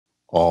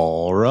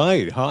All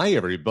right. Hi,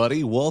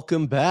 everybody.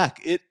 Welcome back.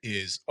 It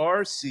is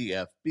our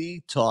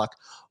CFB Talk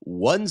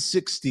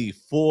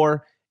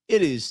 164.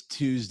 It is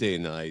Tuesday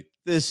night.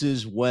 This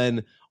is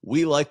when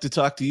we like to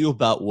talk to you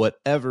about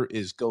whatever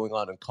is going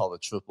on in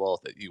college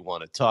football that you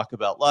want to talk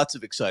about. Lots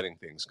of exciting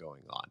things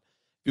going on.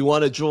 If you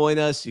want to join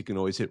us, you can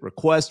always hit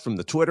request from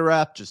the Twitter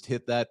app. Just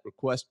hit that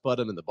request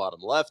button in the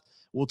bottom left.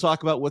 We'll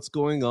talk about what's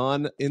going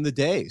on in the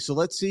day. So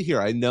let's see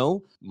here. I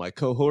know my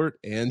cohort,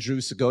 Andrew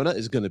Sagona,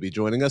 is going to be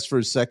joining us for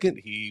a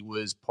second. He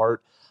was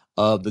part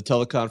of the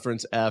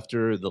teleconference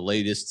after the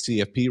latest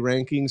CFP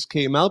rankings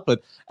came out.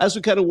 But as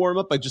we kind of warm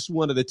up, I just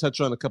wanted to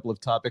touch on a couple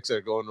of topics that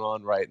are going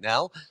on right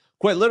now.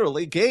 Quite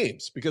literally,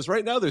 games, because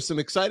right now there's some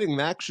exciting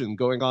action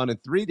going on in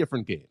 3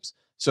 different games.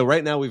 So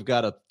right now we've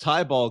got a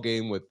tie ball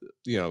game with,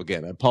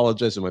 again, I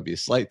apologize, there might be a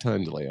slight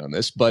time delay on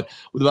this, but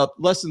with about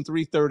less than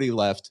 3:30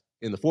 left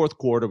in the fourth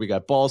quarter, we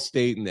got Ball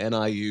State and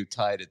NIU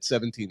tied at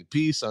 17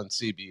 apiece on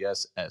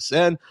CBS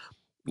SN.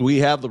 We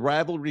have the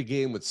rivalry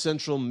game with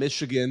Central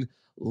Michigan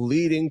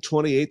leading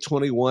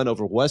 28-21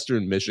 over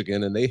Western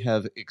Michigan, and they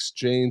have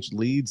exchanged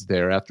leads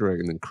there after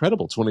an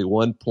incredible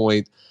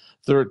 21-point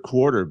third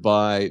quarter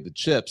by the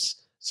Chips.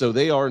 So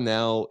they are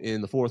now in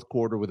the fourth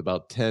quarter with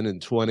about 10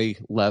 and 20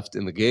 left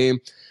in the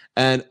game.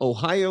 And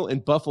Ohio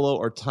and Buffalo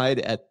are tied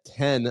at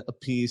 10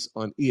 apiece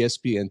on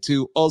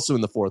ESPN2, also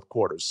in the fourth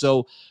quarter.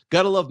 So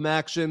gotta love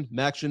Maction.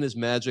 Maction is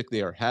magic.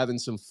 They are having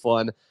some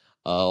fun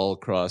all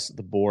across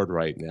the board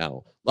right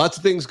now. Lots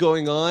of things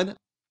going on.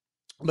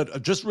 But I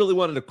just really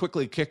wanted to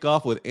quickly kick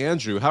off with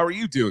Andrew. How are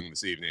you doing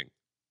this evening?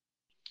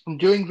 I'm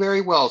doing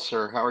very well,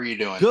 sir. How are you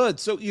doing? Good.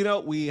 So,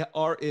 we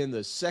are in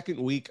the second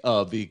week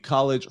of the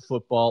college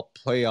football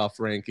playoff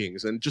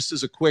rankings. And just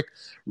as a quick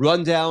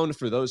rundown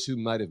for those who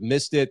might have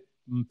missed it,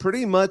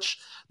 pretty much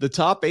the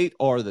top 8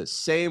 are the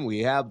same. We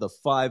have the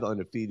 5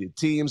 undefeated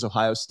teams: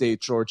 Ohio State,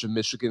 Georgia,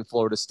 Michigan,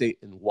 Florida State,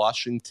 and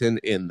Washington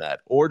in that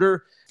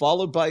order.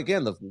 Followed by,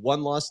 again, the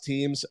one-loss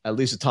teams. At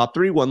least the top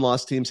 3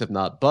 one-loss teams have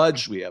not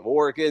budged. We have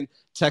Oregon,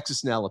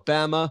 Texas, and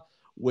Alabama,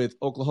 with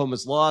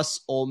Oklahoma's loss,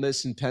 Ole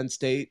Miss and Penn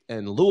State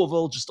and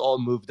Louisville just all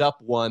moved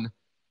up one.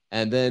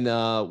 And then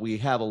we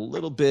have a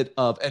little bit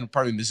of, and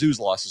probably Mizzou's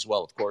loss as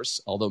well, of course,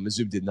 although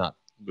Mizzou did not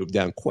move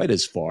down quite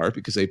as far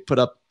because they put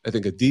up, I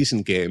think, a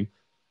decent game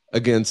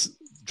against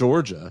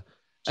Georgia.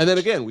 And then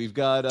again, we've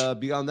got,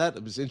 beyond that,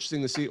 it was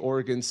interesting to see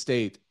Oregon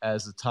State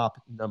as the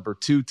top number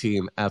 2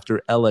 team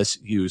after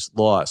LSU's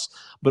loss.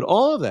 But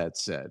all of that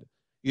said,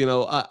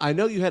 I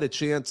know you had a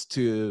chance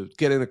to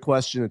get in a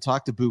question and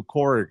talk to Boo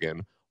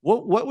Corrigan.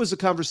 What was the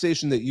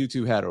conversation that you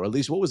two had, or at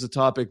least what was the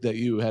topic that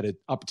you had an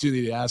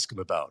opportunity to ask him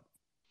about?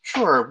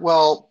 Sure.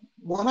 Well,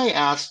 when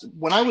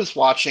I was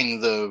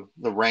watching the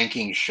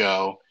ranking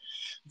show,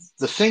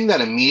 the thing that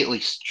immediately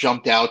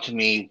jumped out to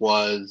me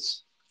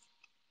was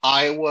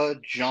Iowa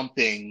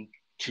jumping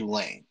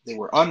Tulane. They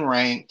were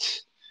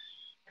unranked.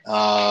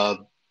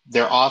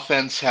 Their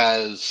offense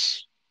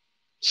has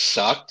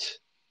sucked,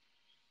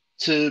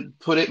 to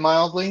put it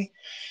mildly.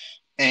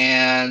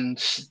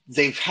 And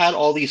they've had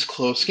all these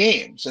close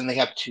games, and they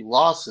have 2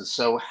 losses.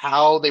 So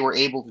how they were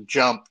able to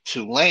jump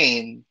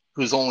Tulane,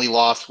 whose only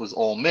loss was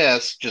Ole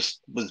Miss, just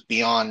was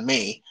beyond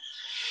me.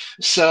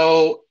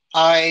 So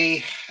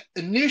I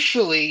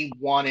initially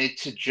wanted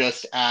to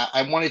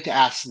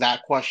ask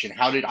that question: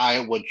 how did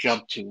Iowa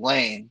jump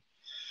Tulane?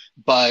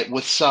 But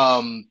with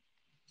some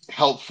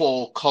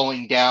helpful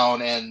culling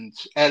down and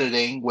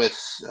editing with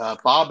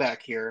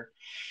Bobak here,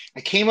 I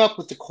came up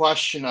with the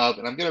question of,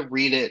 and I'm going to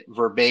read it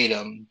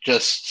verbatim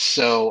just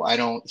so I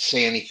don't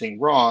say anything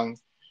wrong.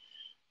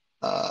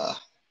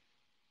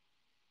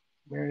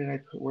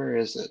 Where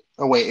is it?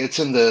 Oh, wait, it's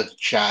in the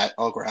chat.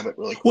 I'll grab it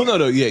really quick. Well,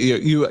 no, yeah,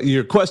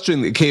 your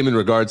question came in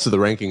regards to the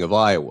ranking of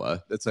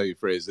Iowa. That's how you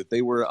phrased it.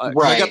 They were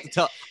right.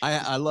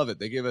 I love it.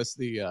 They gave us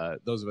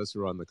those of us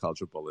who are on the college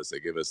football list. They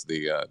gave us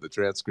the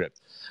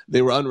transcript.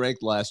 They were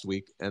unranked last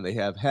week, and they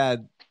have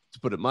had, to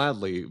put it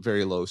mildly,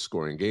 very low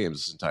scoring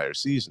games this entire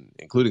season,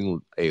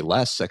 including a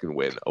last second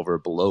win over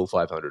below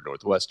 500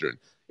 Northwestern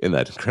in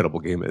that incredible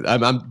game.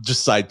 I'm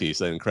just side piece,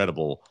 that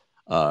incredible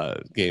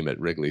game at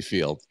Wrigley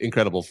Field.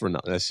 Incredible for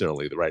not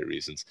necessarily the right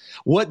reasons.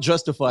 What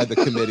justified the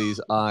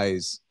committee's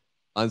eyes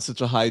on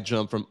such a high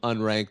jump from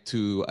unranked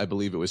to, I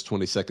believe it was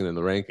 22nd in the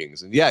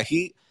rankings? And yeah,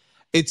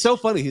 it's so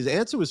funny. His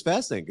answer was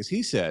fascinating because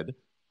he said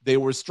they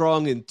were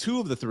strong in 2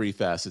 of the 3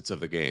 facets of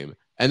the game.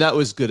 And that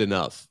was good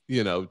enough,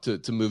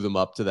 to move them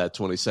up to that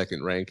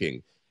 22nd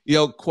ranking.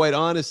 Quite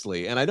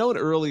honestly, and I know an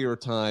earlier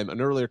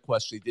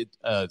question, he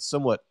did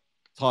somewhat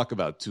talk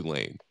about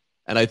Tulane.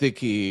 And I think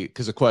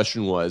because the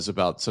question was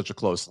about such a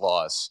close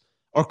loss,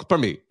 or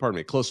pardon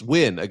me, close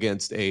win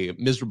against a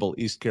miserable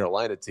East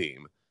Carolina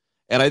team.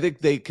 And I think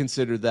they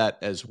considered that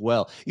as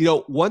well.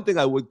 One thing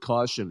I would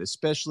caution,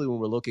 especially when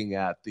we're looking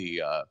at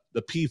the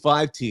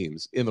P5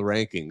 teams in the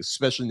rankings,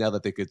 especially now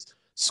that they could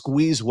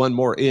squeeze one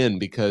more in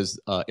because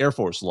Air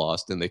Force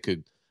lost and they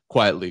could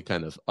quietly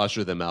kind of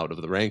usher them out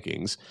of the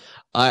rankings.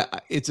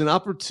 It's an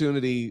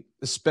opportunity,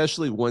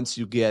 especially once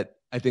you get,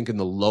 I think, in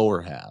the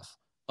lower half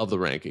of the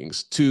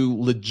rankings to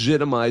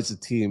legitimize the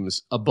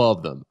teams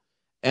above them.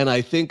 And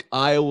I think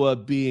Iowa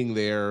being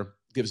there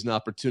gives an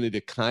opportunity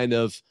to kind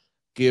of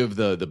give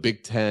the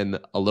Big Ten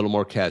a little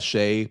more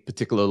cachet,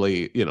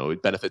 particularly,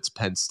 it benefits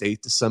Penn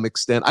State to some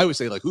extent. I always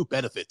say, like, who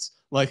benefits?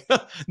 Like,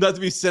 not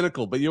to be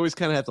cynical, but you always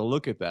kind of have to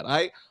look at that.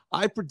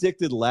 I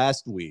predicted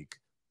last week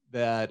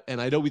that,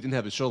 and I know we didn't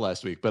have a show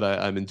last week, but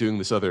I've been doing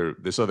this other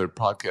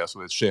podcast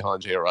with Shehan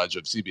Jayaraj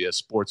of CBS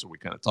Sports, where we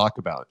kind of talk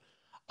about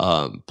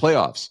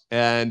playoffs.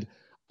 And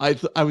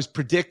I was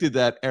predicted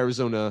that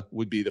Arizona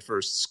would be the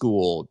first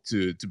school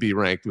to be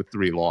ranked with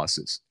 3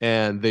 losses,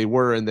 and they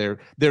were, and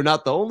they're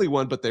not the only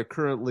one, but they're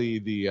currently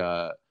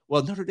the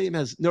Notre Dame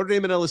and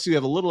LSU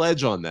have a little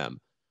edge on them,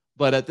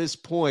 but at this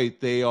point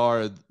they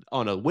are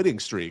on a winning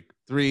streak,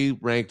 3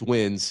 ranked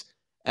wins,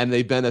 and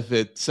they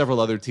benefit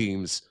several other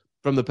teams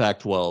from the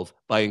Pac-12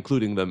 by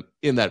including them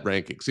in that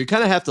ranking. So you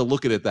kind of have to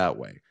look at it that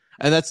way,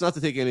 and that's not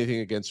to take anything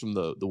against from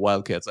the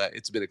Wildcats.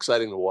 It's been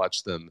exciting to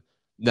watch them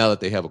now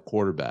that they have a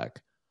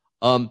quarterback.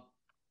 I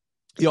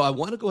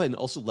want to go ahead and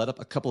also let up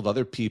a couple of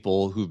other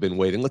people who've been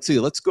waiting. Let's see.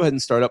 Let's go ahead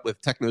and start up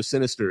with Techno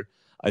Sinister.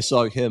 I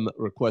saw him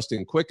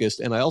requesting quickest,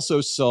 and I also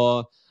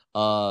saw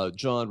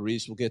John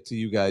Reese. We'll get to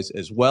you guys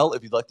as well.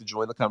 If you'd like to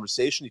join the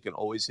conversation, you can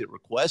always hit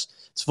request.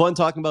 It's fun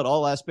talking about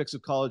all aspects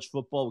of college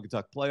football. We can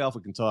talk playoff.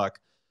 We can talk,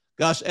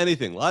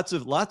 anything. Lots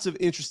of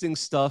interesting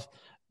stuff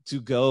to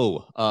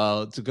go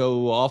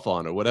off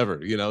on or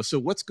whatever. So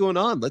what's going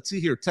on? Let's see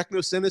here. Techno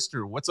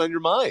Sinister. What's on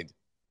your mind?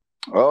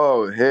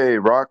 Oh, hey,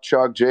 Rock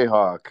Chalk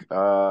Jayhawk.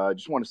 I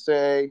just want to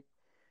say,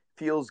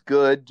 feels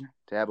good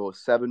to have a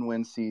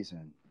 7-win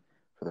season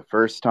for the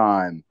first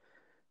time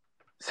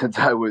since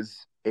I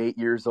was 8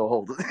 years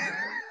old.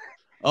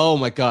 Oh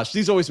my gosh,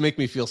 these always make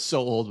me feel so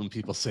old when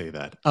people say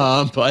that.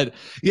 But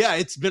yeah,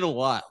 it's been a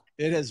while.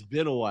 It has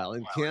been a while,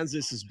 and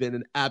Kansas has been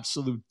an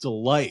absolute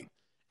delight.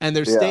 And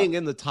they're staying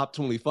in the top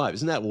 25.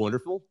 Isn't that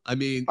wonderful? I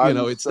mean,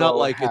 it's not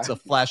like it's a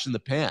flash in the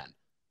pan.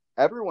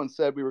 Everyone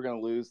said we were going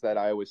to lose that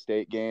Iowa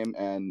State game,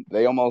 and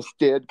they almost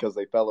did because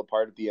they fell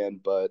apart at the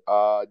end. But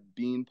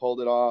Bean pulled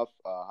it off.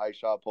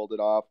 Highshot pulled it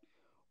off.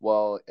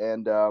 Well,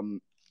 and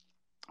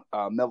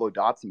Mello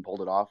Dotson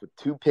pulled it off with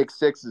 2 pick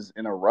sixes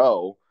in a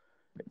row,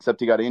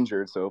 except he got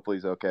injured, so hopefully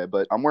he's okay.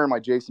 But I'm wearing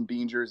my Jason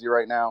Bean jersey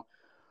right now.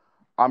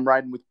 I'm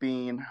riding with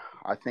Bean.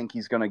 I think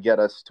he's going to get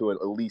us to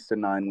at least a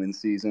 9-win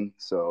season.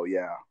 So,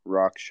 yeah,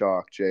 Rock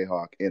Shock,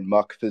 Jayhawk, and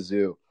Muck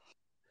Fazoo.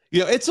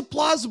 It's a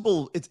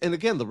plausible. And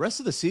again, the rest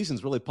of the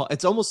season's really.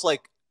 It's almost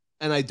like,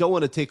 and I don't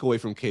want to take away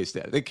from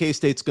K-State. I think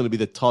K-State's going to be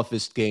the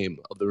toughest game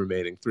of the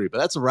remaining 3, but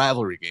that's a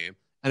rivalry game,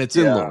 and it's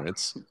in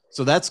Lawrence,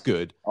 so that's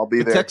good. I'll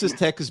be there. Texas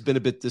Tech has been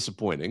a bit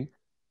disappointing,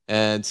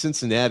 and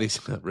Cincinnati's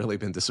really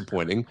been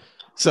disappointing.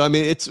 So I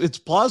mean, it's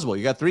plausible.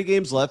 You got 3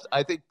 games left.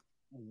 I think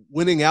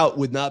winning out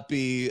would not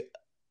be.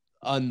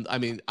 Isn't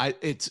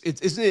it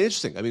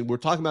interesting? I mean, we're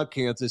talking about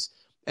Kansas.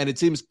 And it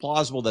seems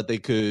plausible that they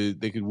could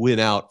win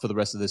out for the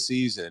rest of the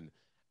season,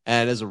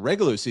 and as a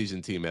regular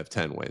season team have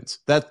 10 wins.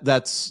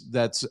 That's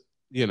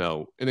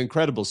an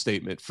incredible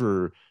statement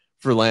for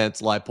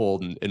Lance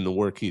Leipold and the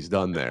work he's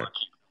done there.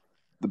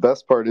 The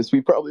best part is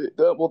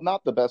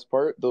not the best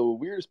part. The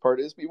weirdest part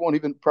is we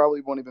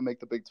probably won't even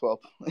make the Big 12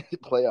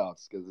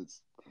 playoffs, because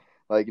it's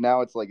like now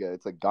it's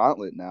a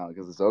gauntlet now,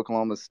 because it's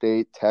Oklahoma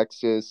State,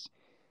 Texas.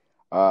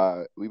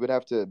 We would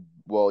have to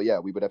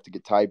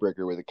get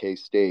tiebreaker with a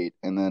K-State,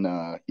 and then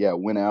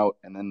win out,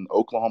 and then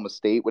Oklahoma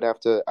State would have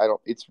to.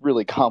 It's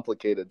really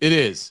complicated. It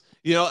is,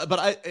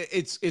 but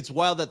it's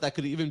wild that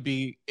could even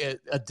be.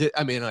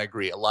 I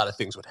agree. A lot of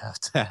things would have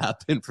to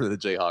happen for the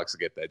Jayhawks to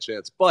get that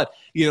chance. But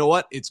you know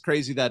what? It's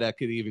crazy that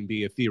could even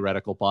be a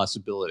theoretical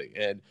possibility.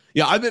 And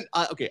I'm going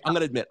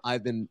to admit,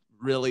 I've been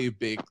really a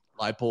big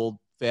Leipold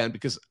fan,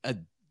 because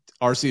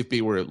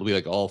RCFB were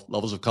like all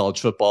levels of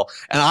college football.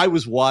 And I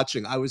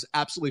was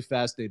absolutely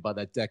fascinated by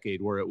that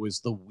decade where it was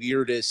the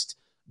weirdest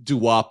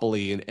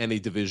duopoly in any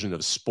division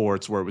of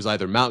sports, where it was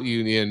either Mount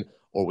Union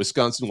or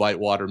Wisconsin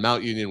Whitewater,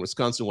 Mount Union,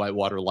 Wisconsin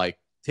Whitewater, like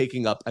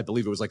taking up, I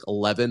believe it was like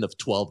 11 of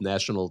 12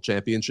 national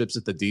championships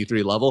at the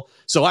D3 level.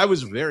 So I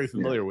was very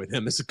familiar with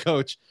him as a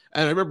coach.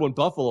 And I remember when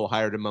Buffalo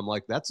hired him, I'm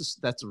like,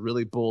 that's a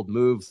really bold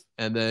move.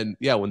 And then,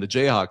 when the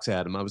Jayhawks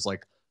had him, I was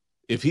like,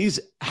 if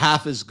he's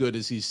half as good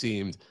as he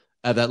seemed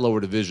at that lower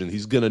division,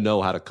 he's going to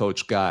know how to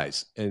coach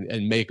guys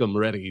and make them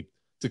ready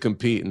to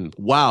compete. And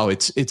wow,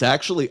 it's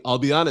actually, I'll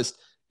be honest,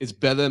 it's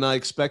better than I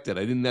expected.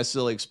 I didn't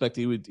necessarily expect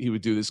he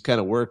would do this kind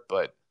of work,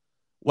 but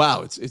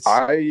wow, as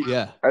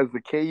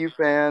a KU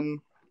fan,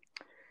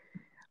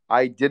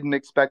 I didn't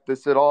expect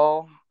this at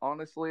all,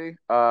 honestly.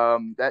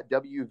 That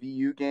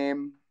WVU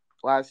game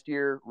last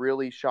year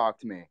really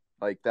shocked me.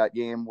 Like that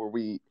game where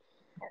we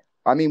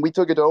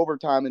took it to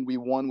overtime and we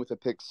won with a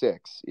pick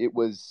 6. It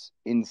was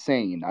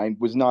insane. I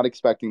was not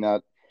expecting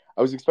that.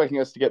 I was expecting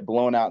us to get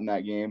blown out in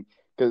that game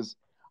because,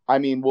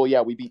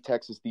 we beat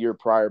Texas the year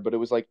prior, but it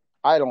was like,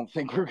 I don't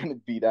think we're going to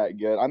be that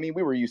good. We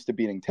were used to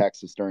beating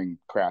Texas during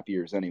crap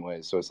years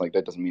anyways, so it's like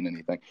that doesn't mean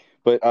anything.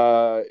 But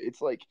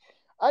it's like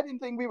I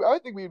think we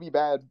would be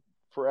bad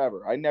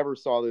forever. I never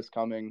saw this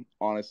coming,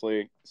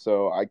 honestly.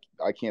 So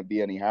I can't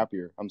be any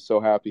happier. I'm so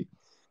happy.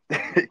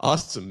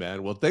 Awesome,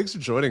 man. Well, thanks for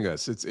joining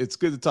us. It's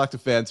good to talk to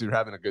fans who are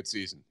having a good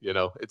season.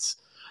 It's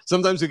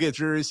sometimes we get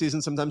dreary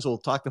seasons. Sometimes we'll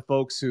talk to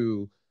folks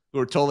who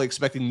are totally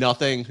expecting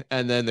nothing,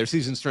 and then their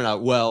seasons turn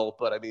out well.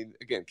 But I mean,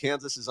 again,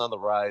 Kansas is on the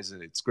rise,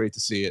 and it's great to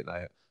see it. And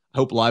I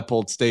hope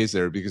Leipold stays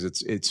there because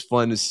it's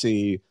fun to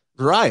see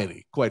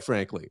variety, quite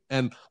frankly.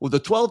 And with the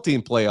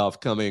 12-team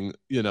playoff coming,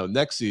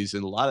 next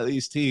season, a lot of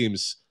these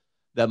teams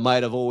that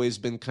might have always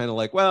been kind of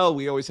like, well,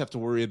 we always have to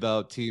worry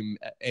about team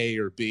A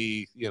or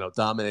B,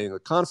 dominating the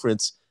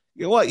conference.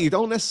 You know what? You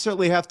don't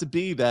necessarily have to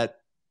be that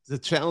to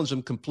challenge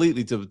them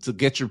completely to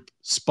get your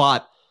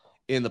spot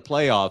in the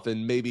playoff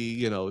and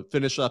maybe,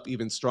 finish up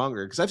even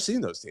stronger. Because I've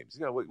seen those teams.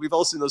 We've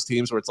all seen those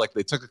teams where it's like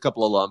they took a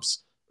couple of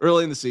lumps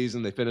early in the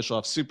season, they finish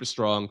off super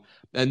strong,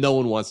 and no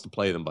one wants to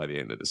play them by the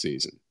end of the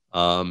season.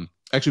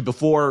 Actually,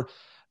 before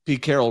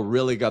Pete Carroll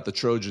really got the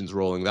Trojans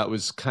rolling, that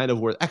was kind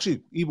of where,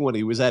 actually, even when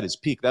he was at his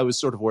peak, that was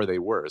sort of where they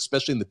were,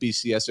 especially in the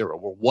BCS era,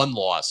 where one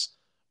loss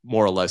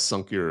more or less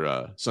sunk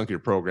your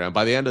program.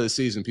 By the end of the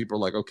season, people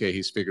are like, okay,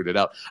 he's figured it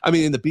out. I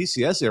mean, in the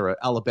BCS era,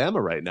 Alabama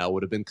right now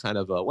would have been kind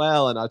of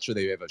I'm not sure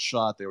they have a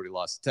shot. They already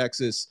lost to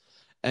Texas.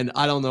 And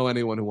I don't know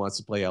anyone who wants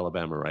to play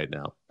Alabama right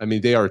now. I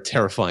mean, they are a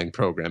terrifying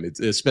program,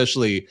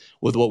 especially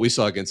with what we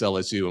saw against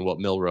LSU and what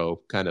Milroe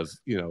kind of,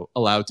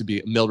 allowed to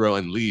be Milroe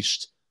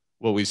unleashed.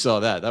 Well, we saw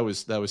that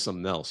was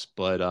something else.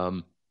 But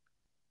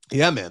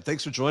yeah, man,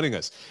 thanks for joining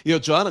us.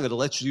 John, I'm going to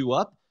let you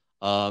up.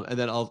 And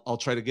then I'll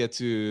try to get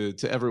to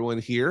everyone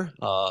here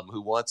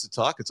who wants to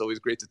talk. It's always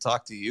great to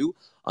talk to you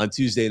on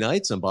Tuesday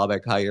nights on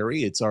Bobak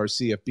Ha'Eri. It's our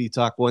CFB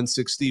Talk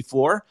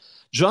 164.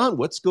 John,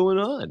 what's going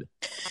on?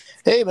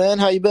 Hey, man,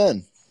 how you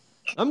been?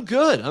 I'm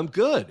good.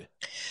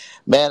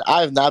 Man,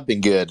 I have not been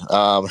good.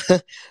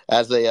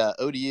 As a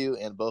ODU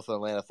and both an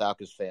Atlanta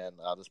Falcons fan,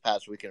 this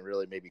past weekend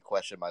really made me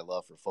question my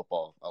love for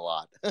football a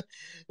lot.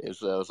 It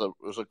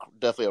was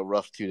definitely a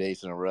rough 2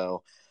 days in a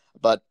row.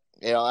 But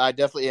I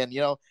definitely,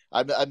 and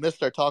I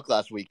missed our talk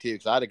last week too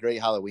because I had a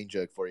great Halloween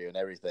joke for you and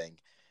everything.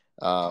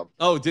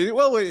 Did you?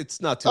 Well, wait,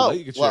 it's not too late.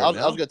 You can share I it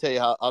now. was going to tell you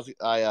how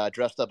I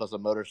dressed up as a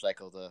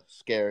motorcycle to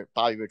scare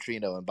Bobby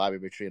Petrino and Bobby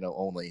Petrino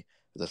only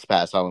this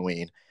past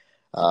Halloween.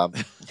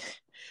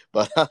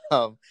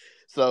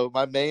 So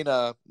my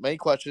main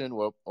question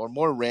or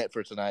more rant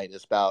for tonight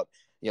is about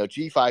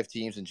G5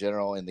 teams in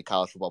general in the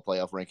college football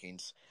playoff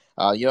rankings.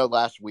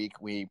 Last week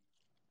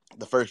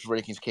the first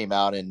rankings came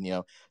out,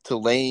 and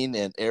Tulane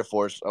and Air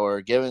Force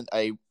are given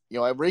a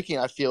ranking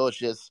I feel is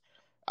just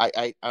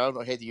I don't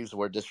know, I hate to use the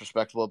word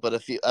disrespectful, but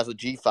as a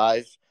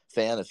G5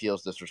 fan it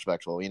feels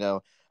disrespectful.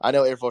 I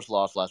know Air Force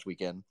lost last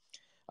weekend.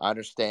 I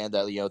understand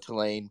that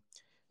Tulane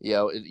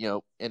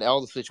in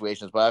all the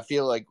situations, but I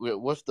feel like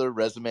with their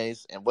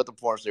resumes and what the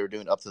performance they were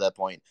doing up to that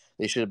point,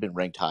 they should have been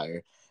ranked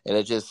higher. And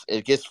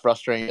it gets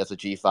frustrating as a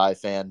G5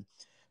 fan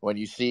when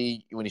you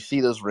see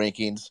those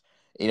rankings.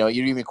 You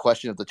even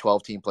question if the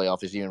 12-team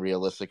playoff is even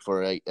realistic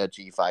for a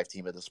G5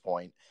 team at this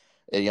point.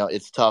 And,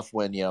 it's tough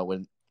when you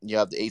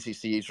have the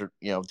ACCs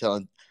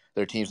telling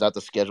their teams not to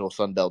schedule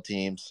Sun Belt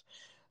teams.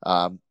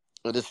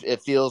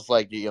 It feels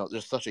like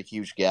there's such a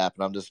huge gap,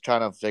 and I'm just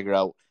trying to figure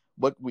out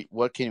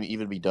what can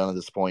even be done at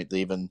this point to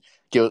even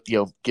give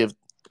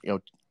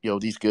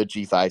these good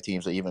G5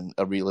 teams even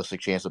a realistic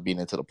chance of being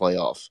into the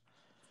playoffs.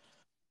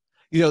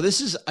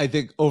 This is, I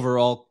think,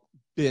 overall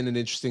been an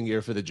interesting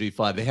year for the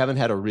G5. They haven't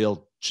had a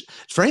real,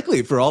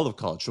 frankly, for all of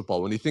college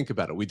football, when you think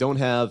about it, we don't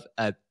have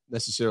at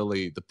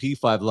necessarily the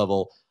P5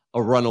 level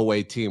a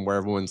runaway team where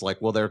everyone's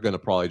like, well, they're going to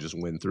probably just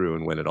win through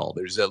and win it all.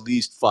 There's at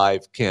least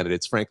 5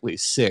 candidates, frankly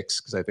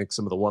 6, because I think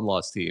some of the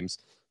one-loss teams,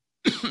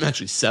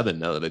 actually 7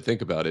 now that I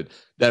think about it,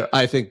 that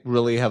I think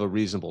really have a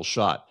reasonable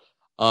shot.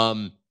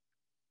 And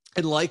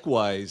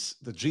likewise,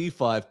 the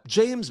G5,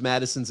 James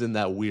Madison's in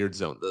that weird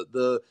zone.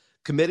 The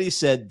committee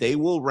said they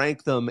will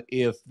rank them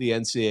if the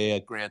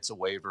NCAA grants a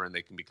waiver and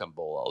they can become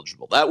bowl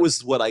eligible. That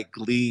was what I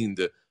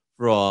gleaned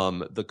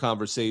from the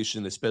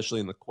conversation, especially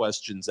in the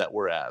questions that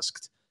were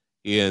asked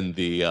in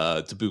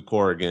the Dubuque,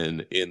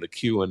 Oregon, in the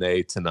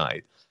Q&A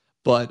tonight.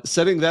 But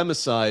setting them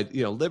aside,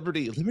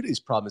 Liberty's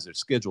problem is their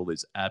schedule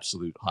is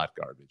absolute hot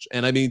garbage.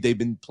 And I mean, they've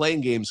been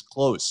playing games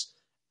close.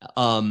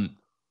 I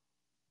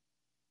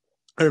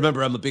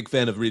remember I'm a big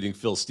fan of reading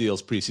Phil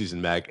Steele's preseason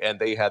mag, and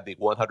they had the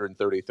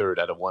 133rd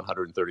out of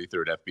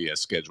 133rd FBS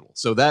schedule.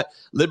 So that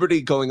Liberty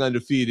going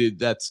undefeated,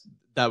 that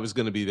was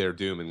going to be their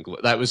doom, and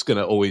that was going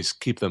to always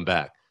keep them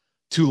back.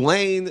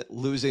 Tulane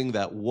losing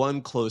that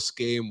one close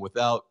game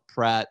without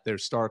Pratt, their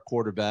star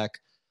quarterback,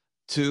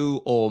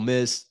 to Ole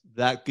Miss,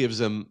 that gives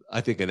them,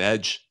 I think, an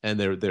edge, and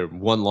they're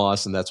one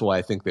loss, and that's why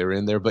I think they're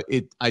in there. But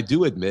I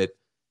do admit,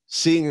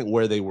 seeing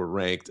where they were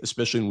ranked,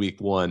 especially in week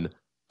 1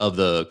 of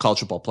the college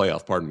football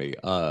playoff,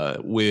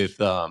 with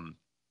the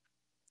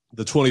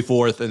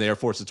 24th and the Air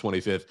Force the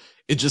 25th,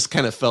 it just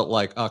kind of felt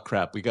like, oh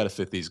crap, we got to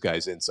fit these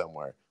guys in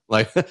somewhere.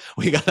 Like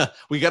we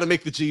gotta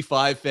make the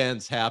G5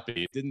 fans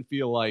happy. It didn't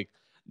feel like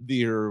the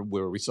year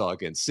where we saw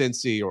against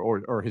Cincy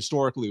or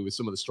historically with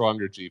some of the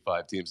stronger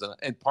G5 teams.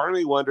 And part of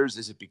me wonders,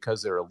 is it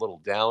because they're a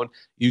little down?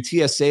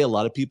 UTSA, a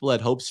lot of people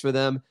had hopes for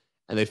them,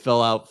 and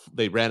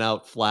they ran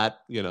out flat,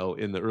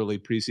 in the early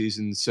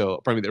preseason. So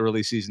probably the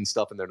early season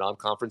stuff in their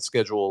non-conference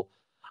schedule.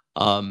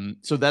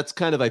 So that's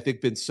kind of, I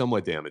think, been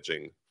somewhat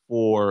damaging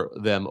for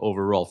them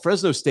overall.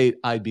 Fresno State,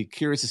 I'd be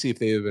curious to see if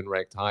they have been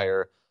ranked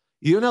higher.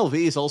 UNLV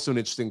is also an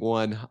interesting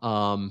one.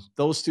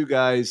 Those two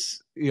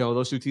guys,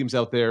 those two teams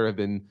out there have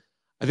been,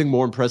 I think,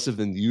 more impressive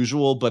than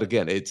usual. But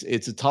again, it's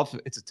a tough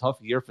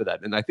year for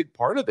that. And I think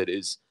part of it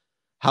is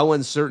how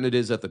uncertain it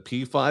is at the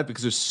P5,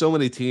 because there's so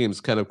many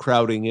teams kind of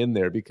crowding in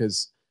there,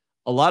 because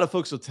a lot of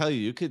folks will tell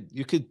you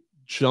could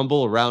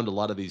jumble around a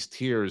lot of these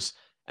tiers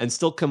and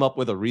still come up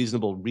with a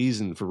reasonable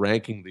reason for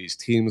ranking these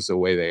teams the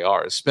way they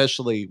are,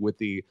 especially with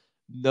the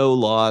no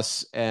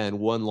loss and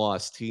one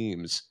loss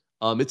teams.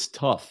 It's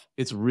tough.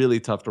 It's really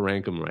tough to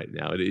rank them right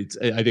now. I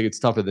think it's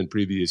tougher than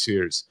previous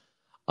years.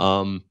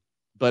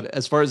 But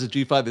as far as the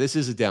G5, this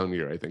is a down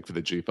year, I think, for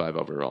the G5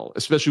 overall,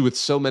 especially with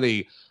so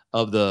many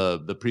of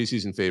the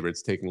preseason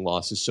favorites taking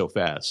losses so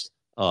fast.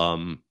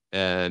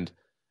 And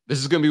this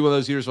is going to be one of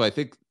those years where I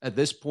think at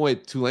this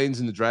point, Tulane's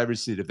in the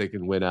driver's seat if they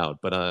can win out.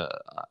 But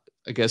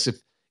I guess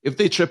if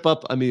they trip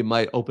up, I mean, it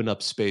might open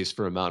up space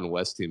for a Mountain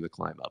West team to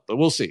climb up. But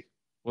we'll see.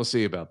 We'll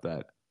see about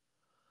that.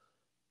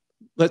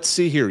 Let's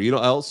see here.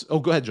 Go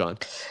ahead, John.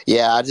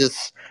 Yeah, it's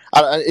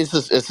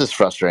just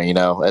frustrating.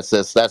 I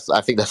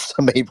think that's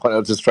the main point I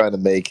was just trying to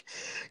make.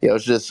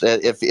 It's just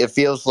it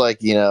feels like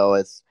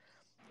it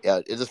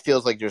just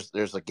feels like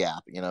there's a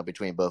gap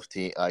between both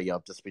teams.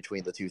 Just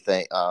between the two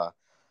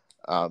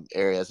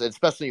areas,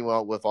 especially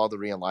with all the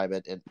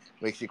realignment, it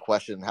makes you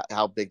question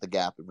how big the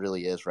gap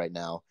really is right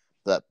now.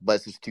 But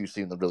it's just too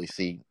soon to really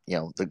see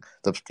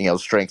the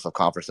strengths of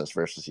conferences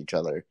versus each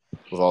other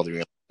with all the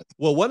realignment.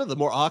 Well, one of the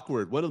more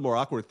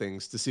awkward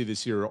things to see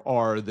this year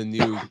are the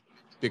new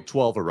Big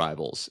 12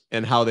 arrivals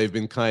and how they've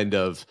been kind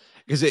of,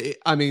 because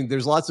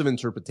there's lots of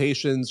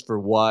interpretations for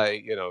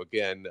why,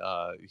 again,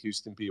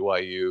 Houston,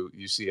 BYU,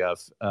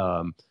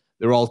 UCF,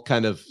 they're all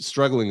kind of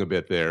struggling a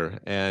bit there.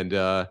 And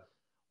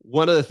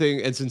one of the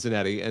things, and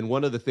Cincinnati, and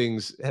one of the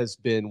things has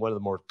been one of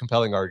the more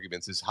compelling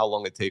arguments is how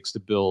long it takes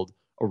to build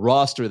a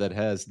roster that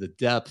has the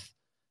depth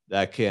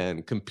that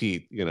can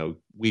compete,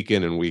 week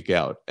in and week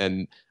out.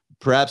 And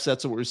perhaps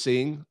that's what we're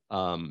seeing.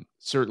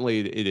 Certainly,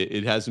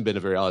 it hasn't been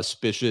a very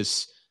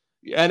auspicious.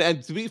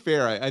 And to be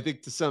fair, I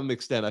think to some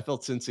extent, I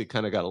felt Cincy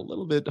kind of got a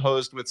little bit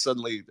hosed with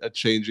suddenly a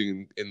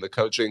changing in the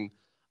coaching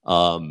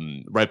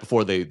right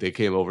before they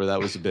came over. That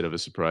was a bit of a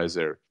surprise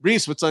there.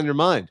 Reese, what's on your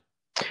mind?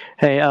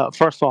 Hey,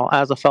 first of all,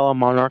 as a fellow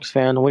Monarchs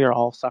fan, we are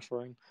all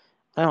suffering.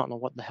 I don't know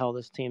what the hell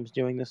this team's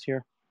doing this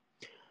year.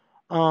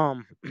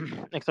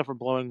 Except for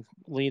blowing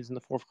leads in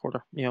the fourth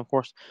quarter. Of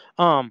course.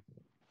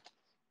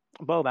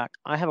 Bobak,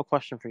 I have a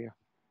question for you.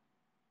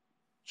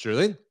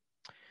 Surely.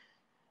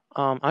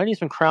 I need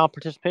some crowd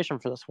participation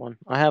for this one.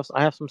 I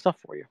have some stuff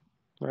for you,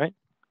 right?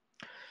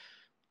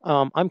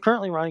 I'm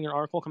currently writing an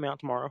article coming out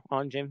tomorrow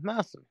on James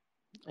Madison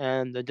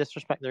and the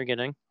disrespect they're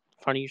getting.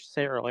 Funny you should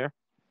say earlier.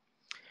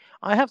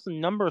 I have some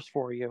numbers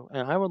for you,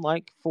 and I would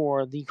like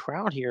for the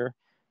crowd here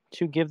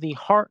to give the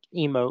heart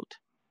emote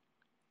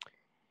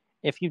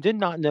if you did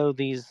not know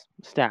these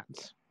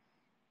stats.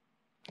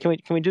 Can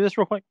we do this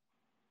real quick?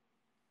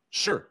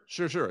 Sure.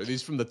 Are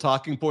these from the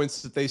talking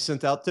points that they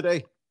sent out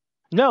today?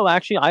 No,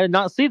 actually, I did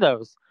not see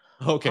those.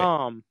 Okay.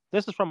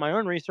 This is from my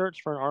own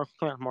research for an article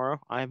coming out tomorrow.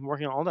 I'm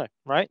working on all day,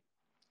 right?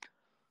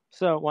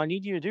 So what I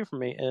need you to do for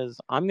me is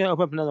I'm going to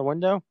open up another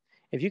window.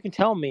 If you can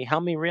tell me how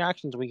many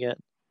reactions we get,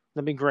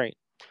 that'd be great.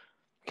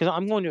 Because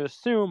I'm going to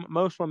assume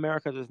most of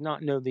America does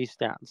not know these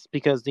stats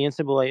because the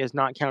NCAA is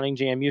not counting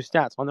JMU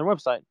stats on their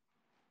website.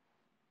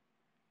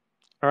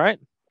 All right?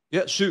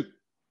 Yeah, shoot.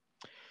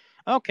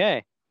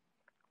 Okay.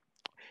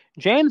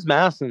 James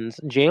Madison's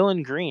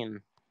Jalen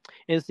Green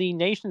is the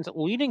nation's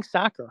leading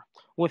sacker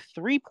with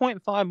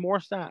 3.5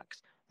 more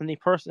sacks than the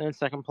person in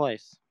second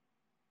place.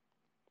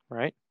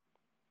 Right?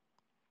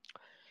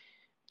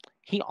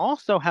 He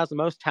also has the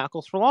most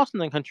tackles for loss in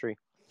the country,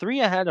 3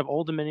 ahead of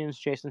Old Dominion's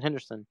Jason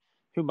Henderson,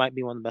 who might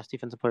be one of the best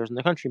defensive players in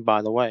the country,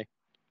 by the way.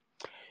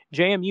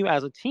 JMU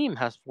as a team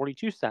has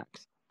 42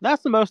 sacks.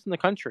 That's the most in the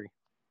country.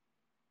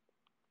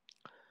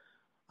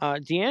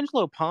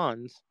 D'Angelo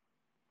Pons,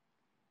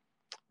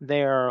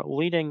 their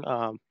leading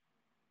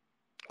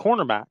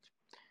cornerback,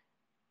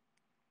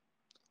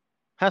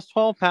 has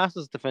 12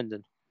 passes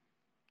defended.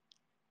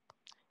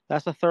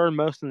 That's the third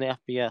most in the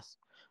FBS.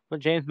 But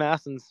James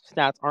Madison's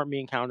stats aren't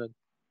being counted.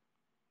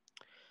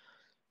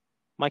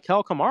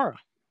 Michael Kamara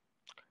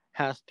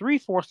has 3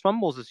 forced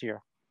fumbles this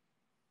year.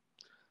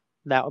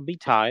 That would be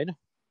tied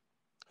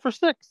for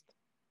 6th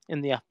in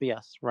the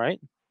FBS,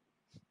 right?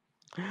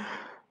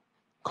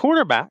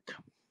 Quarterback,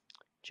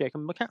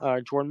 Jordan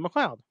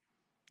McLeod,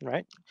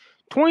 right?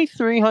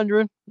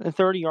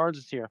 2,330 yards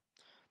this year.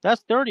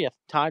 That's 30th,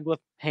 tied with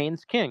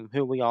Haynes King,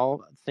 who we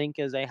all think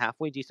is a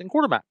halfway decent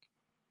quarterback.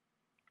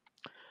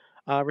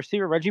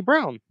 Receiver Reggie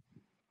Brown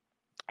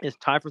is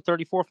tied for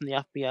 34th in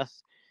the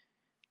FBS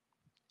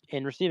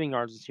in receiving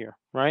yards this year,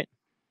 right?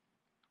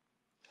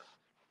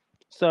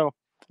 So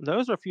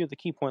those are a few of the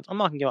key points. I'm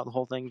not going to give out the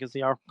whole thing because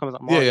the article comes out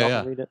tomorrow. Y'all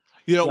can read it.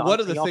 One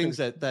of the things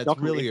that's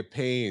really a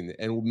pain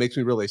and makes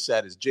me really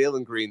sad is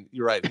Jalen Green.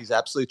 You're right. He's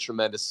absolutely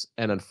tremendous.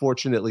 And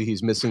unfortunately,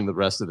 he's missing the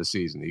rest of the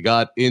season. He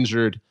got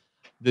injured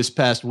this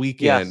past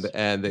weekend,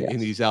 and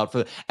he's out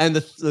for. And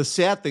the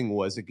sad thing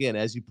was, again,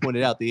 as you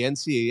pointed out, the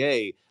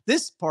NCAA.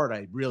 This part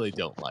I really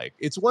don't like.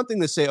 It's one thing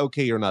to say,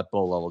 okay, you're not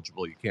bowl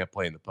eligible, you can't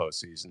play in the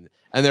postseason,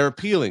 and they're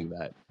appealing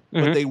that,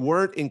 but they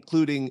weren't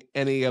including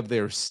any of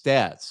their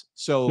stats.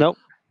 So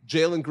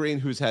Jalen Green,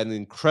 who's had an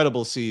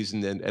incredible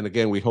season, and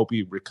again, we hope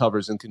he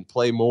recovers and can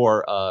play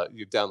more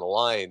down the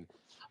line.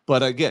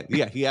 But again,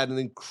 he had an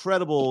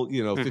incredible,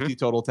 50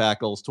 total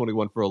tackles,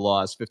 21 for a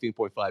loss,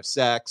 15.5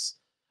 sacks.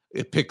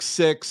 It picked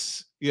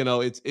 6.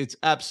 It's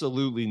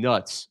absolutely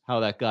nuts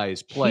how that guy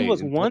is playing. He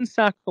was one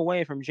sack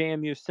away from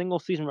JMU's single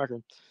season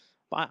record.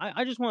 But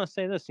I just want to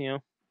say this,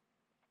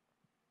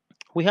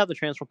 we have the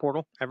transfer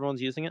portal.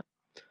 Everyone's using it.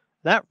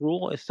 That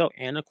rule is so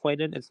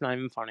antiquated, it's not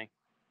even funny.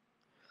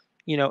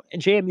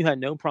 JMU had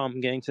no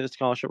problem getting to the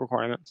scholarship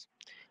requirements.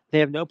 They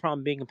have no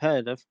problem being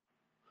competitive.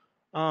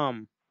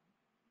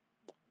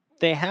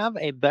 They have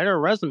a better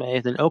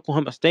resume than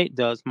Oklahoma State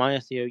does,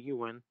 minus the OU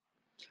win.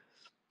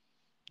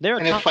 They're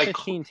a top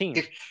 15 team.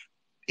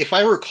 If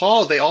I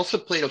recall, they also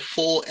played a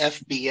full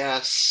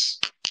FBS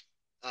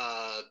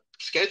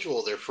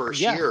schedule their first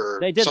year.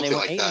 They did. Something they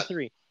went like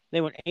 8-3. They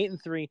went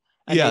 8-3.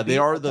 They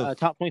are the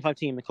top 25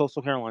 team in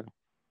Coastal Carolina.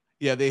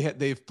 Yeah,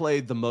 they've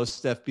played the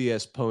most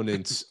FBS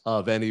opponents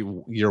of any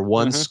year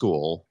one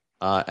school,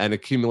 and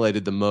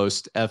accumulated the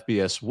most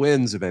FBS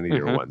wins of any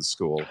year one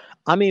school.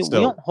 I mean, we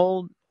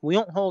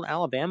don't hold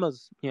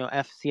Alabama's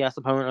FCS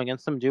opponent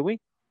against them, do we?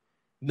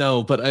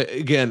 No, but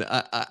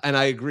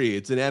I agree.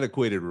 It's an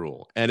antiquated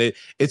rule, and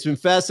it's been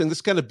fascinating.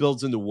 This kind of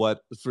builds into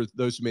what, for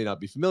those who may not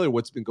be familiar,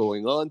 what's been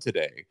going on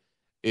today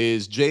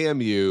is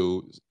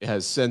JMU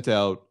has sent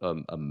out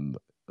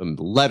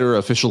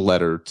official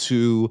letter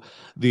to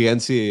the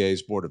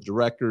NCAA's board of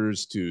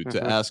directors to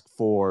ask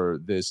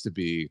for this to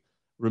be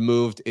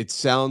removed. It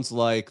sounds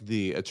like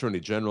the Attorney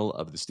General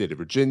of the state of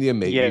Virginia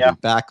may even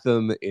back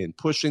them in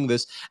pushing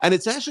this, and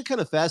it's actually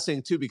kind of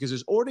fascinating too because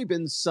there's already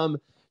been some.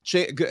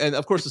 And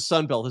of course, the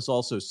Sun Belt has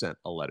also sent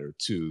a letter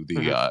to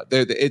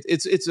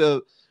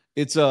the.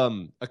 It's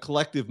a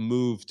collective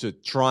move to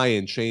try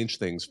and change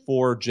things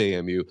for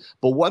JMU.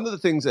 But one of the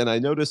things, and I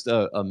noticed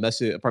a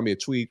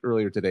tweet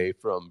earlier today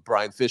from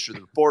Brian Fisher,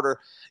 the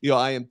reporter.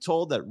 I am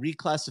told that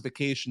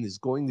reclassification is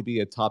going to be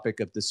a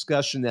topic of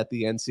discussion at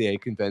the NCAA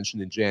convention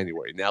in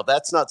January. Now,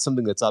 that's not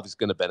something that's obviously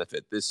going to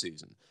benefit this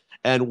season.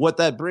 And what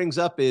that brings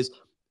up is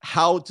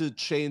how to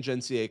change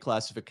NCAA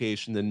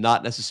classification and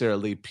not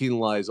necessarily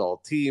penalize all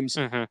teams.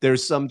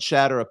 There's some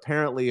chatter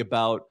apparently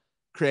about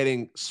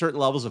creating certain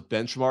levels of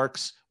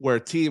benchmarks where a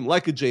team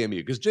like a JMU,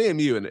 because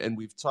JMU, and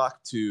we've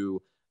talked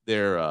to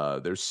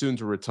their soon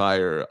to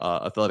retire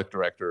athletic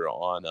director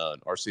on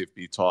our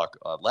CFB Talk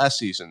last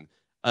season.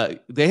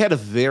 They had a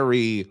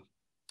very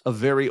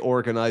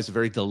organized,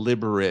 very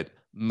deliberate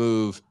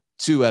move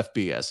to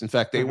FBS. In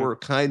fact, they were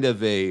kind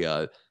of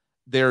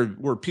there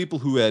were people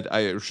who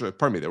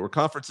there were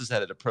conferences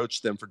that had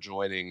approached them for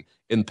joining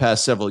in the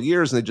past several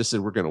years, and they just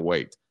said, we're going to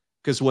wait.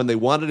 Because when they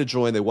wanted to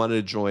join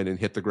and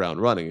hit the ground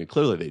running, and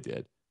clearly they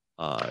did.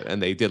 And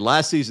they did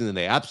last season, and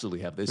they absolutely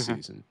have this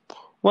season.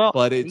 Well,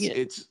 but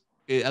it's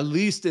at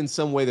least in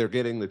some way they're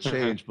getting the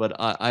change, but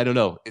I don't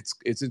know.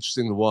 It's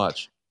interesting to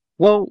watch.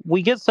 Well,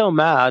 we get so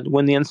mad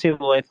when the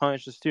NCAA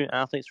punishes student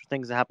athletes for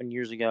things that happened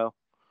years ago,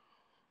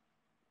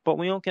 but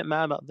we don't get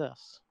mad about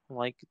this.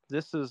 Like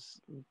this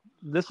is.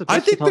 I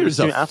think there's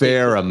a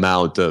fair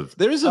amount of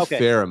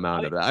fair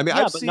amount of that. I mean,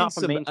 I've seen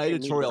some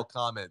editorial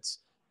comments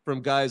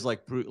from guys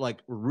like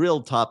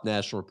real top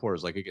national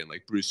reporters, like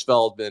Bruce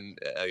Feldman,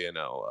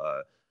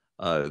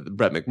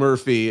 Brett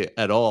McMurphy,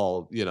 et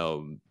al.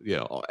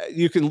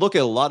 You can look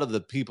at a lot of the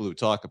people who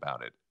talk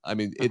about it. I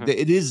mean,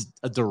 it is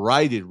a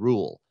derided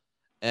rule,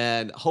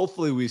 and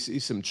hopefully we see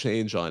some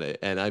change on it.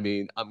 And I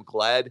mean, I'm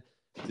glad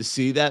to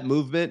see that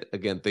movement.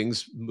 Again,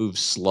 things move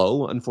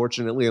slow,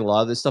 unfortunately, in a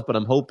lot of this stuff. But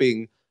I'm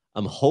hoping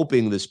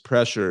this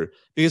pressure,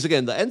 because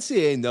again, the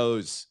NCAA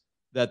knows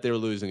that they're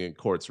losing in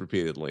courts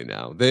repeatedly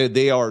now.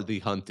 They are the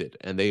hunted,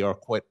 and they are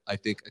quite, I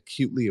think,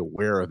 acutely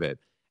aware of it.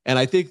 And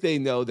I think they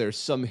know there's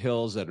some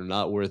hills that are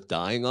not worth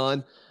dying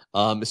on,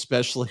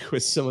 especially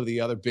with some of the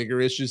other bigger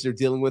issues they're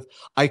dealing with.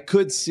 I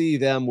could see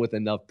them with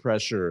enough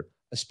pressure,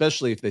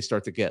 especially if they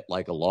start to get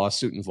like a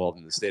lawsuit involved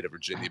in the state of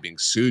Virginia, being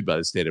sued by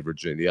the state of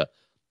Virginia.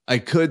 I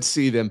could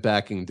see them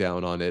backing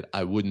down on it.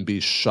 I wouldn't be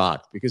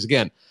shocked because,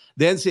 again,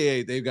 the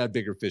NCAA, they've got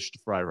bigger fish to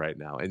fry right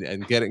now,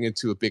 and getting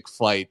into a big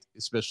fight,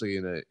 especially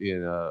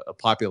in a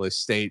populous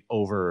state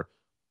over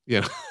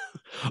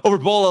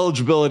bowl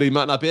eligibility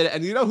might not be it.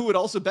 And you know who would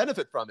also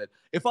benefit from it?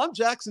 If I'm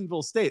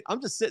Jacksonville State,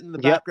 I'm just sitting in the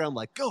background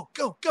like, go,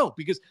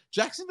 because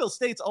Jacksonville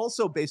State's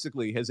also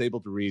basically has able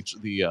to reach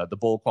the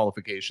bowl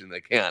qualification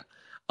they can.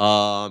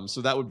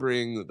 So that would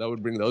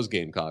bring those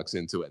Gamecocks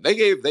into it. They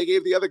gave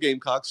the other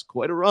Gamecocks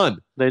quite a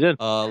run. They did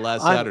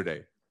last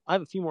Saturday. I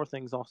have a few more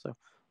things also.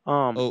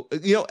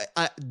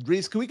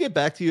 Reese, can we get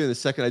back to you in a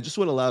second? I just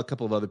want to allow a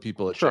couple of other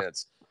people a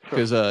chance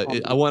because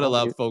I want to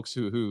allow folks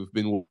who've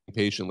been waiting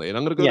patiently. And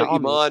I'm going to go to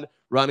Iman,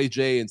 Ronnie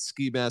J, and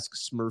Ski Mask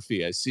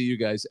Smurfy. I see you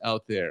guys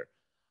out there.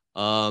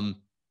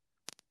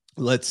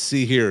 Let's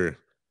see here.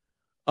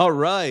 All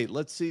right,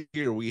 let's see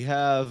here. We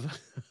have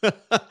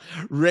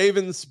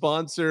Ravens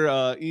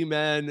sponsor,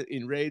 E-Man,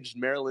 Enraged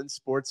Maryland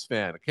sports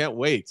fan. I can't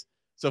wait.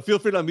 So feel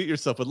free to unmute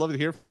yourself. I'd love to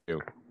hear from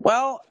you.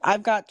 Well,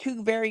 I've got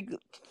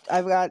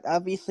I've got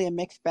obviously a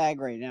mixed bag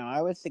right now.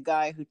 I was the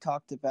guy who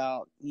talked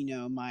about,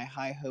 my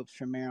high hopes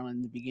for Maryland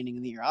in the beginning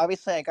of the year.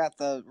 Obviously, I got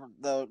the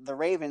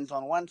Ravens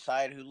on one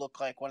side, who look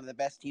like one of the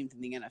best teams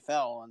in the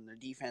NFL, and their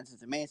defense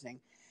is amazing.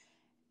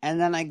 And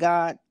then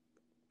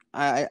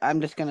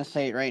I'm just going to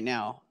say it right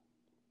now.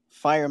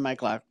 Fire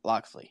Mike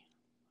Locksley.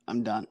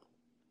 I'm done.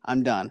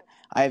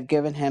 I've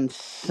given him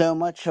so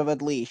much of a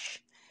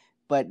leash,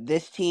 but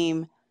this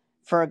team,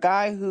 for a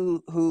guy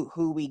who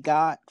we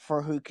got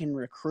for who can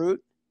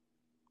recruit,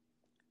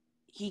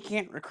 he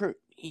can't recruit.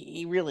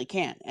 He really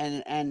can't.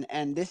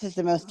 And this is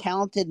the most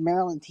talented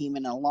Maryland team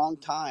in a long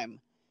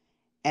time,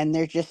 and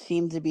there just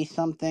seems to be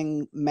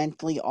something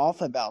mentally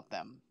off about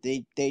them.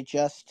 They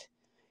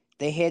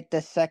hit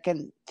the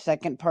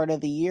second part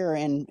of the year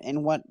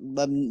in what,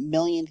 the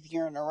millionth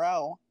year in a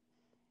row,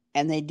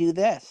 and they do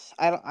this.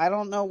 I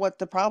don't know what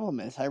the problem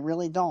is. I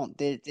really don't.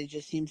 There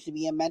just seems to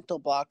be a mental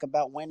block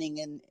about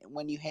winning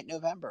when you hit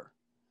November.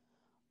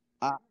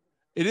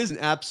 It is an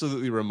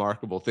absolutely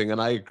remarkable thing,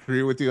 and I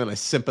agree with you, and I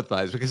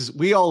sympathize because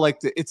we all like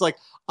to. It's like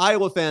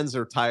Iowa fans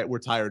are tired. We're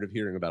tired of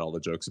hearing about all the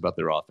jokes about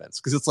their offense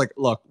because it's like,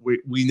 look,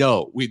 we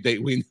know we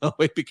know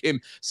it became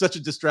such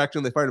a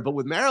distraction. They fired it, but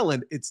with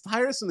Maryland, it's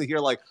tiresome to hear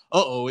like,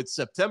 it's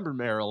September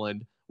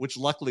Maryland, which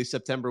luckily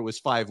September was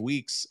 5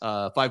 weeks,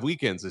 5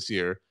 weekends this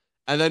year,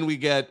 and then we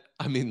get.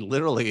 I mean,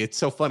 literally, it's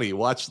so funny. You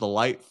watch the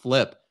light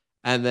flip,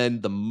 and then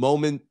the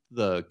moment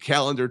the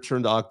calendar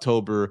turned to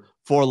October,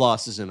 4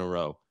 losses in a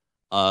row.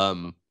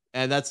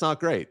 And that's not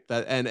great.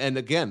 And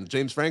again,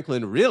 James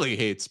Franklin really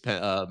hates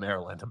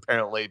Maryland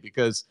apparently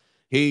because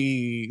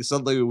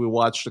suddenly we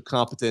watched a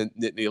competent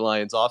Nittany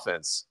Lions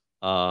offense,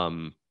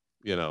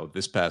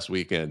 this past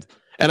weekend,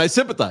 and I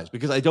sympathize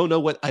because I don't know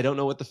what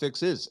the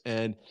fix is,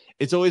 and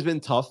it's always been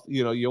tough.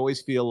 You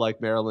always feel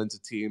like Maryland's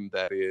a team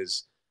that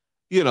is.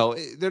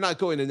 They're not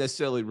going to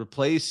necessarily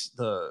replace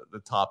the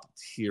top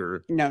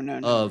tier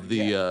of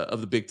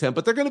the Big Ten,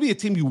 but they're going to be a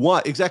team you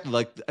want exactly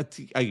like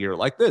a year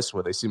like this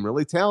where they seem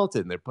really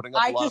talented and they're putting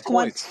up a lot of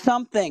points.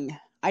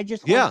 I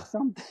just want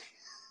something.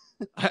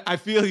 I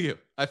feel you.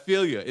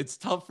 It's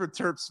tough for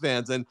Terps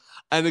fans, and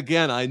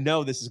again, I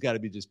know this has got to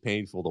be just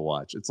painful to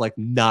watch. It's like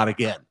not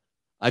again.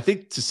 I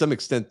think to some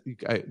extent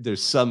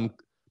there's some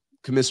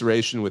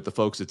commiseration with the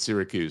folks at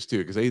Syracuse too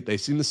because they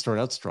seem to start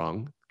out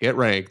strong, get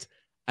ranked,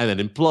 and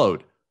then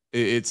implode.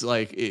 It's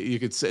like you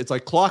could say it's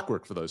like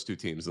clockwork for those two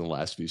teams in the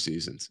last few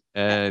seasons.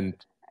 And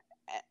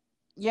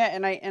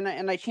and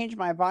I changed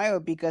my bio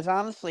because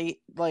honestly,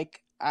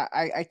 like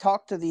I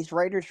talked to these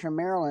writers from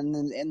Maryland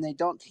and they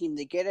don't seem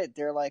to get it.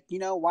 They're like,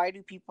 why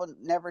do people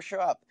never show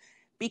up?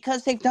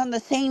 Because they've done the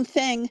same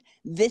thing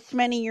this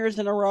many years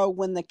in a row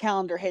when the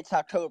calendar hits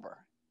October.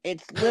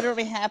 It's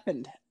literally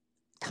happened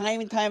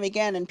time and time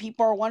again, and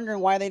people are wondering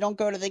why they don't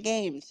go to the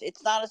games.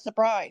 It's not a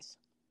surprise.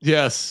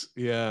 Yes.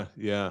 Yeah.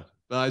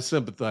 I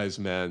sympathize,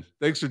 man.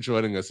 Thanks for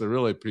joining us. I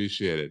really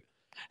appreciate it.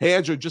 Hey,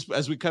 Andrew, just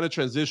as we kind of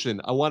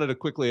transition, I wanted to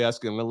quickly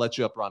ask you, I'm going to let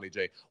you up, Ronnie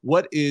J.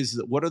 What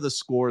are the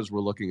scores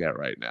we're looking at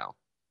right now?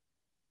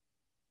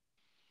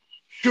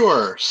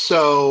 Sure.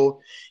 So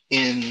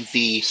in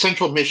the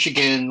Central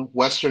Michigan,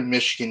 Western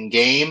Michigan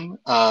game,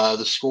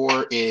 the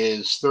score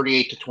is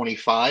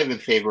 38-25 in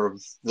favor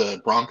of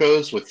the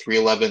Broncos with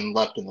 3:11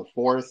 left in the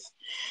fourth.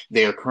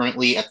 They are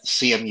currently at the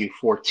CMU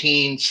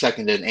 14,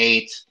 2nd and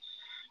 8.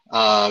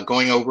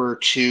 Going over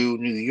to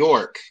New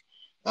York,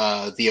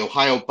 the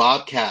Ohio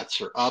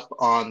Bobcats are up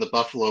on the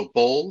Buffalo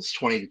Bulls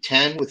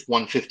 20-10 with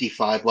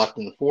 1:55 left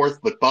in the fourth,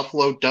 but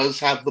Buffalo does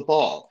have the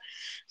ball.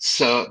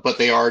 But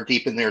they are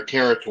deep in their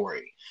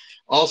territory.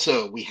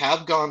 Also, we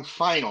have gone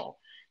final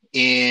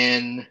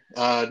in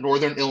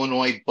Northern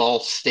Illinois, Ball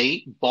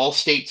State. Ball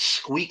State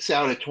squeaks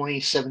out a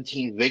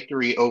 2017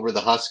 victory over the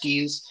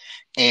Huskies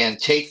and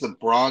take the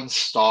Bronze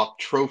Stalk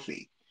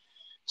Trophy.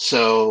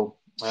 So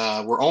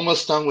we're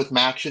almost done with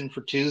Maction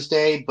for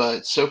Tuesday,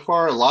 but so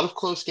far a lot of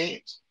close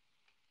games.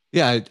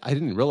 Yeah, I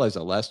didn't realize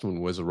that last one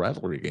was a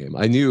rivalry game.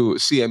 I knew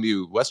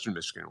CMU Western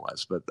Michigan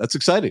was, but that's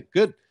exciting.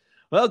 Good.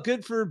 Well,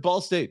 good for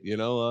Ball State.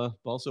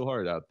 Ball so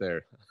hard out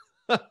there.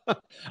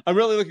 I'm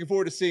really looking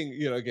forward to seeing.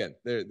 Again,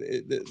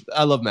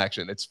 I love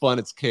Maction. It's fun.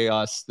 It's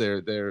chaos.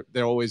 They're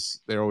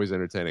always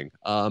entertaining.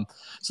 So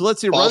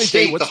let's see, Ball Ronnie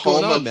State, J, what's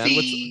going on, man?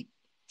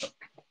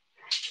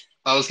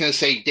 I was going to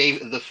say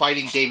the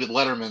Fighting David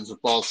Lettermans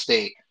of Ball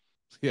State.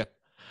 Yeah.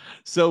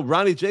 So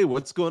Ronnie J,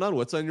 what's going on?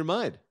 What's on your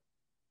mind?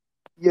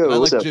 Yo, And I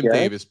what's like up, Jim guys?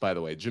 Davis, by the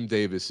way. Jim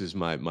Davis is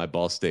my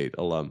Ball State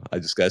alum. I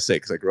just got to say,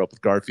 because I grew up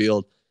with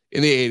Garfield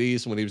in the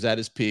 80s when he was at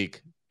his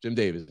peak. Jim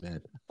Davis,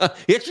 man.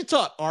 He actually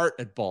taught art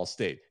at Ball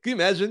State. Can you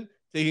imagine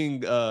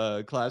taking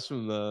a class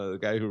from the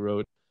guy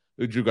who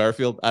drew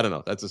Garfield? I don't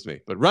know. That's just me.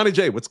 But Ronnie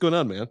J, what's going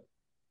on, man?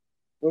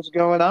 What's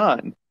going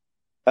on?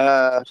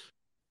 I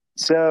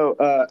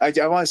want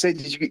to say,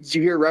 did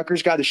you hear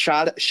Rutgers got a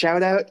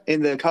shout out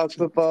in the college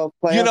football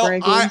playoff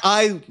rankings?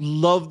 I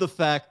love the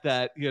fact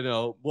that,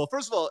 well,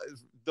 first of all,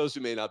 those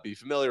who may not be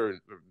familiar or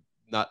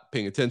not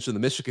paying attention to the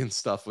Michigan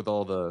stuff with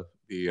all the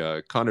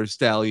Connor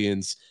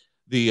Stallions,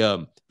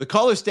 the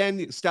Collar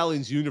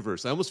Stallions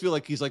universe. I almost feel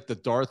like he's like the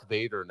Darth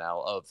Vader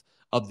now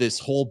of this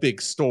whole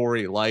big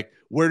story. Like,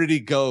 where did he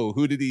go?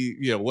 Who did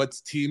he, what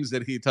teams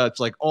did he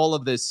touch? Like all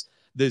of this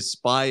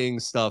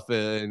spying stuff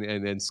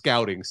and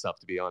scouting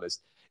stuff, to be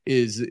honest,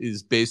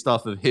 is based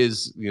off of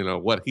his,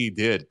 what he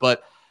did.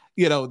 But,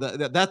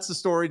 that's the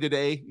story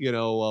today.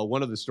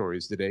 One of the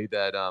stories today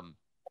that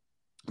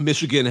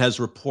Michigan has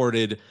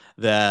reported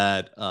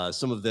that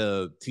some of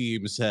the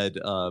teams had,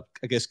 I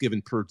guess,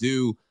 given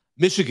Purdue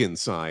Michigan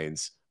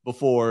signs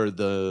before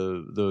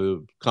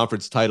the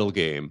conference title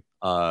game.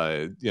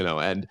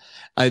 And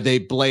they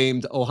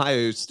blamed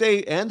Ohio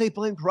State and they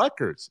blamed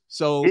Rutgers.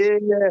 So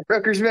yeah,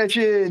 Rutgers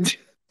mentioned.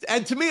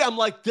 And to me, I'm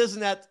like, doesn't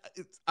that?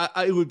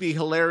 It would be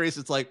hilarious.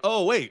 It's like,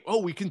 oh wait,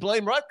 we can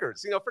blame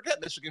Rutgers. Forget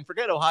Michigan,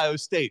 forget Ohio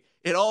State.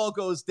 It all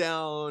goes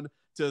down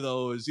to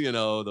those,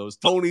 those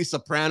Tony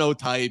Soprano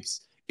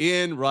types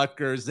in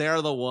Rutgers.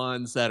 They're the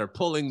ones that are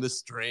pulling the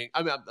string.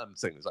 I mean, I'm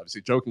saying this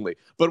obviously jokingly,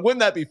 but wouldn't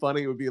that be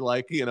funny? It would be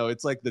like,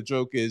 it's like the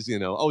joke is,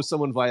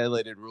 someone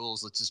violated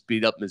rules. Let's just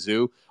beat up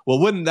Mizzou. Well,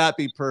 wouldn't that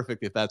be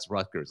perfect if that's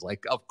Rutgers?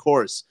 Like, of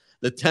course,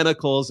 the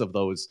tentacles of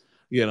those,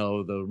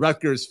 the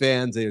Rutgers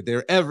fans,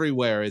 they're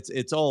everywhere.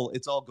 It's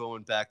all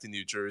going back to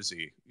New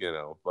Jersey,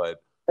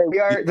 but we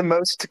are the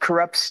most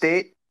corrupt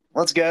state.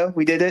 Let's go.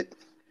 We did it.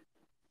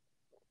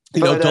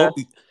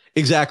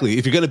 Exactly.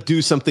 If you're going to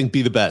do something,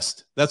 be the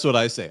best. That's what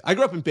I say. I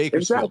grew up in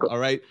Bakersfield. Exactly. All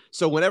right.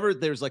 So whenever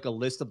there's like a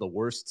list of the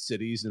worst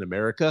cities in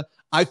America,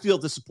 I feel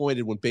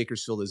disappointed when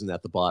Bakersfield isn't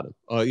at the bottom,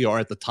 or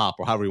at the top,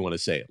 or however you want to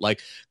say it. Like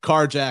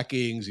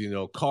carjackings,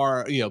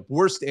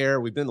 worst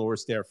air. We've been the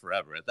worst air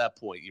forever. At that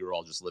point, you're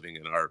all just living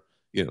in our,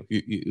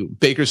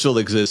 Bakersfield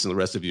exists and the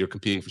rest of you are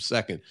competing for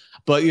second.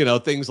 But,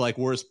 things like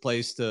worst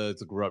place to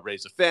grow up,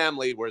 raise a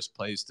family, worst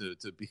place to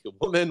be a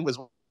woman was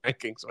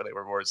rankings where they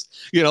were worst.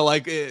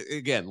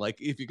 Again, like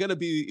if you're gonna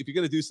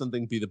do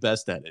something, be the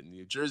best at it. In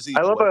New Jersey,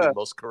 you want to be the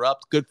most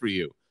corrupt. Good for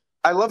you.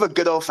 I love a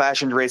good old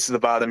fashioned race to the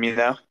bottom.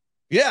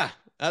 Yeah,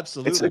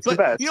 absolutely. It's the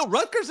best.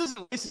 Rutgers isn't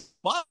a race to the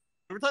bottom.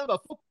 We're talking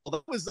about football.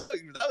 That was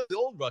the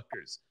old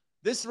Rutgers.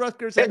 This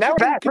Rutgers can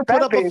put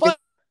up a fight.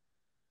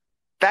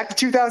 Back to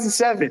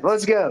 2007.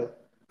 Let's go.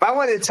 I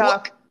wanted to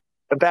talk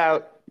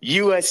about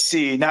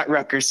USC, not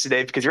Rutgers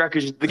today, because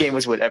Rutgers, the game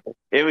was whatever.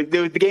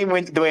 The game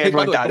went the way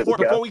everyone thought it would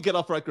go. Before we get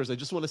off Rutgers, I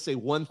just want to say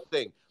one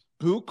thing.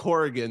 Boo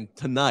Corrigan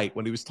tonight,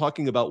 when he was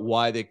talking about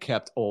why they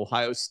kept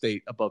Ohio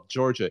State above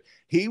Georgia,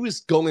 he was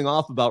going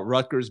off about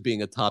Rutgers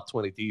being a top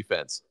 20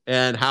 defense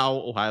and how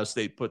Ohio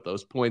State put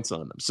those points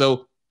on them.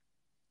 So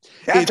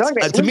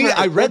to me,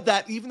 I read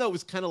that, even though it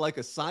was kind of like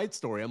a side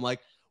story, I'm like,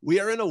 we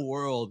are in a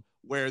world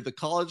where the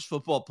College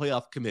Football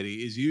Playoff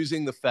Committee is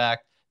using the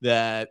fact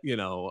that,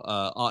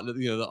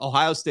 the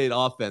Ohio State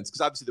offense, because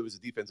obviously there was a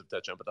defensive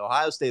touchdown, but the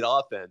Ohio State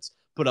offense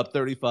put up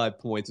 35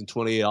 points and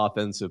 28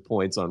 offensive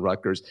points on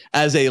Rutgers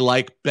as a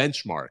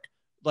benchmark.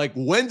 Like,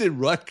 when did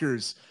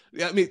Rutgers?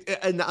 I mean,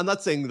 and I'm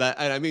not saying that,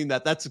 and I mean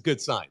that's a good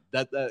sign.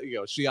 That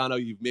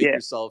Shiano, you've made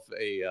yourself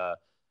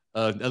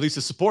at least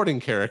a supporting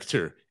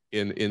character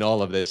in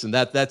all of this, and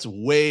that's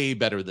way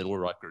better than where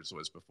Rutgers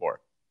was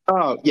before.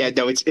 Oh yeah,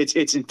 no, it's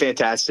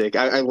fantastic.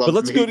 I love. But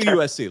let's go to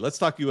USC. Let's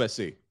talk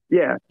USC.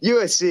 Yeah,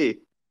 USC,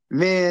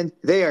 man,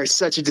 they are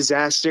such a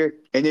disaster,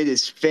 and it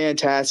is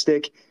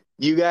fantastic.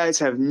 You guys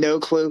have no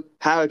clue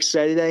how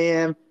excited I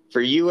am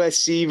for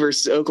USC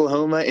versus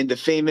Oklahoma in the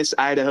famous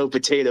Idaho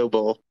Potato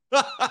Bowl.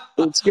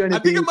 It's going to I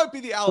think it might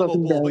be the Alamo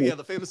Bowl, but yeah,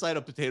 the famous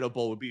Idaho Potato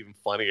Bowl would be even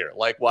funnier.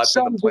 Like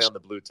watching them play on the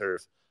blue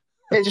turf.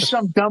 It's just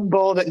some dumb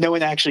bowl that no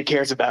one actually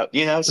cares about.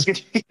 It's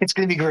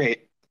going to be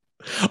great.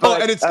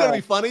 And it's going to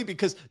be funny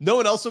because no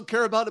one else will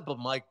care about it, but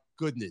my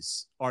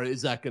goodness,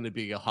 is that going to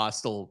be a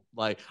hostile?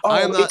 I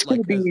am not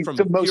from pure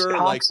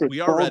we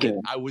are Reddit.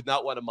 I would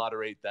not want to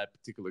moderate that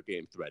particular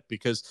game thread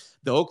because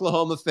the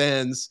Oklahoma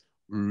fans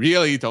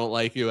really don't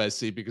like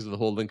USC because of the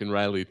whole Lincoln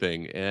Riley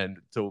thing, and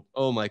so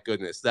oh my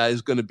goodness, that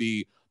is going to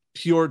be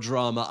pure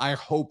drama. I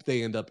hope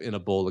they end up in a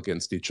bowl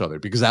against each other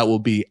because that will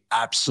be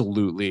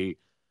absolutely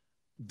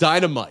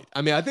dynamite.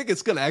 I mean, I think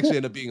it's going to actually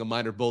end up being a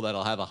minor bowl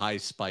that'll have a high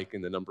spike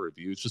in the number of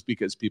views just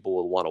because people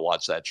will want to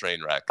watch that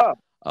train wreck.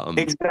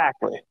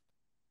 Exactly.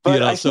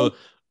 But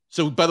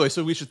so by the way,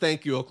 so we should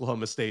thank you,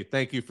 Oklahoma State.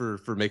 Thank you for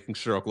making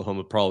sure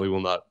Oklahoma probably will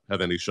not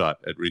have any shot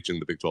at reaching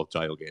the Big 12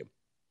 title game.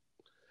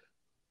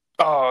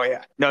 Oh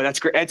yeah, no, that's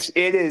great.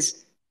 It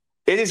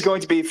is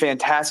going to be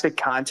fantastic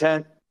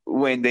content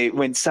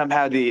when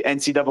somehow the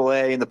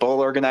NCAA and the bowl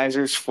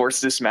organizers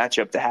force this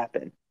matchup to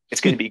happen.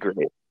 It's going to be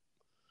great.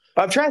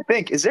 But I'm trying to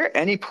think, is there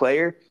any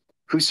player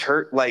who's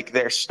hurt like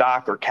their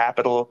stock or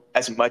capital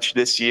as much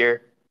this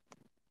year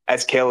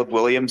as Caleb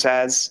Williams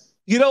has?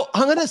 You know,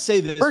 I'm going to say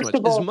this First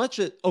of all, as much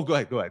as go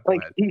ahead.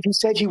 Like he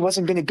said he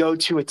wasn't going to go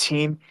to a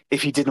team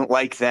if he didn't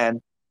like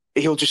them.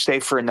 He'll just stay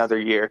for another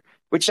year,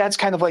 which that's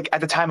kind of like,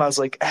 at the time I was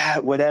like,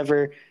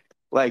 whatever.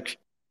 Like,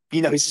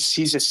 you know, he's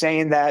just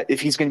saying that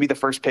if he's going to be the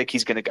first pick,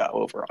 he's going to go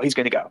overall. He's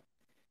going to go.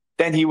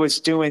 Then he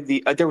was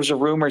doing there was a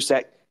rumors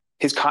that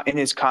in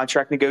his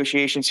contract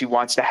negotiations, he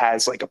wants to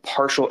has like a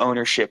partial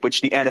ownership,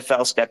 which the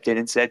NFL stepped in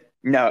and said,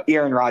 no,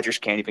 Aaron Rodgers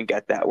can't even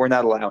get that. We're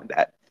not allowing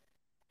that.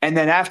 And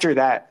then after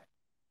that,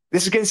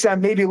 this is going to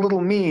sound maybe a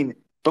little mean,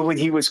 but when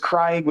he was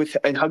crying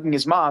and hugging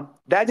his mom,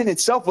 that in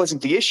itself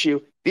wasn't the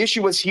issue. The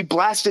issue was he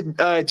blasted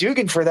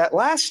Dugan for that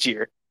last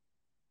year.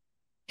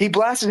 He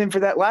blasted him for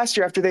that last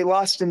year after they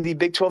lost in the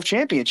Big 12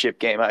 championship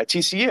game at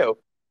TCU.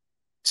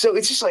 So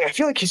it's just like, I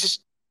feel like he's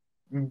just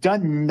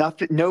done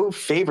nothing, no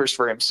favors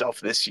for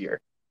himself this year.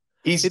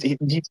 He's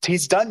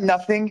done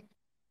nothing.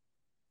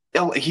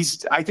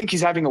 I think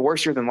he's having a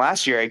worse year than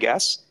last year, I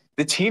guess.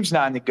 The team's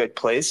not in a good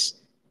place.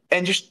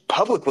 And just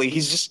publicly,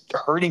 he's just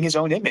hurting his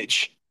own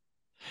image.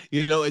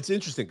 You know, it's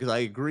interesting because I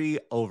agree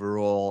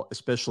overall,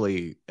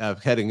 especially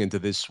heading into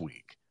this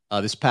week,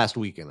 this past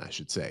weekend, I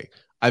should say.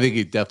 I think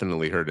he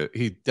definitely hurt it.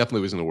 He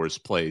definitely was in the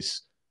worst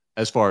place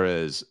as far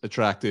as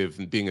attractive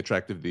and being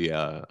attractive to the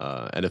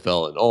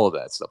NFL and all of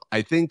that stuff.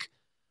 I think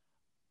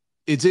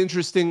it's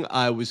interesting.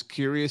 I was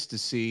curious to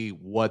see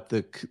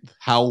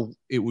how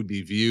it would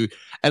be viewed.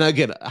 And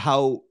again,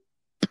 how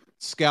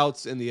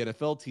scouts and the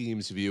NFL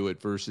teams view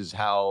it versus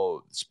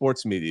how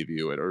sports media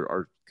view it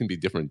can be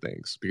different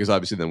things, because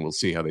obviously then we'll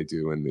see how they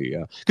do in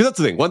the because that's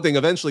the thing. One thing,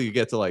 eventually you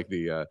get to like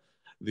the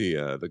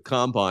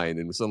combine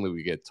and suddenly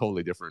we get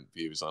totally different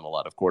views on a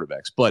lot of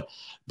quarterbacks. But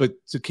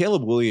to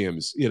Caleb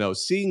Williams, you know,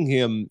 seeing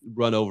him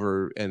run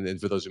over and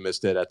for those who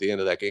missed it at the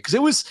end of that game, because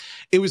it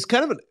was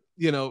kind of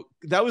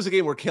that was a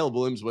game where Caleb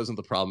Williams wasn't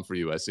the problem for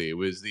USC. It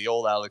was the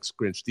old Alex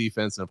Grinch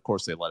defense, and of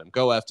course they let him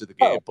go after the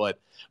game.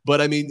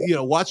 But I mean, you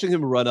know, watching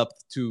him run up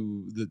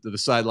to the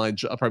sideline,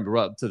 probably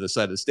run up to the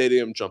side of the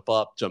stadium, jump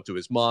to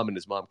his mom, and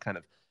his mom kind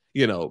of,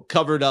 you know,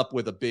 covered up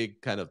with a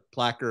big kind of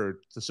placard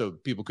so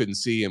people couldn't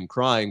see him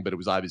crying, but it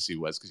was obviously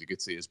because you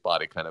could see his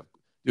body kind of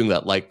doing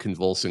that light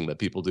convulsing that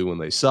people do when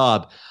they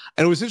sob.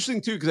 And it was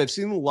interesting too, because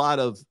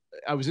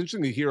I was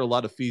interested to hear a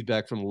lot of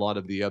feedback from a lot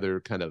of the other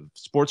kind of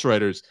sports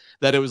writers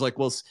that it was like,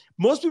 well,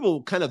 most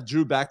people kind of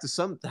drew back to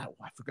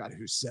I forgot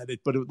who said it,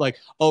 but it was like,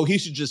 oh, he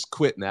should just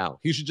quit now.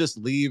 He should just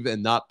leave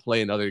and not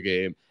play another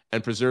game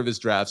and preserve his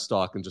draft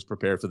stock and just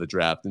prepare for the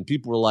draft. And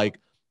people were like,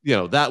 you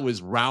know, that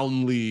was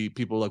roundly,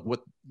 people were like,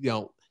 what, you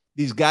know,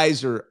 these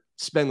guys are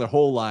spending their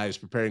whole lives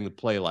preparing to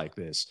play like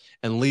this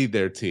and lead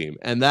their team.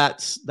 And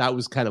that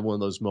was kind of one of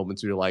those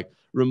moments where you're like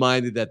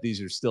reminded that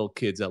these are still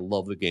kids that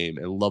love the game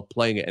and love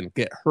playing it and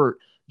get hurt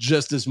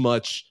just as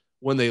much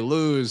when they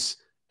lose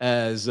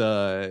as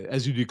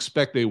you'd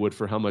expect they would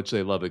for how much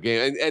they love the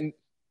game. And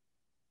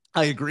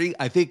I agree.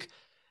 I think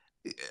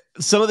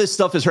some of this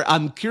stuff is hurt.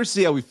 I'm curious to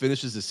see how he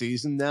finishes the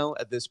season now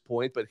at this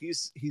point, but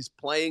he's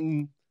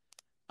playing.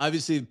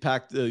 Obviously,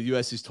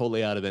 USC is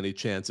totally out of any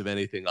chance of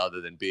anything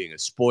other than being a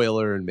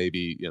spoiler, and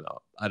maybe, you know,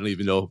 I don't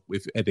even know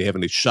if they have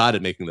any shot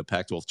at making the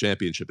Pac-12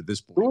 championship at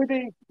this point.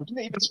 Who do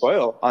they even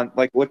spoil? On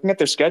like looking at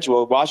their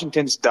schedule,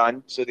 Washington's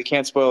done, so they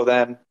can't spoil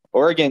them.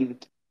 Oregon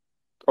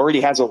already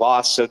has a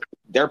loss, so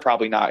they're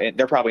probably not in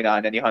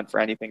any hunt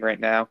for anything right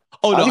now.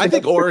 Oh no, I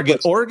think Oregon.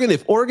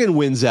 If Oregon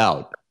wins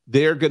out,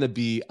 they're going to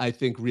be, I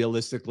think,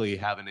 realistically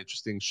have an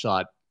interesting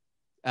shot.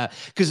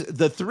 Because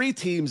the three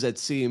teams that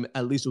seem,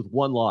 at least with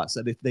one loss,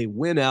 that if they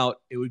win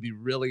out, it would be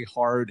really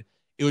hard.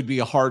 It would be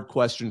a hard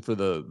question for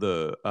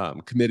the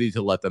committee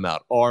to let them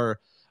out. Are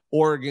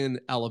Oregon,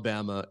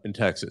 Alabama, and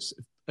Texas?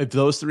 If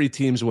those three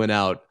teams win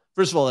out,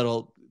 first of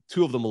all,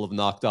 two of them will have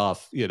knocked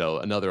off, you know,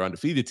 another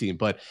undefeated team,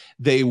 but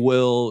they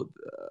will,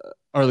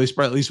 or at least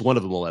one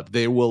of them will have.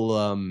 They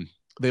will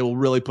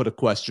really put a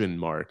question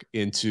mark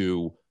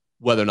into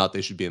whether or not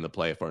they should be in the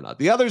playoff or not.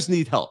 The others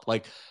need help,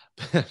 like.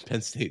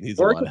 Penn State needs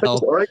a lot of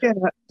help.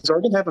 Does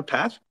Oregon have a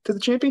path to the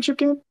championship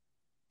game?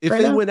 If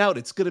they win out,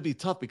 it's going to be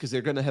tough because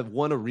they're going to have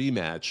won a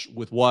rematch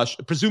with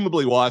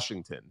presumably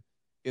Washington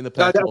in the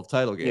Pac-12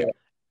 title game.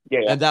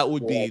 Yeah. And that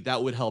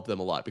would help them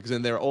a lot, because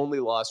then their only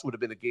loss would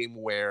have been a game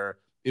where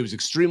it was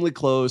extremely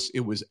close.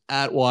 It was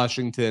at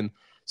Washington.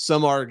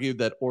 Some argued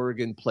that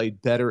Oregon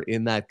played better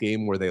in that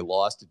game where they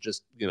lost. It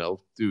just, you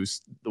know, through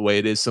the way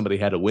it is, somebody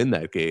had to win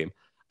that game.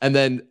 And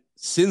then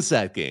since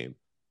that game,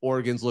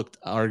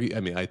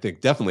 I think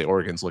definitely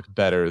Oregon's looked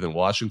better than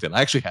Washington. I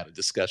actually had a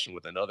discussion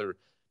with another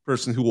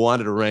person who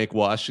wanted to rank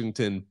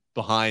Washington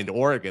behind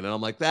Oregon, and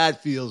I'm like,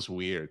 that feels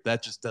weird.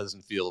 That just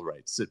doesn't feel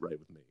right. Sit right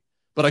with me.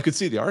 But I could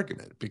see the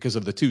argument because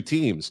of the two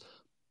teams.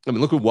 I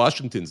mean, look what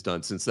Washington's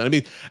done since then. I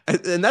mean,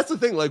 and that's the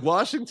thing. Like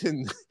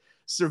Washington,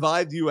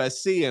 survived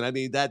USC. And I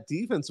mean, that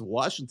defense of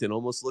Washington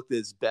almost looked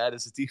as bad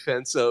as the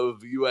defense of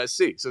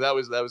USC. So that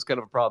was kind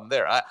of a problem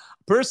there.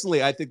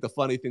 Personally, I think the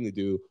funny thing to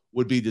do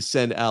would be to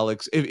send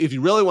Alex, if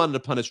you really wanted to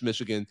punish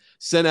Michigan,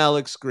 send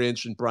Alex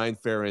Grinch and Brian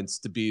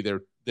Ferentz to be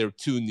their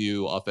two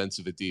new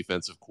offensive and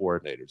defensive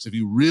coordinators.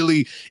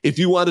 If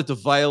you wanted to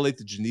violate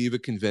the Geneva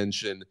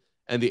Convention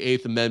and the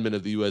 8th Amendment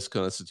of the U.S.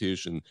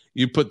 Constitution,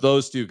 you put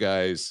those two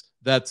guys.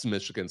 That's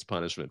Michigan's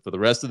punishment. For the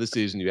rest of the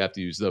season, you have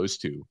to use those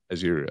two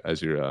as your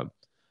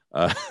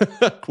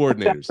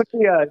coordinators.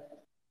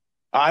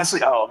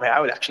 Honestly, oh man, I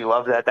would actually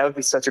love that. That would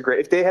be such a great.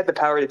 If they had the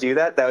power to do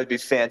that, that would be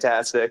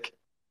fantastic.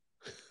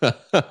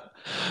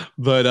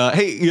 But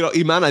hey,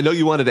 Iman, I know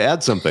you wanted to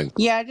add something.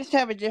 Yeah, I just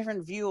have a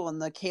different view on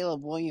the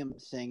Caleb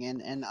Williams thing,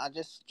 and I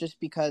just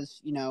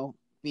because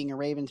being a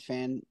Ravens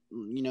fan,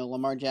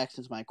 Lamar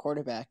Jackson's my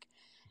quarterback,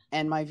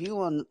 and my view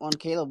on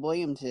Caleb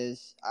Williams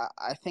is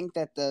I think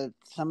that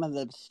some of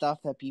the stuff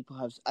that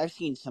people I've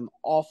seen some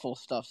awful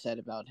stuff said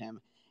about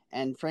him,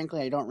 and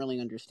frankly, I don't really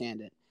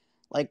understand it.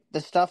 Like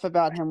the stuff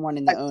about him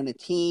wanting to own a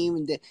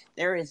team,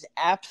 there is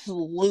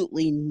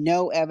absolutely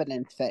no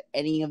evidence that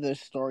any of those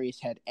stories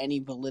had any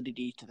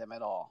validity to them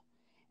at all.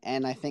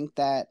 And I think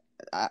that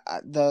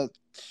the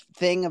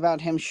thing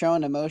about him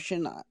showing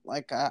emotion,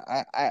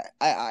 I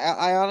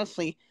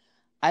honestly,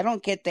 I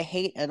don't get the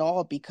hate at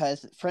all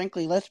because,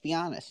 frankly, let's be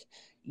honest,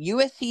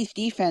 USC's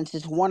defense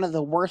is one of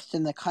the worst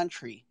in the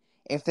country.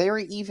 If they were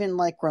even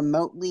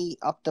remotely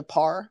up to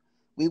par,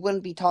 we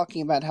wouldn't be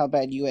talking about how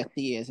bad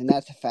USC is, and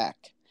that's a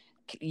fact.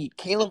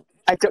 Caleb,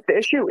 the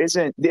issue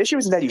isn't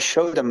that he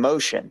showed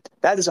emotion.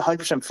 That is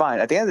 100% fine.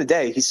 At the end of the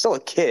day, he's still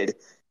a kid.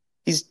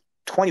 He's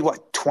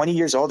 20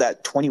 years old?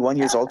 At 21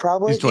 years old,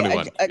 probably. He's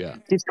 21. Yeah,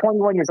 he's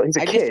 21 years old. He's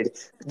a kid.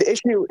 The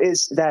issue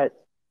is that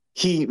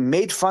he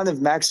made fun of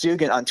Max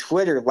Duggan on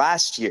Twitter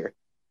last year,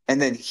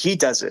 and then he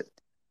does it.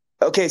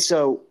 Okay,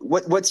 so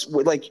what's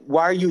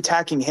why are you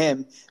attacking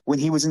him when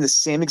he was in the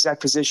same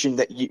exact position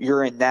that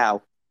you're in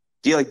now?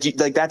 Do you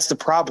that's the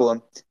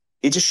problem?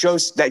 It just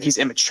shows that he's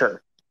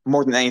immature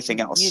more than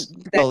anything else.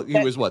 Well, he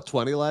was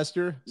 20 last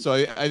year, so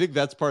I think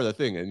that's part of the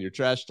thing. And you're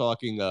trash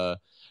talking a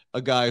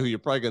guy who you're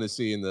probably going to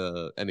see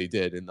and he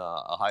did in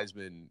a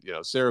Heisman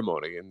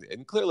ceremony,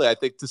 and clearly I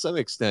think to some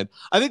extent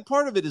I think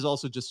part of it is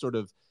also just sort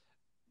of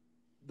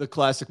the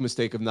classic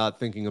mistake of not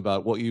thinking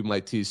about what you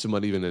might tease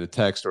someone even in a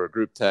text or a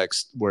group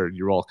text where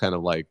you're all kind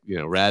of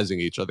razzing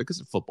each other,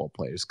 because of football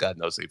players, God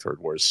knows they've heard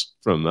worse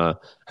from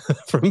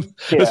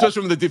especially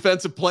from the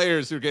defensive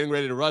players who are getting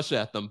ready to rush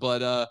at them.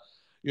 But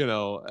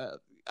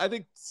I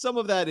think some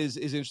of that is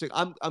interesting.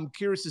 I'm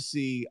curious to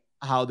see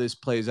how this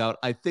plays out.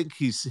 I think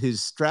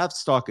his draft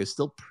stock is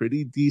still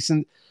pretty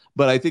decent,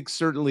 but I think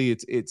certainly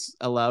it's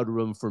allowed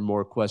room for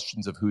more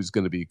questions of who's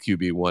going to be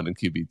QB1 and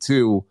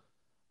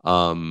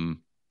QB2.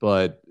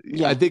 But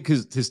yeah. I think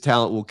his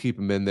talent will keep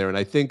him in there, and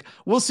I think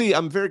we'll see.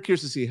 I'm very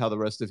curious to see how the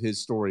rest of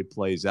his story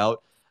plays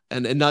out,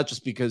 and not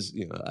just because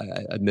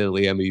I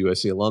admittedly am a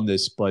USC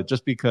alumnus, but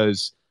just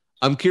because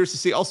I'm curious to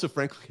see also,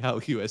 frankly,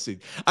 how USC.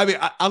 I mean,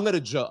 I'm going to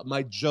joke.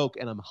 My joke,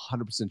 and I'm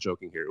 100%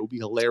 joking here. It would be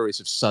hilarious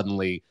if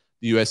suddenly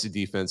the USC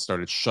defense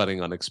started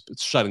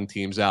shutting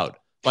teams out.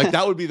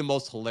 That would be the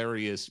most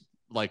hilarious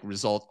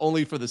result,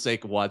 only for the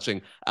sake of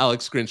watching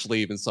Alex Grinch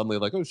leave and suddenly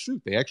oh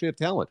shoot, they actually have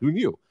talent. Who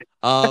knew?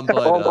 But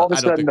all of a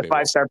sudden the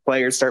 5-star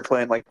players start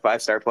playing like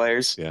 5-star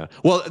players. Yeah.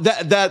 Well,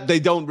 that they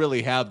don't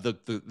really have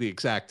the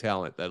exact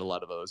talent that a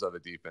lot of those other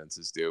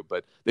defenses do,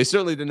 but they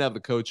certainly didn't have the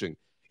coaching.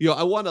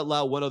 I want to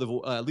allow one other,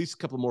 at least a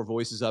couple more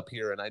voices up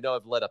here, and I know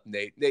I've let up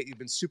Nate. Nate, you've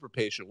been super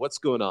patient. What's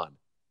going on?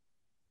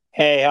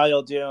 Hey, how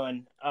y'all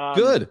doing?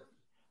 Good.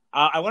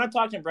 I want to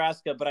talk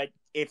Nebraska, but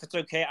if it's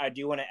okay, I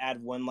do want to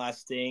add one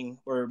last thing,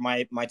 or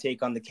my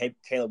take on the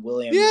Caleb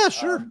Williams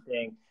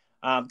thing.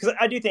 Because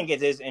I do think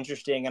it is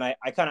interesting, and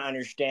I kind of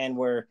understand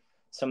where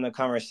some of the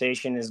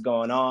conversation is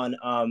going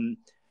on.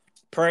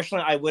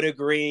 Personally, I would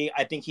agree.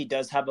 I think he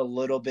does have a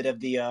little bit of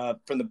the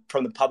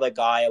from the public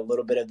eye, a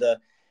little bit of the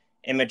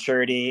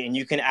immaturity, and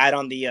you can add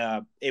on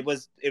the it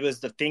was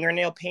the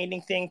fingernail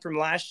painting thing from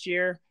last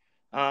year.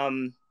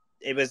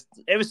 It was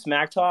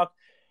smack talk.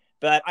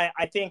 But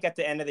I think at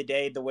the end of the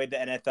day, the way the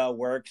NFL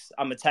works,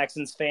 I'm a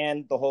Texans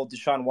fan. The whole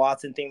Deshaun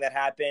Watson thing that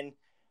happened,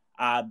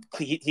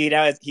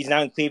 he's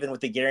now in Cleveland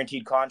with a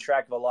guaranteed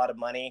contract of a lot of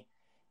money.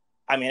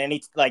 I mean,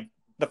 and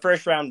the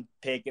first round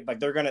pick,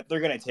 they're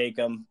gonna take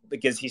him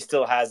because he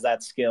still has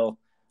that skill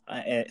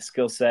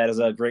set as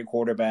a great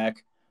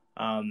quarterback.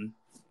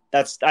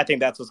 I think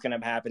that's what's gonna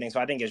be happening. So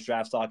I think his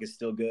draft stock is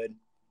still good.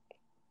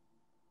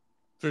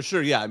 For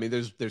sure, yeah. I mean,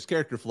 there's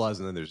character flaws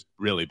and then there's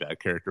really bad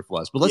character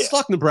flaws. But let's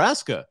talk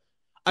Nebraska.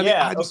 I mean,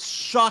 I'm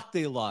shocked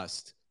they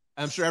lost.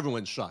 I'm sure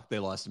everyone's shocked they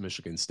lost to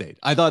Michigan State.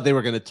 I thought they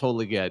were going to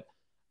totally get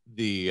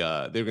they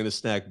were going to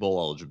snag bowl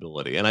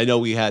eligibility. And I know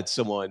we had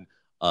someone,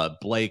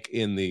 Blake,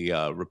 in the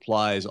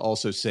replies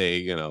also say,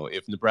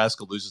 if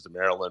Nebraska loses to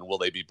Maryland, will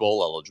they be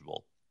bowl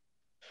eligible?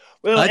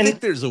 Well, I think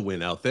there's a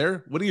win out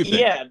there. What do you think?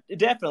 Yeah,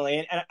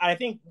 definitely. And I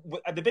think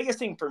the biggest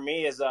thing for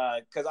me is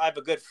because I have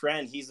a good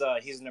friend. He's a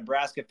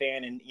Nebraska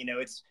fan, and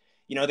it's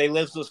they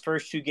lived those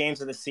first 2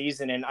 games of the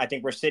season, and I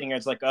think we're sitting here.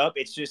 It's like,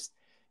 it's just,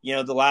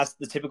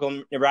 the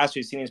typical Nebraska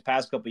we've seen these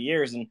past couple of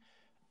years. And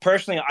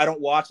personally, I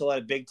don't watch a lot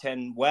of Big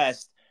Ten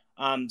West.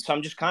 So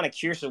I'm just kind of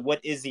curious of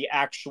what is the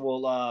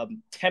actual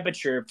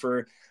temperature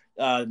for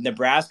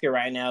Nebraska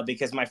right now,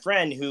 because my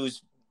friend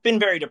who's been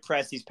very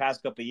depressed these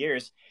past couple of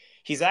years,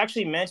 he's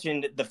actually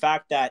mentioned the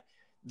fact that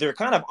they're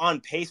kind of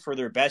on pace for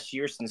their best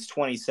year since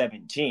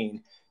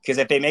 2017. Because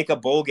if they make a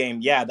bowl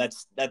game,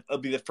 that'll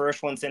be the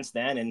first one since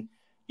then. And,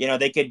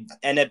 they could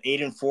end up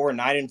 8-4,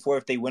 9-4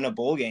 if they win a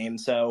bowl game.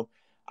 So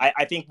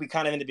I think we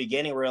kind of in the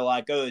beginning were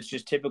like, it's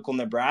just typical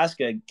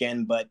Nebraska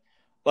again. But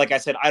like I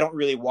said, I don't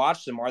really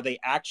watch them. Are they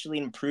actually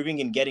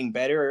improving and getting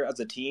better as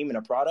a team and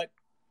a product?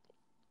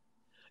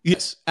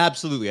 Yes,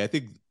 absolutely. I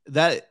think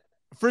that,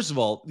 first of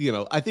all,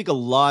 I think a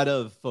lot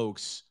of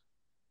folks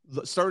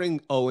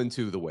starting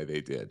 0-2 the way they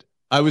did.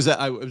 I was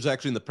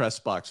actually in the press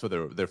box for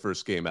their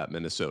first game at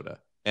Minnesota,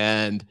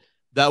 and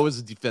that was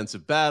a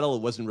defensive battle.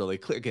 It wasn't really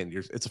clear. Again,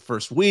 it's a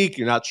first week.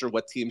 You're not sure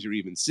what teams you're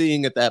even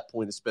seeing at that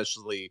point,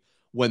 especially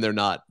when they're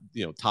not,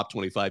 top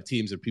 25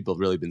 teams that people have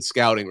really been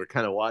scouting. We're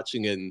kind of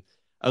watching it, and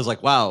I was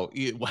like, wow,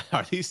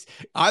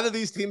 either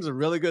these teams are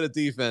really good at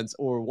defense,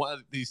 or one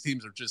of these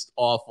teams are just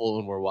awful,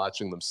 and we're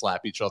watching them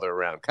slap each other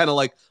around. Kind of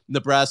like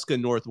Nebraska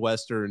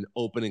Northwestern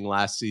opening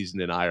last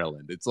season in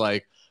Ireland. It's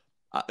like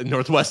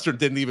Northwestern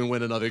didn't even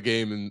win another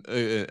game, and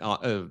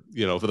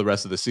for the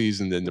rest of the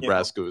season. And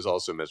Nebraska was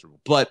also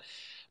miserable.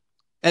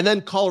 And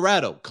then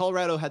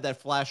Colorado had that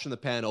flash in the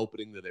pan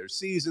opening to their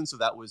season, so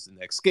that was the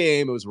next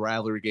game. It was a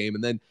rivalry game,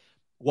 and then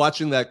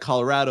watching that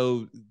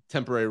Colorado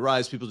temporary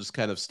rise, people just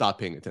kind of stopped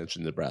paying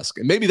attention to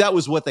Nebraska. And maybe that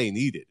was what they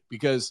needed,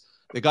 because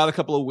they got a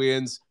couple of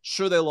wins.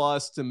 Sure, they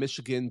lost to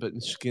Michigan, but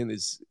Michigan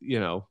is,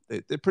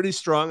 they're pretty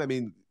strong. I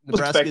mean,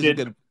 Nebraska isn't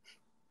going to.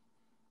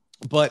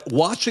 But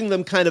watching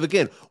them kind of,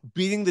 again,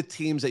 beating the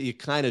teams that you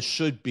kind of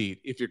should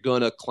beat if you're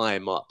going to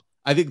climb up.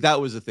 I think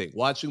that was the thing.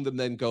 Watching them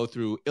then go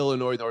through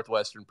Illinois,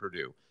 Northwestern,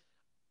 Purdue.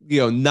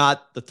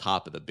 Not the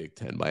top of the Big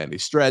Ten by any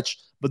stretch,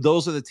 but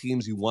those are the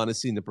teams you want to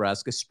see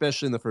Nebraska,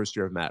 especially in the first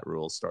year of Matt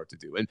Rhule, start to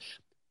do. And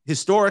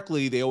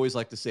historically, they always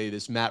like to say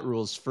this: Matt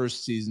Rhule's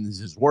first season is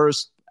his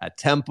worst at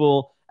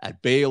Temple,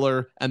 at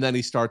Baylor, and then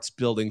he starts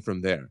building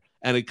from there.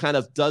 And it kind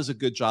of does a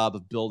good job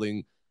of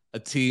building a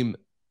team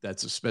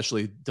that's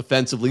especially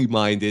defensively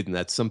minded, and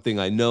that's something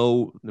I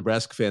know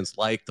Nebraska fans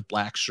like, the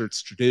black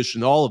shirts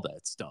tradition, all of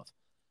that stuff.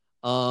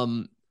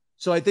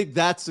 So I think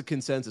that's the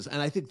consensus,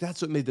 and I think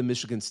that's what made the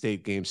Michigan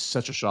State game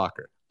such a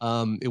shocker.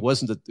 It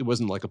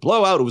wasn't like a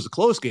blowout; it was a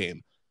close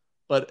game,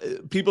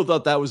 but people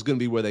thought that was going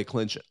to be where they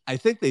clinch it. I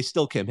think they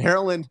still can.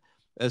 Maryland,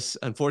 as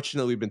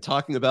unfortunately we've been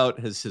talking about,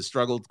 has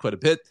struggled quite a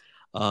bit.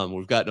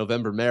 We've got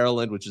November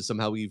Maryland, which is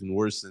somehow even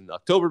worse than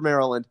October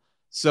Maryland.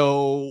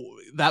 So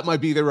that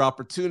might be their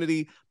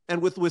opportunity.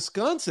 And with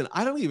Wisconsin,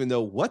 I don't even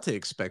know what to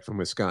expect from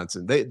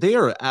Wisconsin. They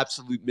are an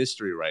absolute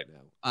mystery right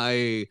now.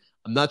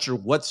 I'm not sure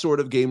what sort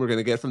of game we're going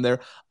to get from there.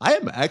 I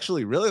am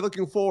actually really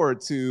looking forward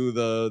to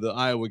the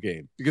Iowa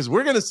game, because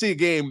we're going to see a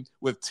game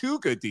with 2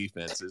 good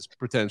defenses,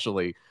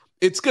 potentially.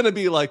 It's going to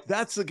be like,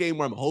 that's the game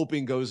where I'm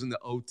hoping goes into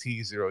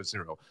OT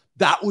 0-0.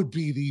 That would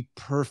be the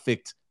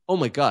perfect, oh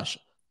my gosh,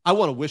 I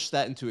want to wish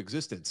that into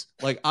existence.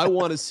 Like, I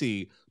want to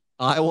see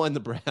Iowa and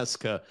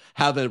Nebraska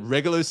have a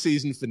regular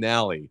season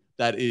finale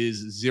that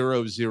is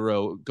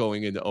 0-0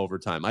 going into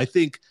overtime. I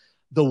think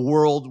the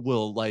world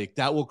will,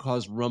 that will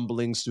cause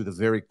rumblings through the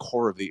very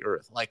core of the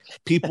earth. Like,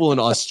 people in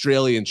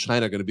Australia and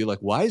China are going to be like,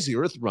 why is the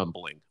earth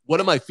rumbling?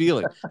 What am I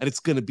feeling? And it's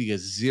going to be a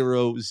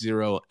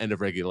 0-0 end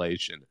of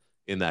regulation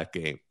in that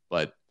game.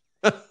 But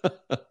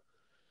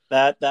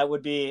that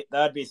would be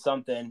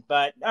something.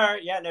 But all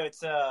right, yeah, no,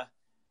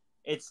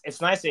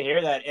 it's nice to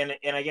hear that.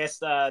 And I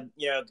guess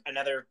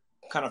another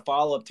kind of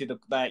follow up to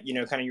that,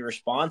 kind of your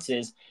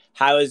responses.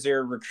 How has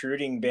their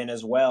recruiting been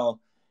as well?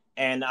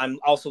 And I'm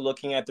also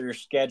looking at their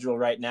schedule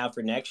right now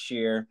for next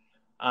year.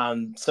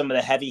 Some of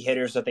the heavy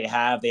hitters that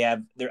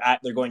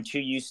they're going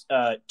to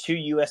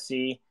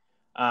USC.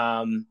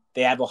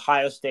 They have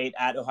Ohio State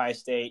at Ohio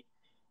State,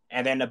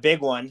 and then a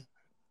big one,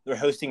 they're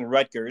hosting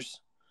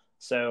Rutgers.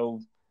 So,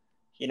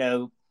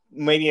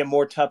 maybe a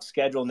more tough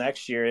schedule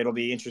next year. It'll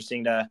be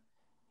interesting to,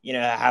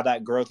 how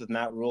that growth with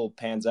Matt Rhule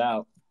pans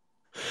out.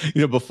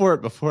 Before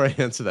I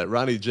answer that,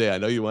 Ronnie J, I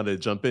know you wanted to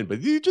jump in,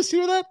 but did you just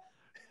hear that?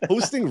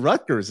 Hosting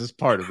Rutgers is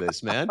part of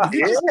this, man.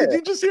 Did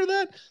you just hear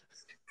that?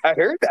 I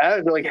heard that. I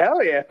was like,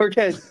 hell yeah.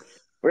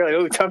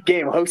 We're like, tough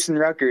game, hosting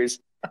Rutgers.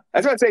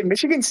 That's what I say.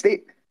 Michigan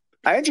State.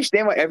 I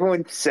understand why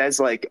everyone says,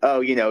 like,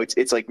 oh,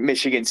 it's like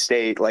Michigan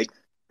State. Like,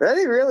 are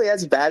they really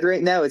as bad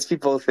right now as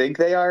people think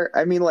they are?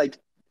 I mean, like,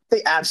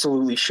 they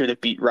absolutely should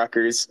have beat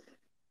Rutgers.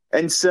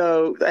 And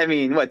so, I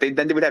mean, then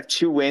they would have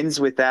 2 wins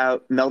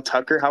without Mel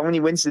Tucker. How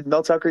many wins did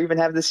Mel Tucker even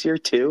have this year?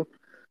 2.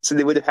 So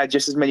they would have had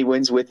just as many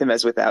wins with him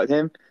as without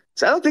him.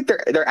 So I don't think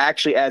they're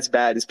actually as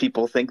bad as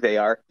people think they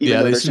are.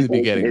 Yeah, they seem to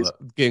be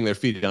getting their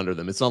feet under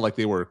them. It's not like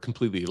they were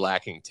completely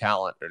lacking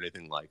talent or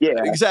anything like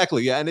that.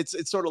 Exactly, yeah. And it's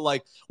sort of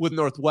like with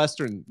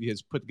Northwestern, he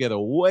has put together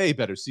a way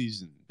better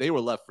season. They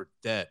were left for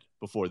dead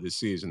before this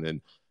season, and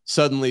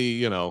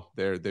suddenly,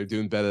 they're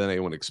doing better than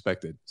anyone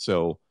expected.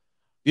 So,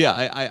 yeah,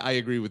 I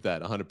agree with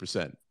that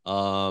 100%.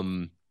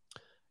 And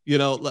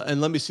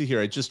let me see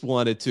here. I just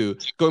wanted to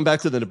going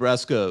back to the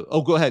Nebraska.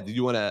 Oh, go ahead. Did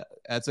you want to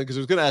add something? Because I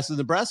was going to ask the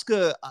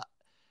Nebraska.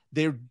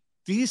 They're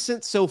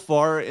decent so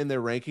far in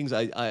their rankings.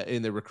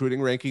 In their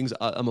recruiting rankings,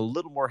 I'm a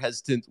little more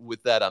hesitant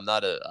with that.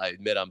 I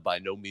admit I'm by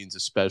no means a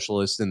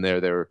specialist in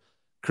there. They're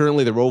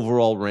currently their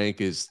overall rank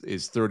is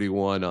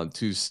 31 on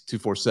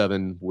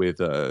 247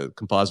 with a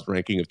composite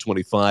ranking of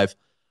 25.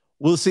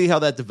 We'll see how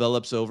that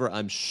develops over.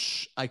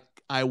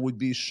 I would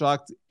be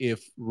shocked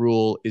if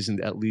Rule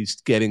isn't at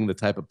least getting the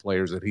type of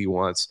players that he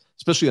wants,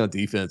 especially on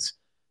defense.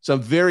 So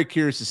I'm very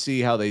curious to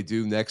see how they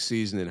do next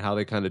season and how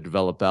they kind of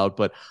develop out.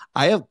 But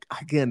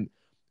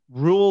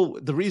Rule,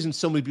 the reason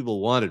so many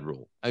people wanted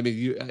Rule. I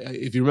mean,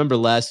 if you remember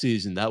last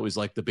season, that was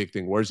like the big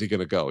thing. Where's he going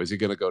to go? Is he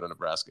going to go to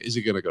Nebraska? Is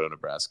he going to go to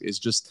Nebraska? It's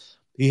just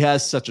he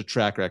has such a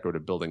track record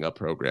of building up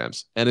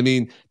programs. And I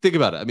mean, think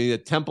about it. I mean,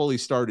 at Temple, he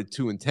started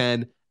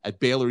 2-10. At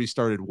Baylor, he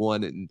started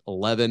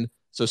 1-11.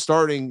 So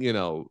starting,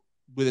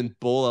 with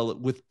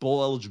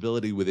bowl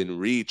eligibility within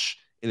reach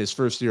in his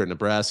first year at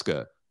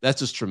Nebraska, that's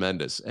just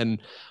tremendous.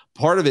 And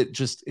part of it,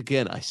 just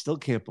again, I still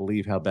can't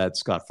believe how bad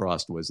Scott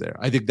Frost was there.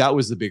 I think that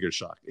was the bigger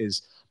shock.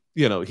 Is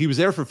he was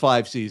there for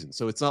 5 seasons,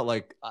 so it's not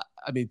like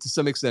I mean, to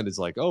some extent, it's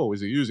like, oh,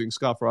 is he using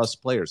Scott Frost's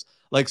players?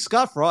 Like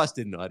Scott Frost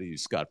didn't know how to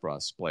use Scott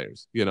Frost's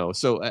players,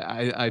 So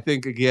I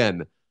think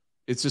again,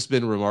 it's just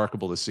been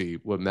remarkable to see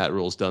what Matt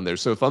Rule's done there.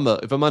 So if I'm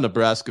a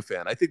Nebraska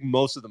fan, I think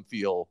most of them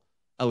feel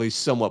at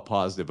least somewhat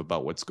positive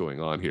about what's going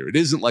on here. It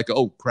isn't like,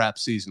 oh, crap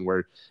season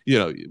where,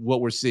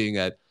 what we're seeing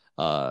at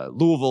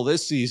Louisville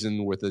this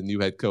season with a new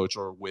head coach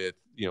or with,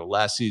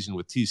 last season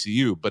with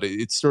TCU, but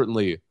it's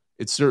certainly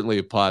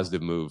a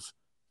positive move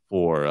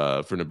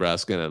for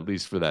Nebraska, and at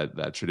least for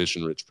that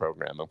tradition-rich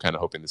program. I'm kind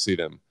of hoping to see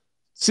them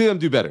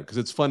do better because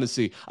it's fun to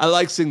see. I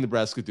like seeing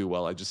Nebraska do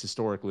well. I just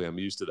historically I'm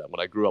used to that. When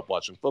I grew up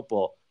watching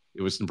football,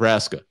 it was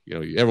Nebraska.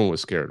 Everyone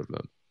was scared of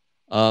them.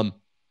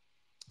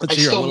 I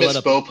still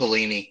miss Bo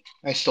Pelini.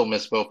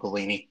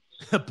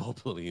 Bo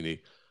Pelini.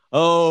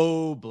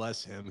 Oh,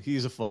 bless him.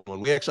 He's a fun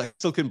one. I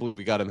still couldn't believe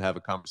we got him to have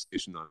a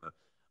conversation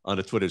on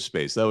a Twitter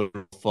space. That was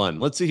fun.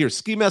 Let's see here.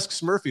 Ski Mask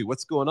Smurfy,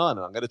 what's going on?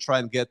 I'm going to try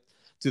and get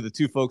to the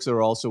 2 folks that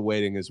are also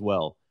waiting as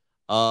well.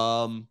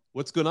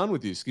 What's going on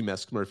with you, Ski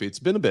Mask Smurfy? It's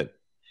been a bit.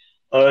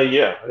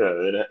 Yeah,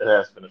 it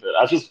has been a bit.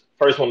 I just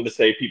first wanted to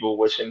say people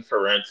wishing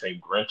Ferentz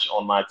and Grinch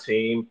on my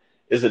team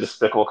is a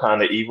despicable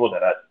kind of evil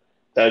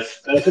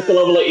that's just a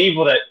level of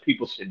evil that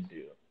people shouldn't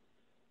do.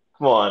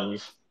 Come on, you're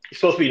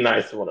supposed to be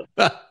nice to one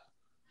another.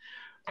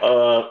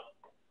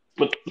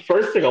 But the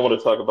first thing I want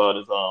to talk about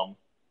is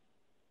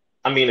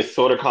it's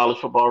sort of college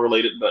football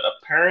related, but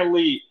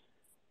apparently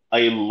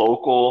a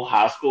local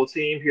high school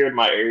team here in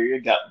my area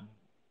got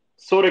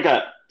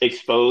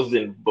exposed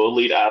and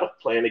bullied out of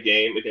playing a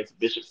game against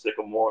Bishop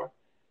Sycamore.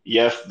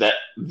 Yes, that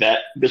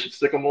Bishop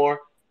Sycamore,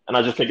 and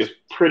I just think it's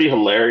pretty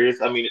hilarious.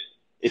 I mean,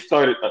 it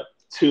started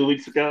 2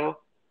 weeks ago,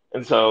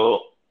 and so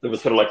it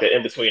was sort of like an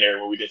in-between area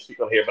where we didn't speak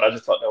on here, but I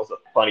just thought that was a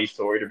funny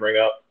story to bring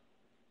up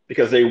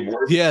because they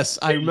were. Yes,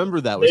 I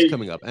remember that was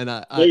coming up, and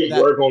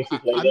were going to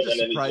play I'm them,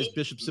 just and surprised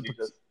Bishop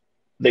Sycamore.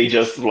 They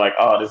just like,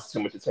 oh, this is too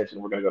much attention.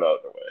 We're going to go the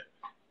other way.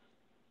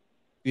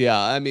 Yeah,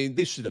 I mean,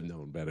 they should have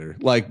known better.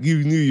 Like,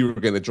 you knew you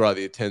were going to draw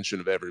the attention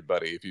of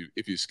everybody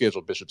if you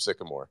scheduled Bishop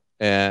Sycamore,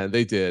 and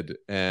they did,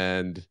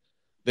 and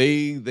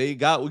they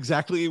got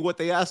exactly what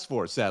they asked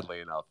for. Sadly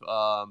enough,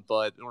 or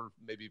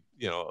maybe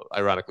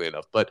ironically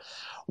enough. But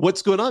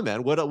what's going on,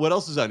 man? What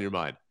else is on your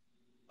mind?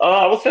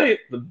 I would say,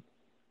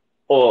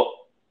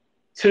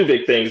 2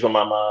 big things on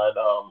my mind,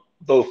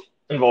 both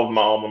involving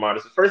my alma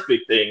mater. The first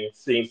big thing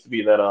seems to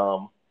be that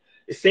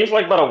it seems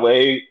like by the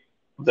way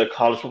the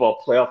college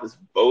football playoff is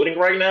voting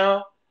right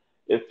now,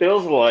 it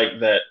feels like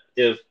that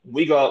if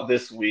we go out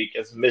this week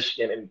as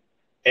Michigan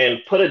and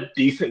put a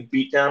decent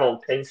beat down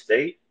on Penn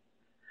State,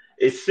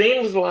 it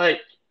seems like,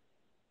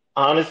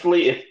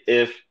 honestly,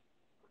 if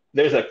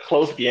there's a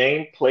close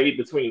game played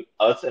between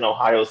us and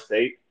Ohio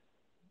State,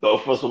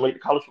 both of us will make the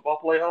college football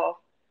playoff.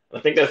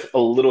 I think that's a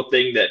little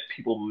thing that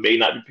people may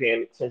not be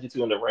paying attention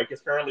to in the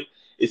rankings currently.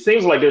 It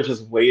seems like they're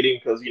just waiting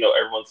because,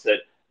 everyone said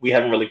we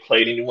haven't really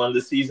played anyone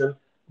this season,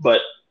 but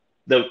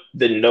the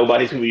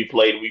nobodies who we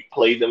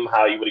played them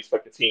how you would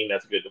expect a team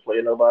that's good to play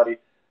a nobody.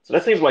 So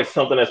that seems like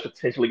something that's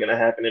potentially going to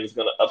happen and is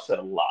going to upset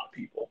a lot of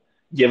people,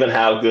 given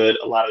how good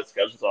a lot of the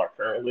schedules are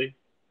currently.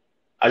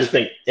 I just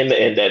think in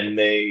the end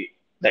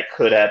that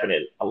could happen,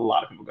 and a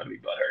lot of people are going to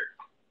be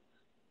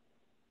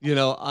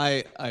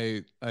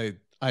butthurt.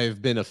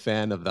 I've been a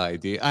fan of the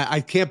idea. I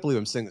can't believe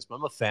I'm saying this, but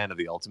I'm a fan of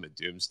the ultimate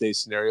doomsday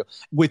scenario,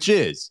 which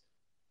is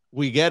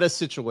we get a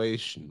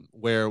situation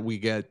where we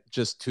get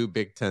just 2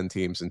 Big Ten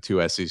teams and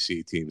 2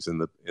 SEC teams in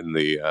the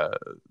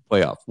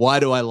playoff. Why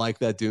do I like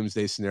that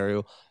doomsday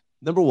scenario?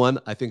 Number 1,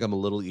 I think I'm a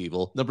little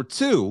evil. Number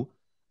 2,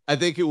 I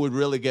think it would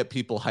really get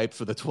people hyped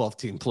for the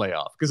 12-team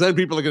playoff because then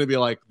people are going to be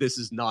like, this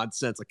is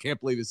nonsense. I can't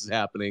believe this is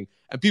happening.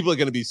 And people are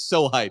going to be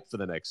so hyped for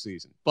the next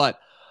season. But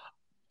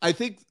I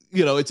think,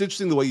 it's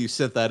interesting the way you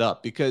set that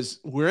up, because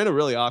we're in a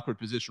really awkward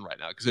position right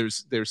now,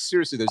 because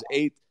there's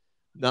 8,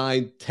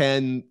 9,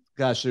 10,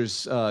 gosh,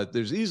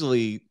 there's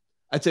easily,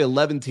 I'd say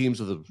 11 teams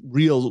with a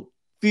real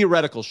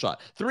theoretical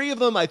shot. 3 of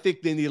them, I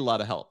think they need a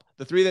lot of help.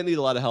 The 3 that need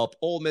a lot of help: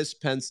 Ole Miss,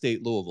 Penn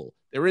State, Louisville.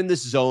 They're in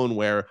this zone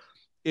where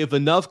if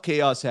enough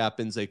chaos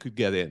happens, they could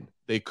get in.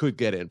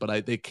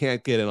 But they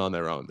can't get in on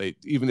their own.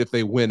 Even if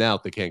they win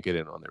out, they can't get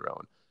in on their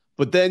own.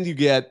 But then you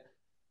get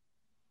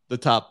the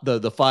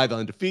 5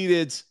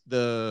 undefeateds,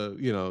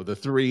 the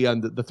 3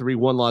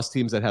 1-loss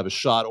teams that have a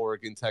shot: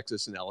 Oregon,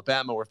 Texas, and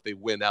Alabama. Or if they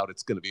win out,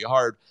 it's going to be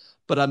hard.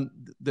 But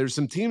there's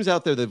some teams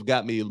out there that have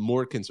got me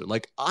more concerned.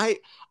 Like, I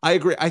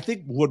agree. I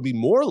think what would be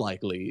more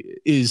likely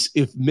is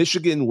if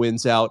Michigan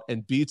wins out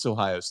and beats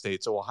Ohio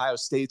State. So Ohio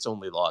State's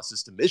only loss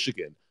is to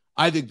Michigan.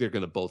 I think they're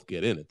going to both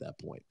get in at that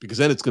point, because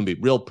then it's going to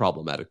be real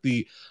problematic.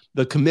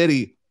 The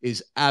committee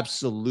is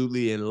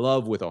absolutely in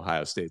love with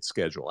Ohio State's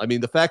schedule. I mean,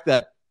 the fact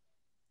that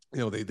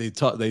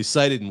they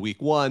cited in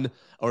week 1,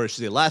 or I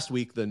should say last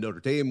week, the Notre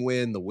Dame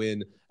win, the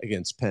win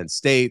against Penn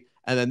State,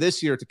 and then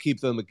this year, to keep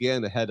them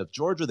again ahead of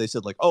Georgia, they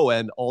said, like, oh,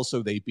 and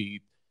also they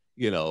beat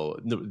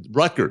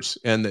Rutgers,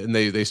 and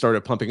they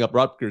started pumping up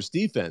Rutgers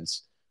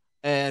defense.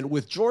 And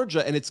with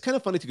Georgia, and it's kind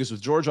of funny because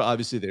with Georgia,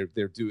 obviously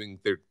they're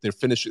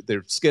finishing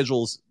their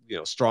schedules,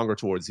 stronger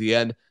towards the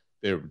end.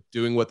 They're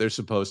doing what they're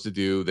supposed to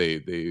do. They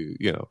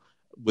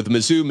with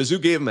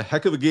Mizzou gave them a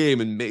heck of a game,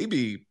 and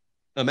maybe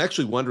I'm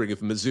actually wondering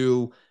if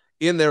Mizzou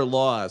in their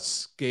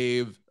loss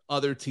gave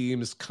other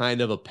teams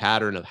kind of a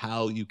pattern of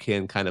how you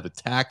can kind of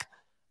attack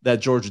that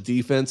Georgia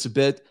defense a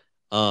bit.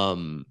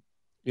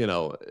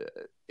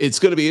 It's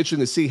going to be interesting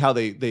to see how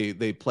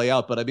they play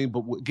out. But again,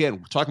 we're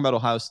talking about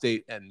Ohio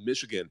State and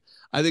Michigan.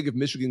 I think if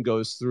Michigan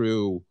goes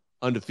through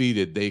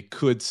undefeated, they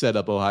could set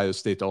up Ohio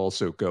State to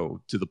also go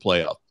to the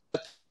playoff.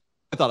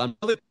 I'm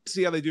really to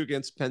see how they do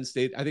against Penn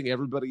State. I think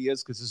everybody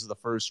is, because this is the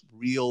first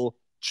real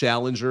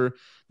challenger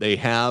they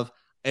have.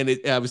 And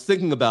I was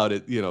thinking about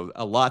it,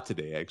 a lot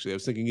today, actually. I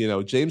was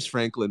thinking, James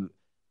Franklin,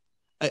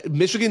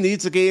 Michigan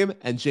needs a game,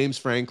 and James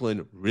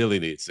Franklin really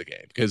needs the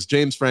game, because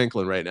James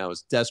Franklin right now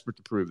is desperate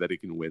to prove that he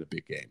can win a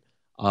big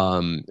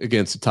game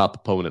against a top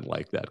opponent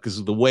like that. Because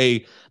of the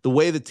way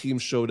the team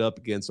showed up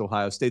against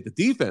Ohio State, the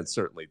defense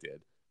certainly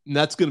did, and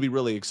that's going to be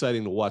really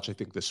exciting to watch. I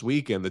think this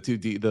weekend,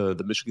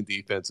 the Michigan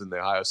defense and the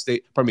Ohio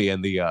State,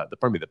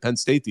 the Penn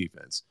State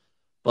defense,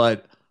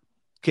 but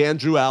can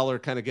Drew Aller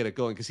kind of get it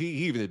going? Because he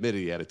even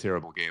admitted he had a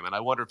terrible game, and I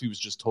wonder if he was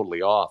just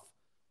totally off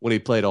when he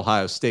played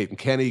Ohio State, and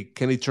can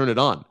he turn it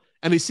on?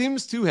 And he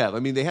seems to have. I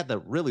mean, they had that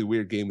really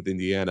weird game with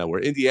Indiana,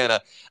 where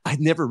I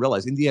never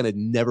realized Indiana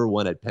never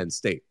won at Penn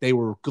State. They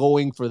were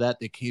going for that.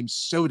 They came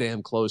so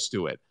damn close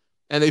to it,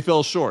 and they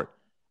fell short.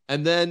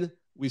 And then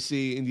we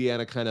see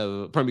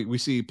we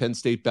see Penn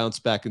State bounce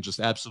back and just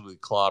absolutely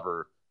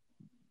clobber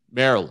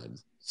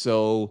Maryland.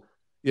 So,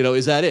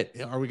 is that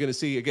it? Are we going to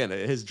see, again,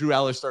 his Drew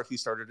Aller start? He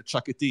started to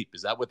chuck it deep.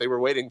 Is that what they were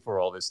waiting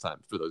for all this time?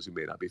 For those who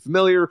may not be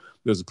familiar,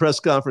 there was a press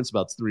conference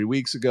about 3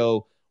 weeks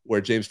ago where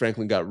James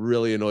Franklin got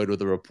really annoyed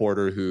with a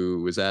reporter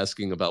who was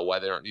asking about why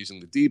they aren't using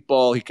the deep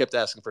ball. He kept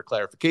asking for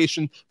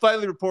clarification.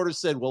 Finally, the reporter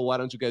said, well, why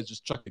don't you guys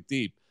just chuck it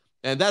deep?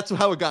 And that's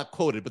how it got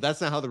quoted, but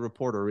that's not how the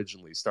reporter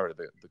originally started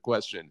the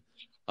question.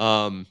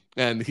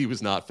 And he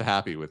was not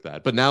happy with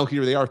that. But now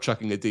here they are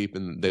chucking it deep,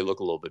 and they look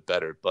a little bit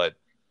better. But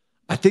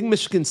I think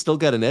Michigan still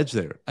got an edge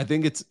there. I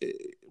think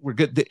we're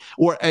good.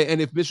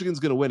 And if Michigan's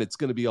going to win, it's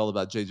going to be all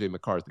about J.J.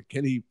 McCarthy.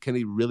 Can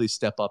he really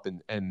step up and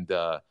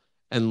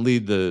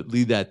lead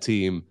that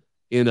team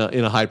in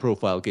a high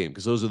profile game?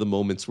 Because those are the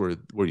moments where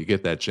you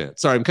get that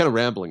chance. Sorry, I'm kind of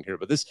rambling here,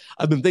 but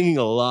I've been thinking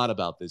a lot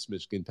about this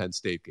Michigan Penn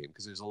State game,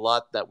 because there's a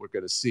lot that we're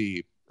going to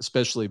see,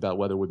 especially about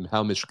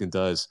how Michigan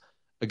does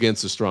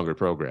against a stronger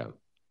program.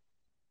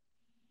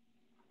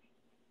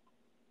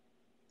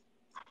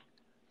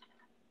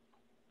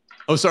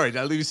 Oh, sorry, did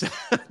I leave you?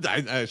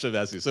 I should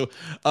have asked you. So,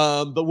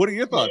 but what are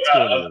your thoughts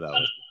going into that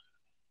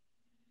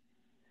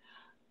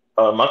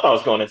one? My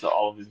thoughts going into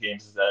all of these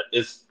games is that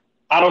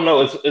I don't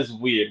know, it's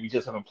weird. We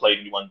just haven't played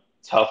anyone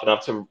tough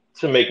enough to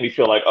make me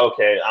feel like,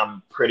 okay,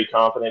 I'm pretty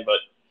confident. But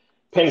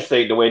Penn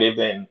State, the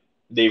way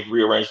they've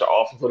rearranged the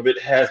offense a little bit,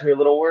 has me a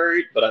little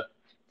worried. But I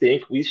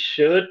think we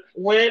should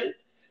win.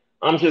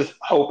 I'm just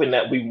hoping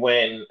that we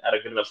win at a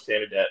good enough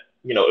standard that,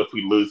 if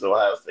we lose to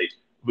Ohio State,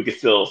 we can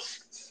still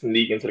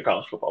sneak into the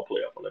college football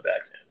playoff on the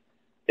back end,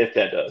 if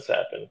that does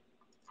happen.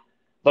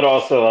 But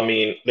also, I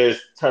mean,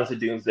 there's tons of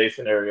doomsday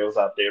scenarios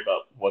out there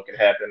about what could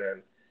happen.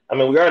 And, I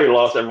mean, we already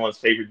lost everyone's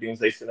favorite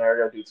doomsday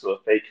scenario due to a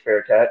fake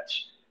fair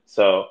catch.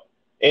 So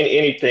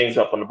anything's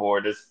up on the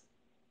board.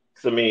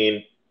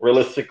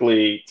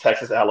 Realistically,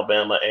 Texas,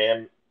 Alabama,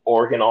 and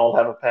Oregon all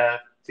have a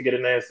path to get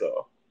in there.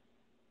 So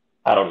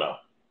I don't know.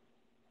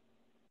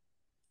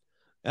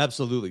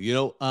 Absolutely.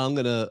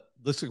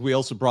 Looks like we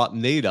also brought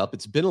Nate up.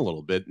 It's been a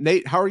little bit.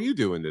 Nate, how are you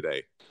doing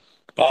today?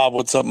 Bob,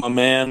 what's up, my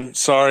man?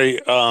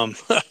 Sorry.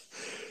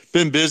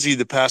 Been busy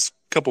the past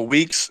couple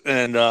weeks,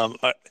 and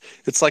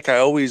it's like I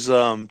always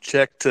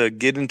check to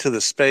get into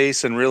the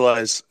space and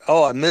realize,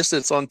 oh, I missed it.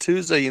 It's on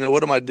Tuesday.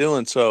 What am I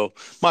doing? So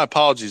my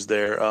apologies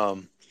there.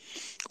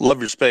 Love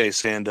your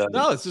space, and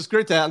No, it's just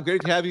great to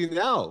have you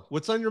now.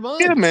 What's on your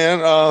yeah, mind?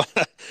 man.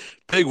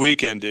 Big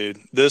weekend, dude.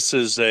 This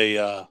is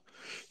a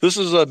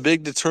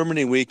big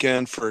determining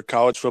weekend for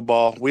college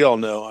football. We all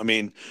know. I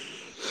mean,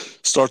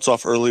 starts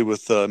off early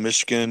with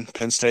Michigan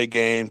Penn State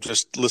game.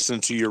 Just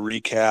listening to your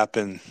recap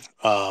and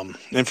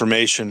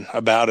information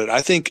about it.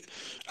 I think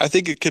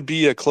it could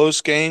be a close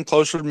game,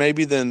 closer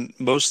maybe than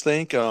most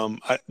think.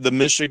 The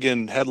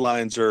Michigan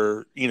headlines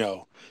are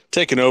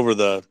taking over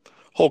the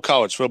whole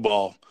college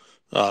football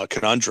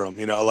conundrum.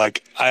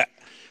 Like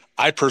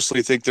I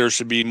personally think there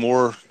should be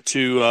more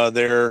to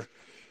their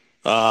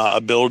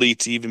ability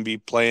to even be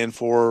playing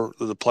for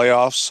the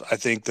playoffs. I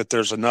think that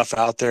there's enough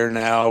out there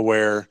now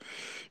where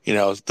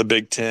the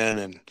Big Ten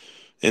and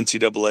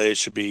NCAA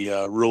should be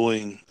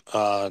ruling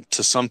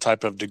to some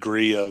type of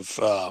degree of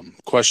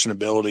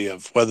questionability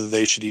of whether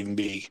they should even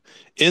be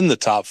in the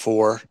top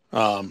four.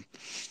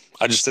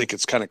 I just think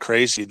it's kind of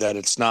crazy that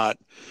it's not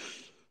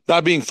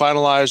being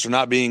finalized or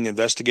not being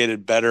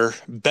investigated better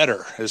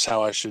is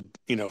how I should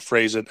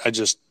phrase it.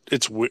 It's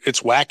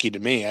wacky to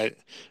me.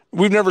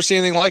 We've never seen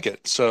anything like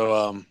it.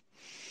 So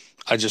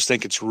I just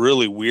think it's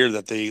really weird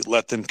that they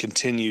let them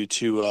continue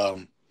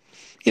to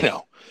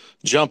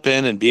jump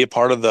in and be a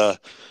part of the,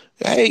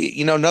 hey,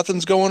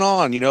 nothing's going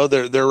on.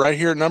 They're right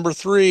here at number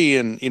 3.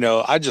 And,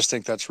 I just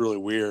think that's really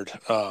weird.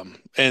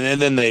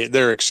 And then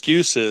their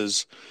excuse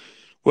is,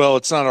 well,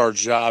 it's not our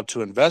job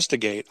to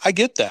investigate. I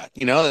get that,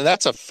 and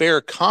that's a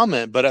fair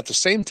comment. But at the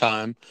same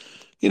time,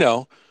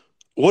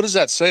 what does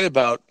that say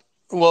about,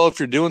 well, if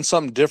you're doing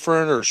something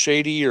different or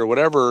shady or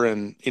whatever,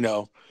 and,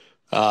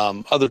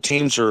 other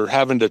teams are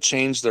having to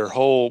change their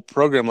whole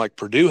program like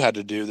Purdue had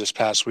to do this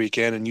past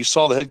weekend, and you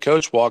saw the head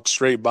coach walk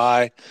straight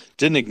by,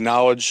 didn't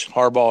acknowledge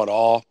Harbaugh at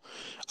all.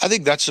 I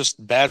think that's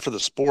just bad for the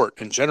sport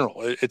in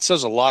general. It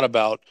says a lot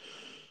about,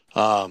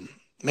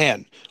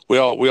 man, we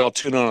all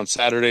tune in on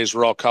Saturdays.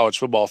 We're all college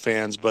football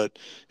fans, but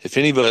if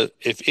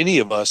any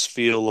of us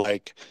feel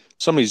like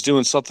somebody's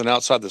doing something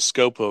outside the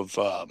scope of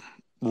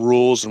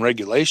rules and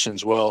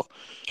regulations, well,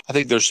 I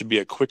think there should be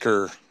a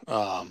quicker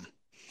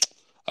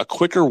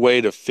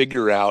way to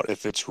figure out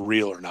if it's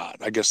real or not.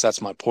 I guess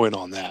that's my point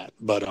on that.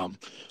 But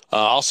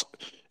also,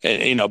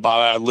 and, Bob,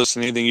 I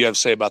listen to anything you have to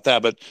say about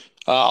that. But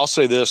I'll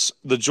say this: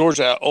 the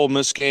Georgia Ole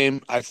Miss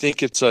game, I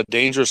think it's a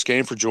dangerous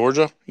game for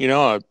Georgia.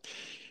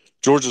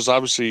 Georgia's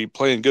obviously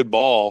playing good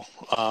ball.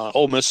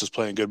 Ole Miss is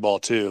playing good ball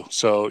too.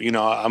 So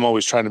I'm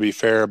always trying to be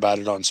fair about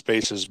it on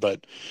spaces.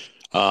 But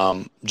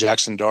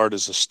Jackson Dart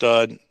is a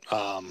stud.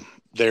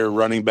 Their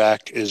running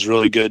back is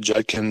really good,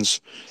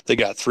 Judkins. They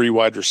got 3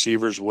 wide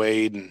receivers,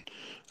 Wade and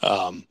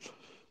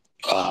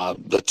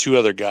the 2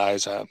 other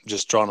guys. I'm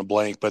just drawing a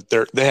blank, but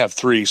they have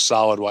 3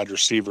 solid wide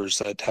receivers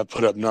that have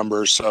put up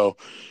numbers. So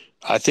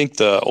I think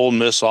the Ole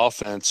Miss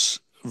offense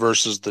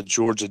versus the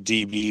Georgia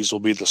DBs will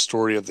be the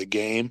story of the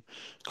game.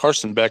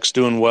 Carson Beck's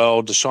doing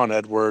well. Deshaun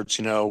Edwards,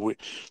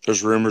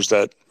 there's rumors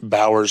that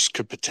Bowers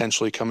could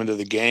potentially come into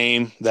the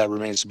game. That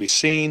remains to be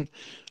seen.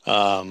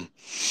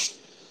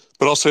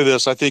 But I'll say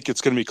this: I think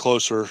it's going to be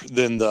closer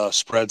than the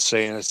spread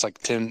saying it's like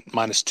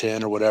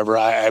 -10 or whatever.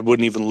 I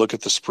wouldn't even look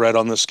at the spread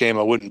on this game.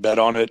 I wouldn't bet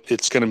on it.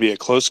 It's going to be a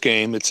close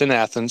game. It's in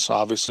Athens,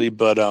 obviously,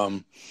 but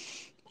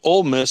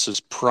Ole Miss is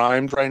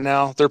primed right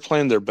now. They're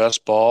playing their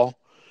best ball,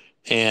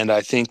 and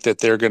I think that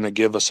they're going to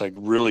give us a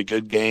really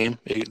good game.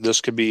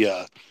 This could be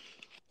a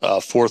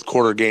fourth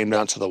quarter game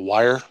down to the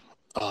wire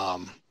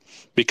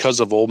because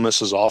of Ole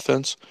Miss's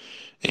offense.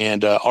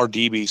 And our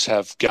DBs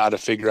have got to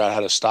figure out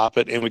how to stop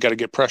it, and we got to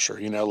get pressure.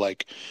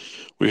 Like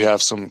we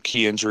have some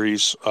key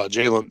injuries.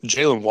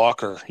 Jalen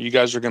Walker, you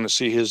guys are going to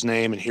see his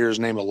name and hear his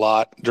name a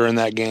lot during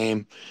that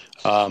game.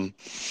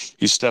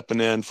 He's stepping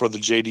in for the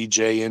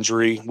JDJ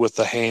injury with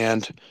the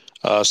hand,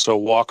 so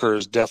Walker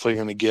is definitely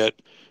going to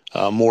get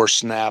more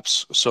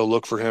snaps. So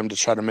look for him to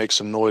try to make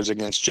some noise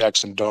against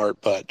Jackson Dart,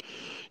 but.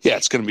 Yeah,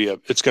 it's gonna be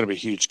a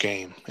huge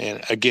game.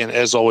 And again,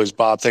 as always,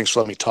 Bob, thanks for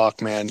letting me talk,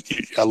 man.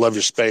 I love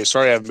your space.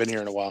 Sorry I haven't been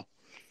here in a while.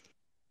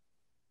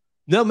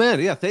 No,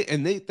 man. Yeah, thank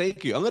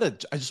you. I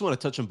just want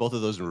to touch on both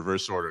of those in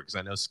reverse order because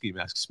I know Ski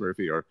Masks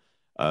Murphy or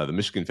the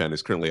Michigan fan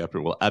is currently up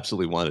here. Will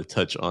absolutely want to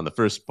touch on the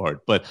first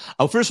part, but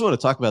I first want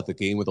to talk about the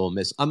game with Ole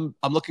Miss. I'm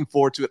looking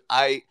forward to it.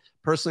 I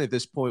personally at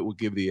this point will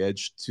give the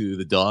edge to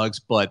the Dogs,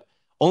 but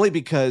only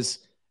because.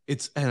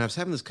 And I was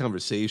having this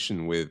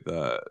conversation with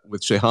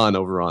Shehan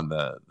over on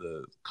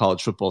the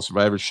College Football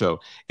Survivor Show.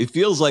 It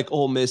feels like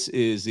Ole Miss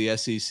is the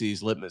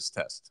SEC's litmus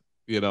test.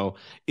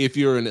 If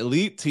you're an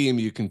elite team,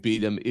 you can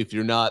beat them. If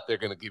you're not, they're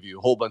going to give you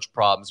a whole bunch of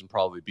problems and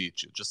probably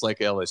beat you, just like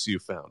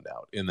LSU found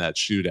out in that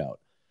shootout.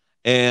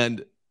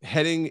 And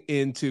heading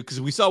into,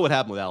 because we saw what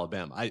happened with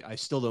Alabama. I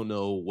still don't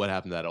know what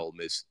happened to that Ole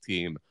Miss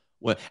team.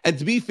 And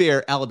to be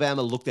fair,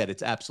 Alabama looked at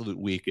its absolute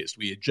weakest.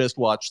 We had just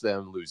watched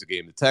them lose a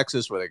game to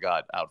Texas where they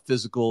got out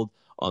physicaled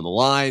on the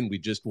line. We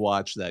just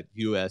watched that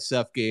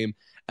USF game.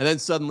 And then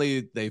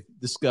suddenly they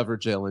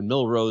discovered Jalen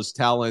Milroe's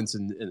talents,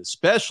 and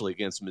especially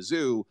against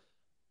Mizzou.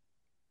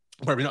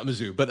 Probably not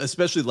Mizzou, but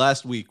especially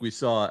last week we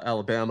saw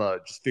Alabama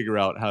just figure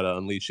out how to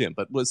unleash him.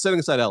 But setting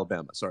aside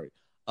Alabama, sorry.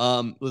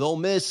 With Ole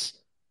Miss,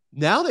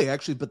 now they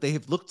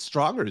have looked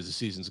stronger as the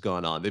season's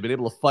gone on. They've been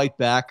able to fight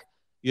back.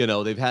 They've been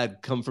able to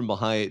come from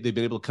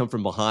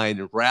behind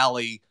and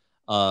rally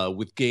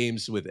with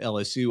games with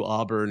LSU,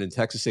 Auburn, and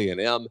Texas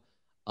A&M.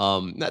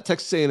 That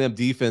Texas A&M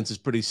defense is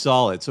pretty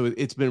solid. So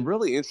it's been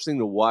really interesting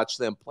to watch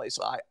them play.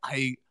 So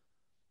I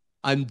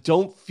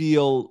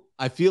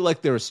feel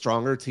like they're a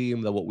stronger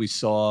team than what we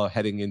saw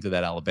heading into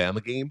that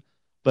Alabama game.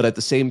 But at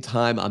the same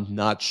time, I'm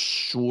not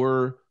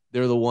sure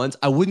they're the ones.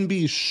 I wouldn't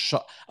be as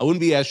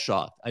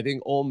shocked. I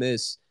think Ole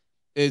Miss,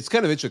 it's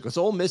kind of interesting because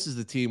Ole Miss is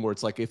the team where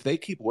it's like if they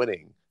keep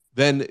winning,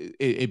 then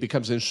it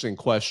becomes an interesting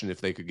question if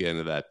they could get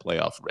into that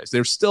playoff race.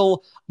 They're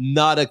still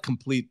not a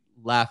complete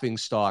laughing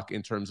stock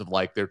in terms of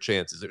like their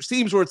chances. There's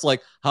teams where it's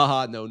like,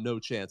 haha, no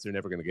chance. They're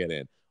never going to get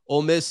in.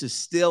 Ole Miss is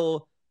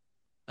still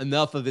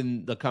enough of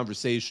in the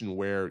conversation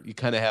where you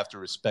kind of have to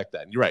respect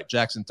that. And you're right.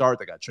 Jackson Dart,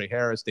 they got Trey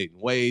Harris, Dayton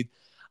Wade.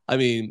 I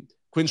mean,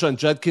 Quinshon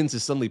Judkins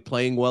is suddenly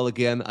playing well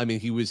again. I mean,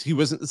 he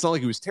wasn't, it's not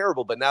like he was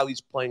terrible, but now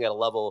he's playing at a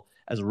level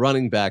as a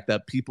running back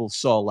that people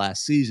saw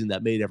last season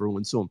that made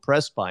everyone so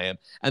impressed by him.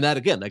 And that,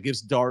 again, that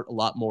gives Dart a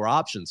lot more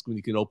options when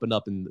you can open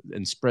up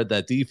and spread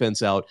that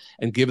defense out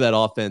and give that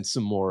offense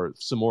some more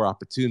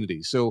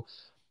opportunities. So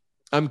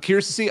I'm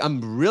curious to see.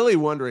 I'm really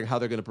wondering how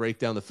they're going to break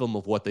down the film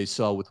of what they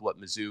saw with what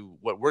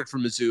worked for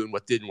Mizzou and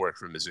what didn't work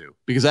for Mizzou,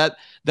 because that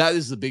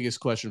is the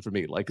biggest question for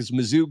me. Like, because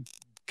Mizzou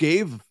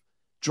gave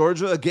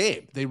Georgia a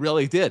game. They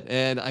really did.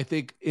 And I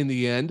think in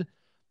the end,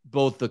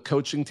 both the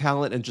coaching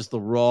talent and just the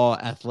raw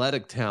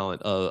athletic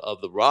talent of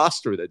the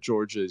roster that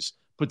Georgia's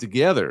put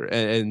together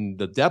and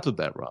the depth of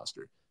that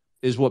roster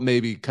is what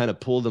maybe kind of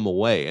pulled them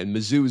away. And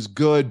Mizzou is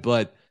good,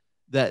 but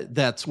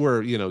that's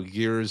where,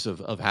 years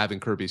of having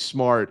Kirby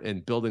Smart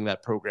and building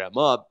that program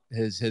up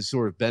has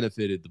sort of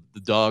benefited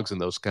the Dogs in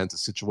those kinds of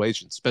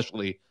situations,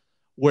 especially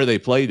where they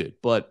played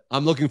it. But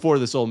I'm looking forward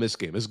to this Ole Miss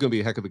game. This is going to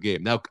be a heck of a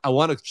game. Now, I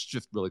want to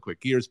shift really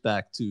quick gears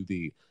back to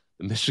the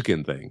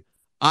Michigan thing.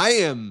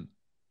 The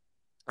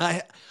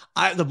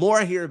more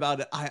I hear about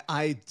it,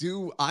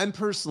 I'm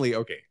personally,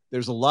 okay,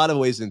 there's a lot of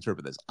ways to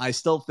interpret this. I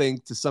still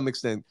think to some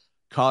extent,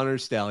 Connor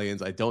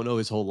Stallions, I don't know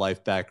his whole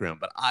life background,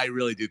 but I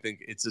really do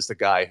think it's just a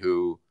guy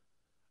who,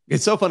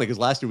 it's so funny because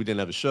last week we didn't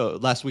have a show,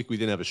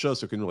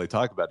 so we couldn't really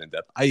talk about it in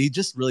depth. He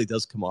just really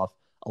does come off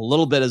a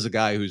little bit as a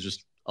guy who's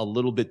just a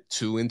little bit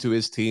too into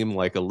his team,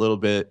 like a little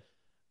bit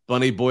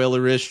Bunny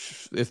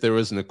Boiler-ish, if there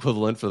was an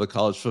equivalent for the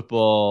college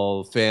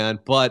football fan.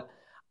 But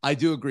I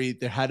do agree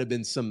there had to have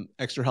been some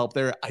extra help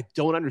there. I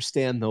don't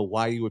understand, though,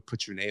 why you would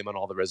put your name on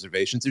all the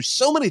reservations. There's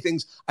so many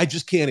things I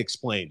just can't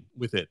explain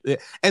with it.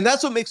 And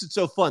that's what makes it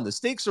so fun. The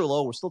stakes are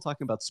low. We're still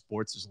talking about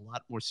sports. There's a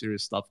lot more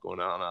serious stuff going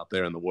on out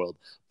there in the world.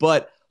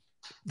 But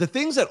the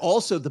things that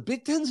also, the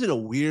Big Ten's in a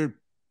weird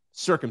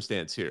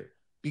circumstance here,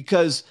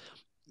 because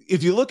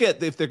if you look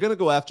at, if they're going to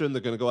go after him,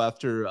 they're going to go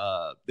after,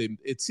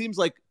 it seems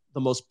like the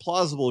most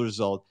plausible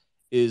result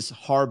is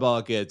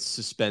Harbaugh gets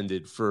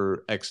suspended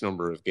for X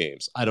number of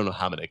games. I don't know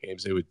how many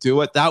games they would do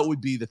it. That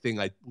would be the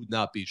thing I would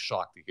not be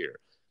shocked to hear,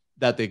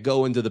 that they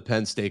go into the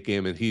Penn State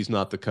game and he's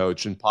not the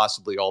coach, and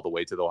possibly all the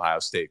way to the Ohio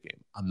State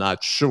game. I'm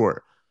not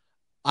sure.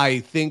 I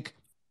think,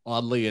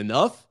 oddly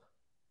enough,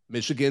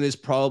 Michigan is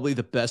probably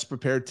the best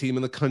prepared team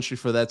in the country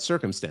for that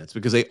circumstance,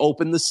 because they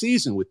opened the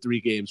season with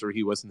 3 games where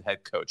he wasn't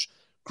head coach.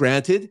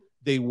 Granted,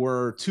 they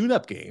were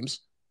tune-up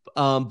games,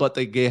 but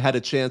they had a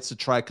chance to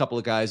try a couple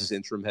of guys as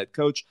interim head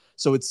coach.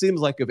 So it seems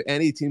like if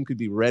any team could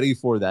be ready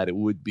for that, it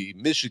would be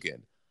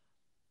Michigan.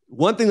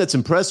 One thing that's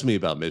impressed me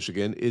about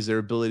Michigan is their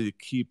ability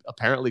to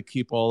apparently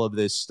keep all of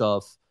this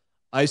stuff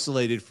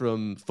isolated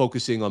from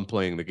focusing on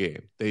playing the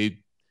game.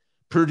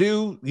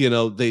 Purdue,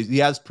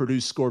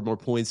 Purdue scored more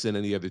points than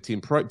any other team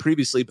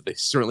previously, but they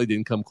certainly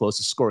didn't come close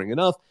to scoring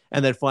enough.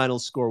 And that final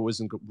score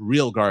wasn't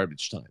real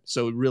garbage time.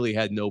 So it really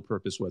had no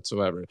purpose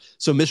whatsoever.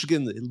 So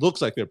Michigan, it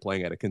looks like they're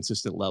playing at a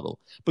consistent level.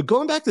 But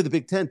going back to the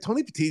Big Ten,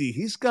 Tony Petitti,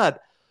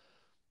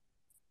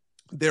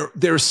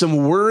 there are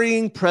some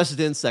worrying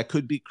precedents that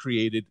could be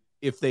created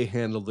if they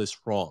handle this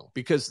wrong.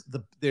 Because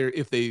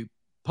if they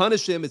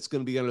punish him, it's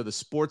going to be under the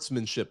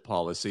sportsmanship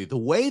policy. The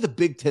way the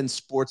Big Ten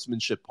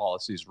sportsmanship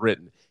policy is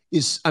written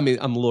is, I'm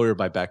a lawyer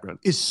by background,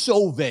 is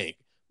so vague.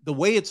 The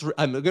way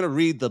I'm going to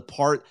read the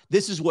part.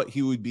 This is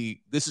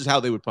how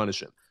they would punish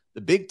him.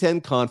 The Big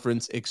Ten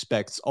Conference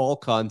expects all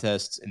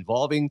contests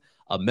involving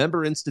a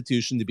member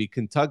institution to be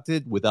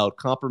conducted without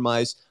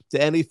compromise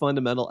to any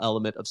fundamental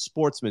element of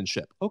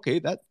sportsmanship. Okay,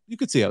 that you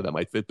could see how that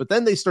might fit, but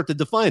then they start to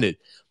define it.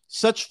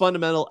 Such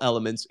fundamental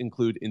elements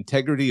include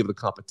integrity of the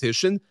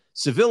competition,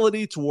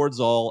 civility towards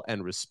all,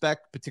 and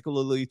respect,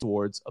 particularly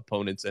towards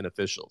opponents and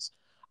officials.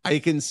 I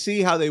can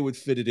see how they would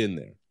fit it in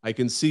there. I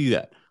can see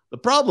that. The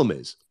problem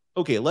is,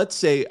 okay, let's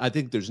say, I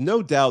think there's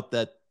no doubt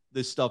that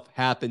this stuff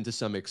happened to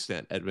some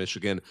extent at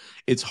Michigan.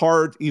 It's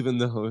hard, even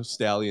though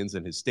Stallions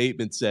in his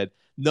statement said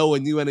no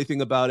one knew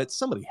anything about it.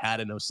 Somebody had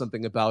to know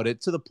something about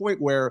it, to the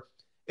point where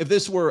if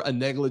this were a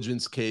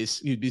negligence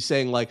case, you'd be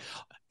saying like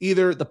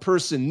either the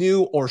person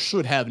knew or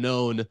should have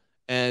known.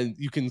 And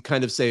you can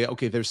kind of say,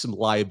 okay, there's some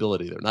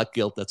liability there, not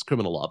guilt, that's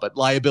criminal law, but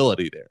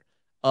liability there.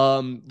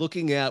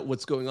 Looking at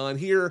what's going on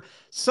here,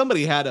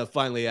 somebody had to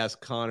finally ask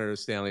Connor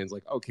Stallions,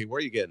 like, okay, where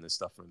are you getting this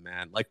stuff from,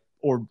 man? Like,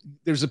 or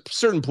there's a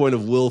certain point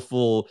of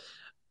willful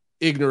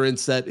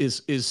ignorance that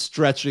is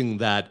stretching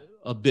that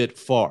a bit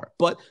far.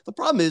 But the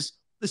problem is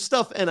this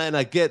stuff, and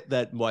I get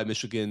that why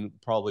Michigan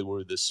probably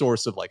were the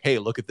source of like, hey,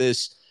 look at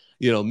this.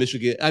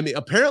 Michigan, I mean,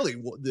 apparently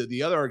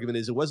the other argument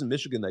is it wasn't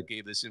Michigan that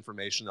gave this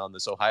information on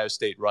this Ohio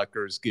State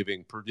Rutgers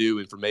giving Purdue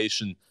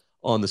information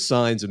on the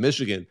signs of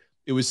Michigan.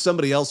 It was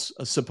somebody else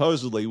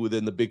supposedly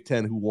within the Big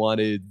Ten who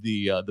wanted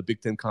the Big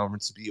Ten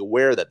Conference to be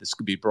aware that this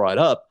could be brought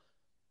up.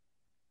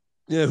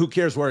 Who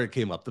cares where it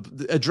came up?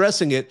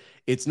 Addressing it,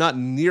 it's not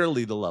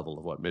nearly the level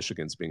of what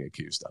Michigan's being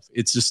accused of.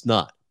 It's just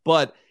not.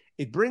 But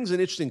it brings an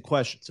interesting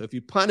question. So if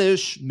you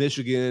punish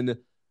Michigan,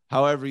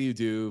 however you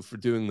do, for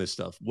doing this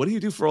stuff, what do you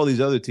do for all these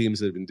other teams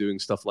that have been doing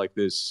stuff like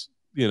this,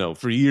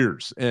 for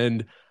years?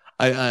 And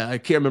I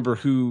can't remember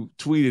who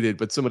tweeted it,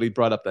 but somebody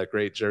brought up that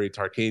great Jerry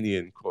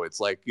Tarkanian quote. It's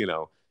like,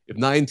 if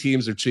 9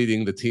 teams are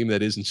cheating, the team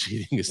that isn't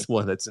cheating is the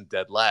one that's in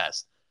dead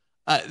last.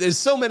 There's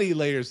so many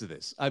layers to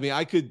this. I mean,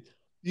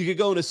 you could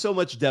go into so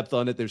much depth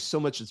on it. There's so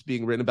much that's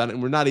being written about it,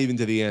 and we're not even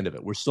to the end of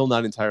it. We're still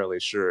not entirely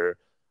sure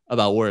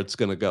about where it's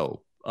going to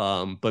go.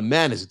 But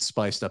man, has it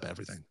spiced up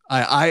everything.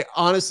 I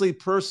honestly,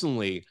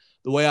 personally,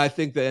 the way I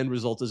think the end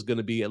result is going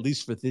to be, at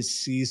least for this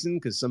season,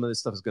 because some of this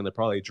stuff is going to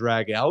probably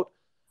drag out,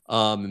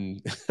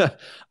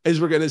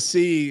 is we're going to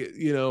see,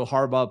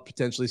 Harbaugh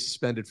potentially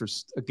suspended for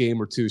a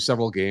game or two,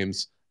 several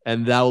games,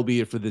 and that will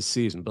be it for this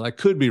season. But I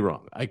could be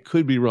wrong.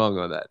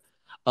 On that.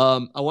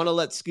 I want to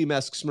let Ski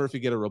Mask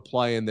Smurfy get a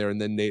reply in there,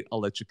 and then Nate, I'll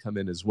let you come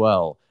in as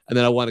well. And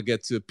then I want to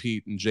get to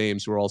Pete and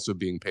James, who are also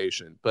being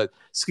patient. But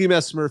Ski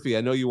Mask Smurfy,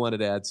 I know you wanted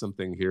to add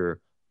something here,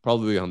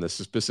 probably on this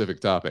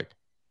specific topic.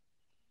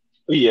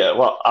 Yeah,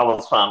 well, I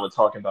was fine with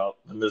talking about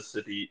the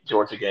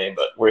Mississippi-Georgia game,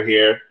 but we're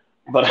here.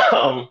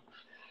 But,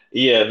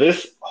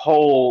 this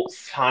whole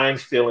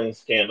sign-stealing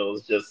scandal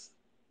is just,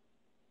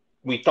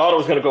 we thought it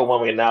was going to go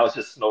one way, and now it's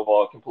just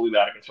snowballed completely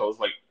out of control. It's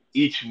like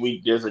each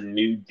week there's a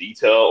new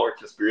detail or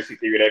conspiracy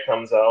theory that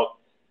comes out.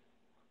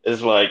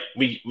 It's like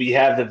we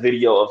have the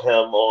video of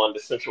him on the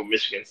Central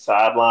Michigan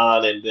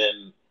sideline, and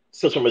then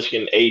Central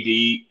Michigan AD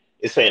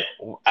is saying,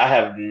 I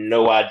have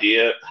no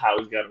idea how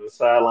he got to the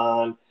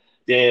sideline.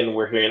 Then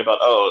we're hearing about,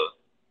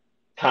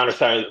 Connor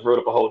Stallions wrote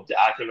up a whole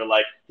document,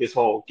 like his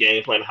whole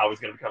game plan, how he's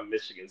going to become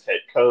Michigan's head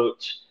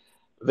coach.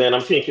 Then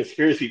I'm seeing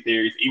conspiracy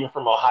theories, even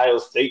from Ohio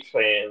State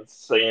fans,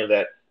 saying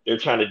that they're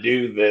trying to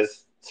do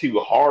this to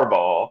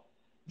Harbaugh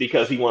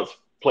because he wants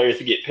players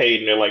to get paid,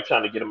 and they're like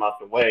trying to get him out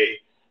the way.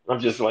 And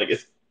I'm just like,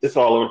 it's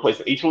all over the place.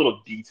 And each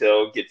little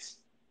detail gets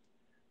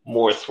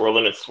more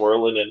swirling.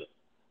 And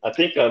I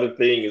think the other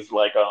thing is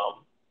like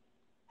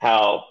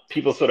how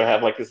people sort of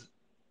have like this,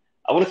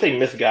 I wouldn't say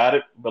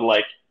misguided, but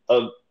like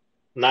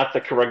not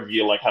the correct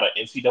view, like how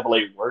the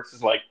NCAA works.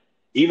 Is like,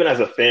 even as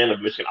a fan of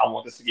Michigan, I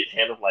want this to get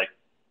handled like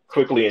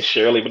quickly and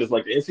surely, but it's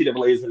like the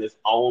NCAA is in its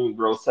own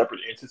real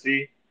separate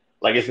entity.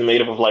 Like it's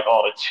made up of like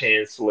all the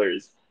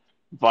chancellors,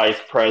 vice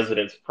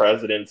presidents,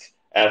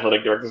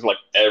 athletic directors, like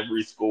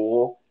every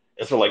school.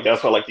 And so like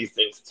that's why like these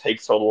things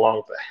take so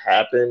long to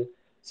happen,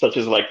 such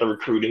as like the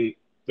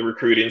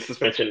recruiting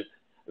suspension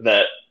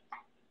that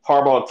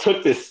Harbaugh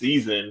took this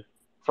season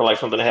for like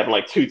something that happened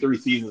like 2-3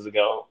 seasons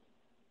ago,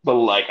 but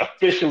like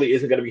officially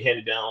isn't going to be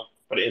handed down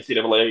for the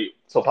NCAA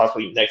until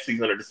possibly next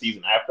season or the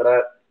season after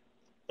that.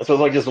 And so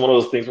it's like just one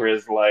of those things where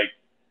it's like,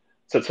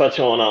 to touch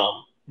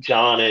on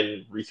John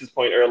and Reese's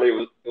point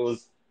earlier, it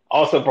was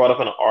also brought up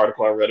in an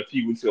article I read a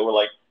few weeks ago where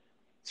like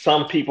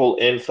some people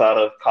inside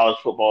of college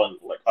football and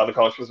like other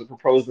college sports are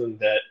proposing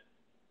that,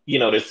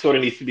 there sort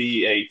of needs to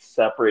be a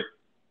separate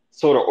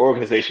sort of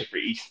organization for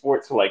each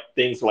sport. So like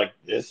things like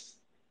this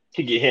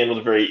can get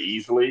handled very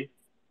easily.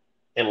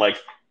 And like,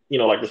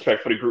 like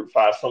respect for the Group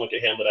 5, someone can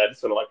handle that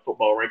instead of like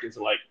football rankings,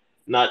 and like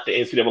not the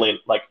NCAA,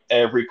 like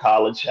every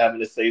college having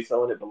to say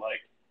so in it, but like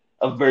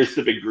a very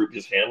specific group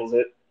just handles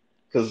it.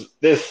 Because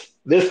this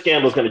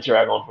scandal is going to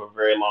drag on for a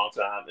very long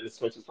time, and this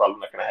switch is probably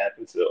not going to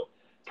happen until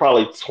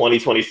probably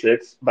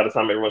 2026 by the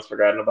time everyone's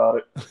forgotten about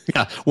it.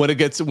 Yeah, when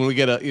we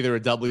get either a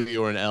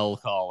W or an L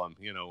column,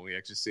 we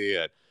actually see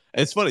it.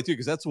 And it's funny too,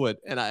 because that's what,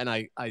 and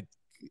I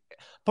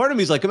part of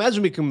me is like,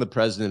 imagine becoming the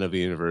president of a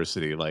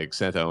university like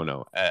Santa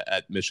Ono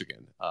at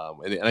Michigan.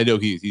 And I know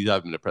he's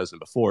not been the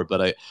president before,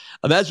 but I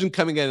imagine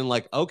coming in and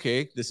like,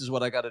 okay, this is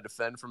what I got to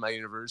defend for my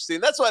university.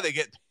 And that's why they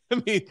get,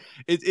 it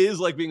is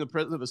like being a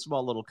president of a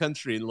small little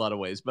country in a lot of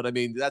ways. But I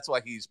mean, that's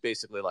why he's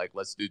basically like,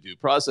 let's do due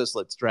process.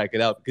 Let's drag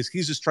it out, because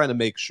he's just trying to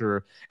make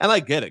sure. And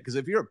I get it, because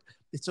if you're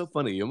it's so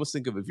funny. You almost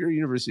think of if you're a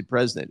university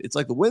president, it's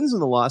like the wins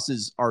and the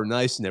losses are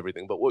nice and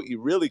everything, but what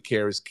you really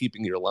care is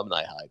keeping your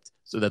alumni hyped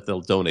so that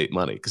they'll donate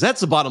money. Because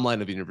that's the bottom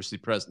line of a university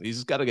president. He's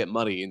just got to get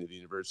money into the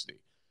university.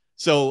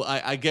 So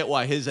I get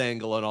why his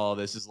angle on all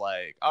this is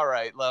like, all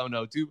right,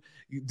 no,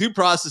 due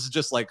process is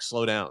just like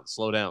slow down,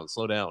 so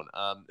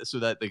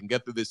that they can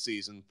get through this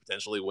season,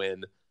 potentially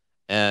win,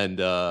 and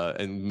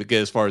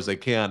get as far as they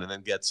can, and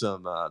then get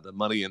some the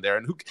money in there.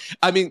 And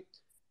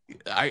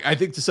I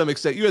think to some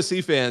extent,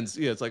 USC fans,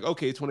 it's like,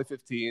 okay,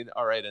 2015,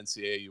 all right,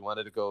 NCAA, you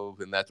wanted to go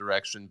in that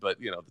direction, but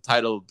the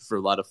title for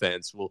a lot of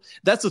fans,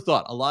 that's the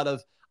thought. A lot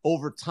of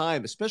over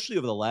time, especially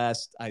over the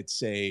last, I'd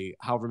say,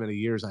 however many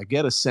years, I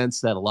get a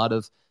sense that a lot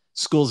of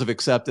schools have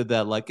accepted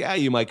that, like, yeah,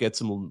 you might get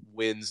some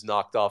wins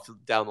knocked off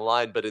down the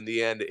line, but in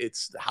the end,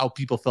 it's how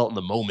people felt in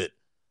the moment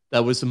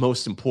that was the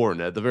most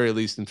important, at the very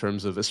least, in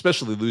terms of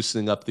especially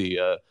loosening up the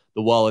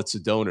wallets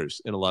of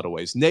donors in a lot of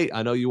ways. Nate,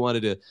 I know you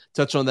wanted to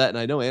touch on that, and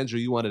I know, Andrew,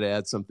 you wanted to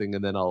add something,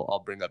 and then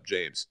I'll bring up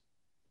James.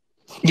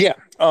 Yeah.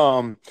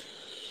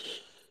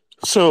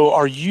 So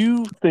are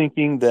you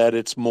thinking that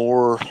it's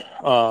more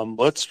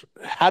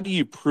how do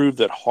you prove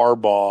that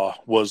Harbaugh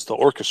was the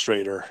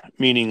orchestrator?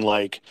 Meaning,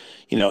 like,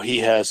 he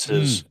has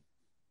his,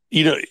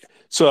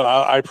 so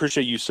I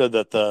appreciate you said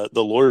that the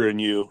lawyer in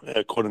you,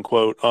 quote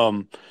unquote,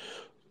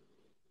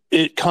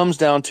 it comes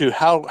down to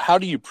how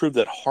do you prove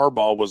that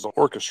Harbaugh was the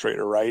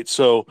orchestrator, right?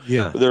 So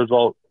I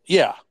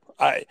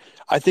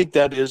think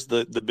that is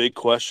the big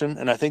question,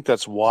 and I think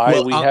that's why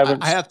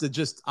haven't. I have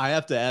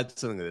to add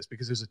something to this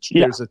because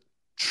there's a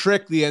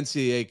trick the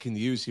NCAA can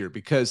use here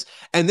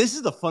and this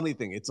is the funny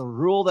thing. It's a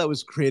rule that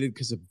was created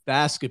because of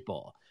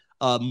basketball,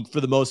 for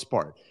the most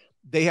part.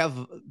 They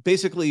have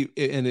basically,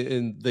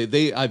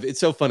 it's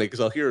so funny because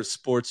I'll hear a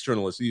sports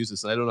journalist use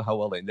this, and I don't know how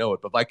well they know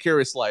it, but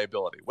vicarious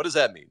liability. What does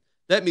that mean?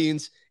 That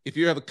means if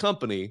you have a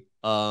company,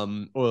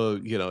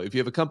 if you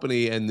have a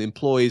company and the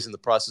employees in the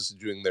process of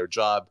doing their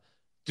job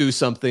do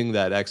something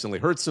that accidentally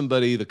hurts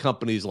somebody, the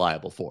company's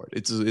liable for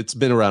it. It's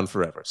been around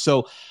forever.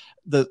 So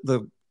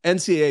the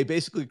NCAA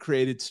basically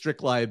created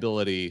strict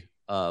liability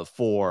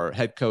for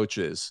head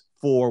coaches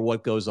for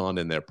what goes on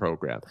in their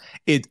program.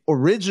 It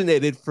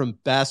originated from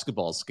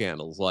basketball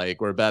scandals, like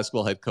where a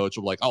basketball head coach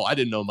will be like, oh, I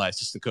didn't know my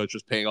assistant coach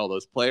was paying all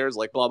those players,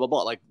 like blah, blah,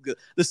 blah. Like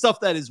the stuff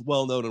that is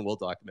well known and well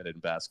documented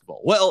in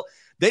basketball. Well,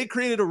 they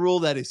created a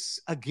rule that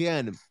is,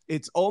 again,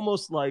 it's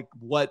almost like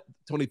what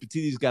Tony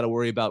Petitti's got to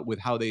worry about with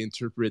how they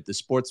interpret the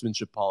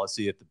sportsmanship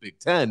policy at the Big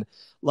Ten.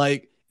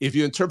 Like, if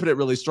you interpret it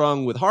really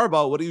strong with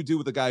Harbaugh, what do you do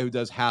with a guy who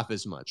does half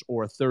as much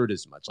or a third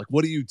as much? Like,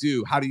 what do you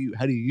do? How do you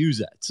use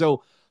that?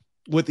 So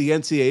with the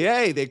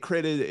NCAA, they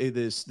created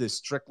this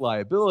strict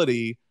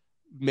liability,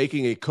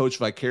 making a coach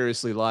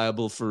vicariously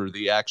liable for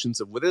the actions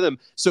of within him.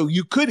 So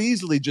you could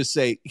easily just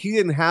say he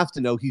didn't have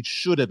to know, he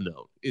should have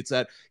known. It's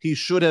that he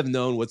should have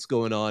known what's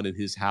going on in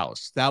his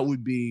house. That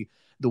would be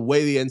the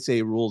way the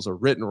NCAA rules are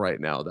written right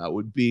now. That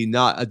would be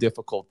not a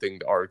difficult thing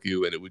to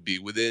argue, and it would be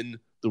within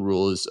the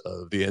rules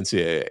of the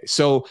NCAA.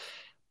 So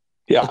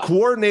a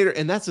coordinator,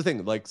 and that's the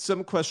thing, like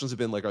some questions have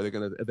been like, are they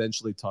going to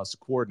eventually toss a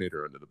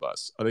coordinator under the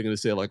bus? Are they going to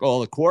say like,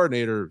 oh, the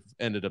coordinator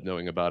ended up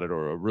knowing about it,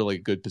 or a really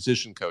good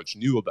position coach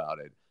knew about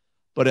it?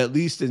 But at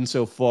least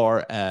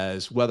insofar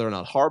as whether or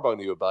not Harbaugh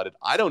knew about it,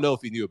 I don't know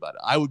if he knew about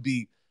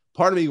it.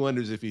 Part of me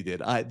wonders if he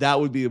did. That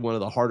would be one of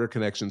the harder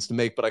connections to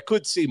make, but I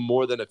could see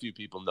more than a few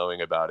people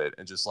knowing about it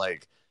and just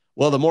like,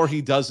 well, the more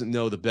he doesn't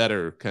know, the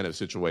better kind of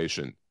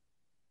situation.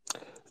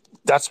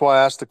 That's why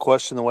I asked the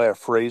question the way I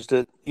phrased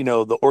it. The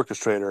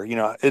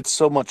orchestrator, it's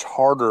so much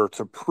harder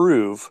to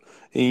prove.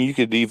 And you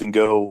could even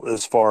go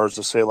as far as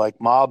to say like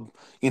mob,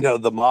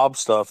 the mob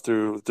stuff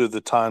through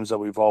the times that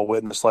we've all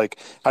witnessed. Like,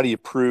 how do you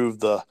prove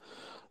the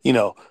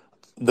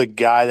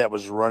guy that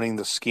was running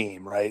the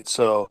scheme, right?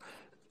 So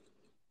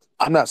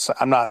I'm not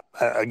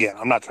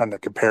trying to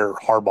compare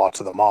Harbaugh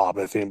to the mob,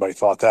 if anybody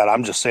thought that.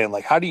 I'm just saying,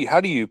 like, how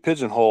do you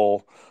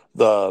pigeonhole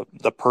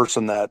the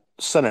person that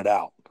sent it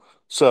out?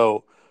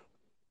 So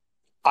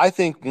I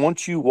think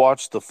once you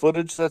watch the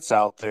footage that's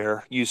out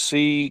there, you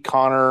see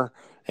Connor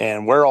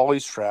and where all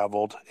he's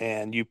traveled,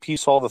 and you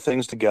piece all the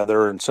things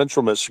together in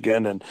Central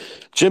Michigan and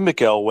Jim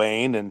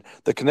McElwain and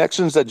the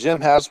connections that Jim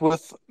has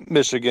with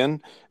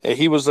Michigan.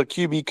 He was a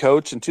QB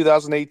coach in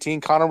 2018.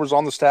 Connor was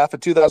on the staff in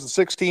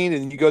 2016,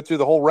 and you go through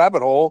the whole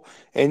rabbit hole,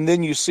 and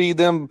then you see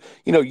them,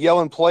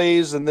 yelling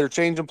plays, and they're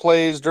changing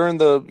plays during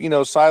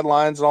the,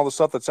 sidelines and all the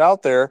stuff that's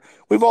out there.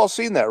 We've all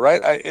seen that,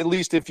 right? At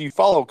least if you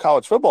follow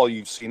college football,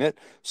 you've seen it.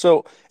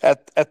 So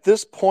at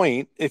this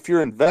point, if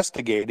you're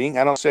investigating,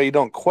 I don't say you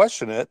don't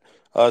question it,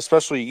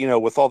 especially,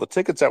 with all the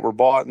tickets that were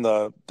bought and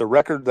the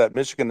record that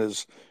Michigan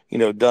has,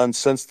 done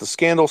since the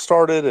scandal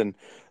started. And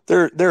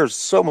there's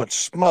so much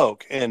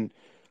smoke and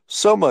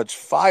so much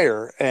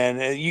fire.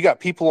 And you got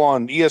people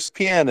on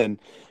ESPN and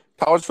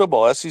college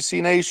football,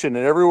 SEC Nation,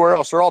 and everywhere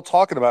else. They're all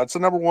talking about it. It's the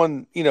number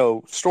one,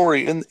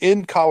 story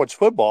in college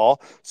football.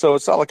 So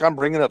it's not like I'm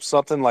bringing up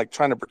something like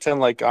trying to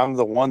pretend like I'm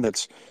the one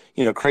that's,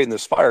 creating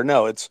this fire.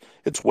 No, it's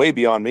way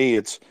beyond me.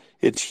 It's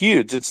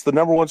huge. It's the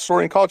number one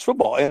story in college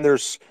football. And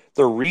there's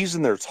the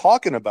reason they're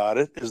talking about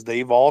it is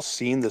they've all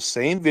seen the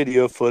same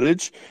video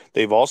footage.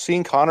 They've all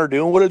seen Connor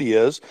doing what it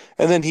is.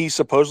 And then he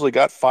supposedly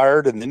got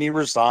fired, and then he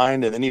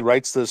resigned, and then he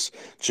writes this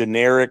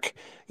generic,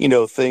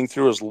 thing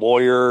through his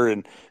lawyer.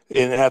 And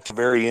at the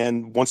very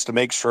end wants to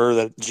make sure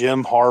that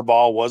Jim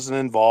Harbaugh wasn't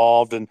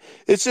involved. And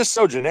it's just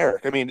so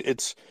generic. I mean,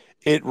 it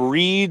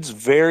reads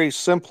very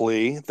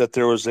simply that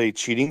there was a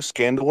cheating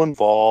scandal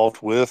involved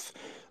with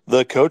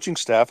the coaching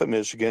staff at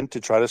Michigan to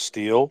try to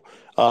steal,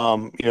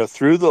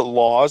 through the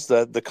laws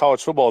that the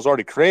college football has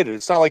already created.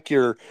 It's not like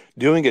you're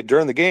doing it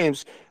during the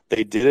games.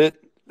 They did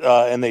it,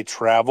 and they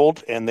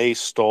traveled and they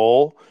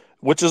stole,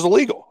 which is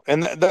illegal.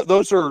 And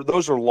those are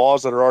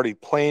laws that are already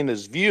plain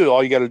as view.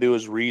 All you got to do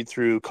is read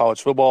through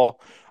college football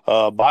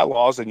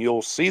bylaws, and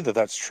you'll see that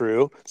that's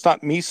true. It's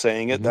not me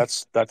saying it.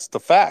 Mm-hmm. That's the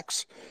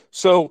facts.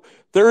 So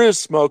there is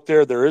smoke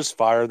there. There is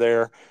fire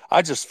there.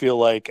 I just feel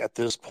like at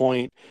this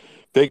point,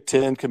 Big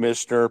Ten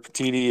Commissioner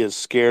Petiti is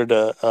scared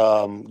to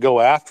go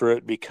after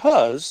it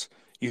because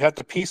you have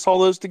to piece all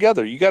those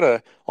together. You got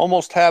to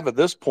almost have at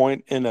this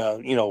point in a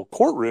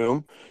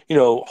courtroom,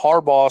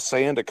 Harbaugh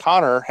saying to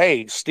Connor,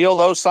 "Hey, steal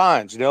those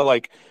signs."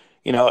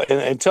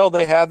 Until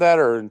they have that,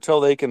 or until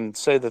they can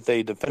say that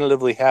they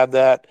definitively have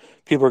that,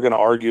 people are going to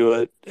argue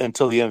it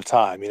until the end of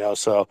time.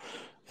 So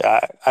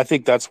I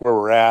think that's where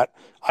we're at.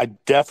 I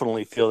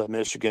definitely feel that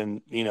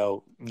Michigan,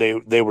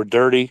 they were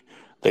dirty.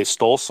 They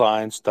stole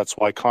signs. That's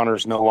why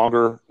Connor's no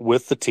longer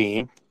with the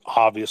team,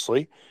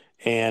 obviously.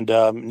 And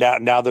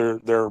now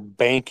they're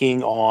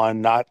banking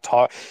on not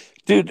talk.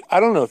 Dude, I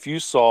don't know if you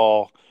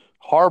saw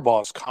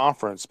Harbaugh's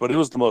conference, but it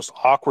was the most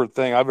awkward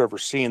thing I've ever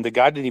seen. The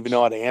guy didn't even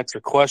know how to answer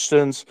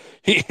questions.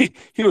 He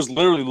was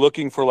literally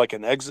looking for like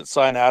an exit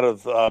sign out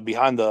of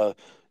behind the,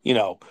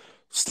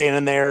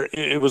 standing there.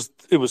 It was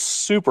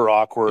super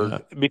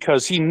awkward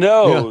because he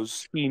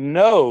knows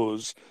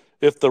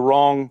if the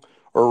wrong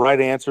or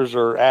right answers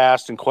are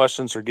asked and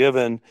questions are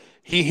given,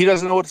 he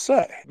doesn't know what to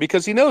say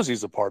because he knows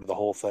he's a part of the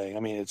whole thing.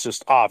 I mean, it's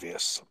just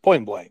obvious,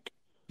 point blank.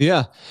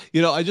 Yeah,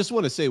 I just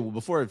want to say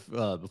before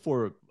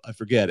I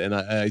forget, and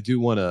I do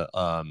want to.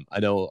 I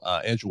know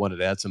Andrew wanted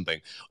to add something.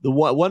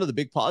 One of the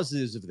big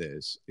positives of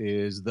this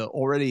is the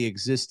already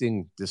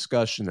existing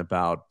discussion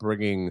about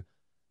bringing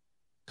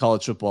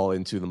college football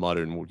into the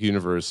modern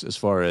universe, as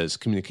far as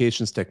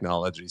communications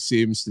technology,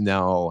 seems to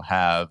now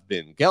have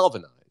been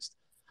galvanized.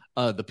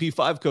 The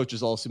P5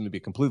 coaches all seem to be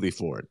completely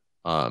for it.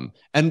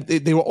 And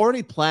they were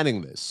already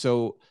planning this.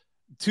 So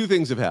two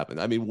things have happened.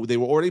 I mean, they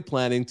were already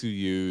planning to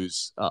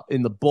use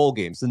in the bowl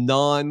games, the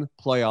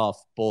non-playoff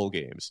bowl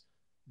games,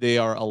 they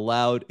are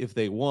allowed, if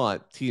they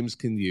want, teams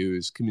can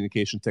use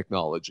communication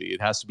technology. It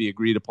has to be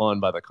agreed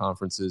upon by the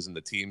conferences and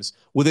the teams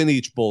within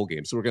each bowl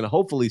game. So we're going to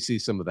hopefully see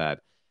some of that.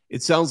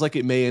 It sounds like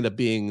it may end up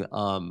being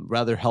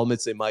rather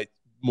helmets. They might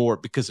more,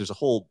 because there's a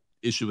whole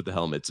issue with the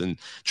helmets and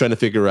trying to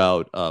figure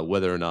out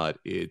whether or not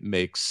it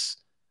makes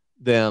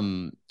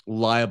them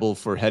liable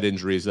for head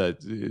injuries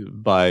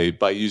by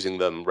using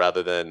them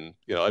rather than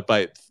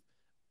by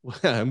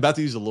I'm about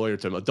to use a lawyer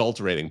term,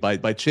 adulterating.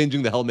 By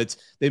changing the helmets,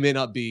 they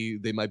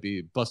might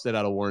be busted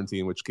out of warranty,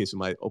 in which case it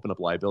might open up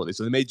liability.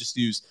 So they may just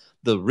use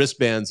the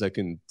wristbands that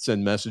can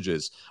send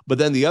messages. But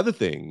then the other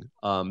thing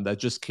that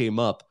just came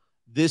up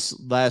this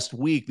last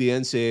week, the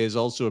NCAA has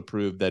also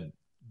approved that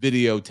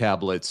video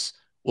tablets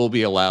will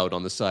be allowed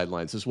on the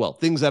sidelines as well.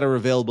 Things that are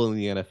available in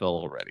the NFL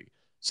already.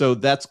 So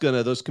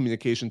those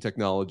communication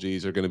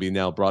technologies are going to be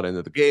now brought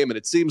into the game. And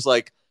it seems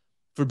like,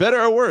 for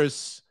better or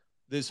worse,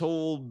 this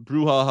whole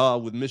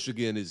brouhaha with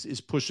Michigan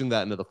is pushing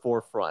that into the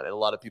forefront. And a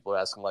lot of people are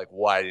asking, like,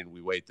 why did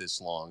we wait this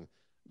long?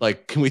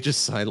 Like, can we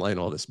just sideline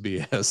all this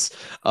BS?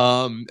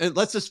 And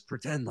let's just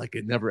pretend like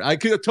it never. I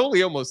could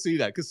totally almost see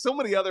that, because so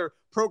many other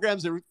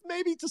programs are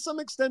maybe to some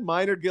extent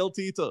minor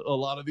guilty to a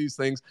lot of these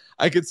things.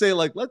 I could say,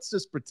 like, let's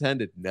just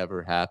pretend it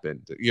never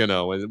happened,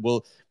 and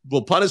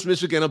we'll punish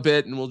Michigan a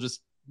bit and we'll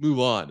just move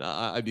on.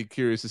 I'd be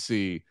curious to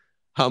see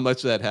how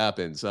much that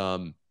happens.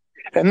 And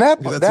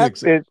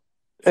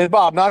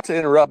Bob, not to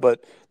interrupt,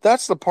 but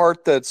that's the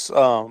part that's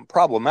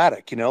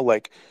problematic.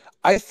 Like,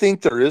 I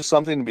think there is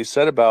something to be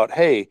said about,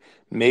 hey,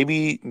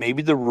 maybe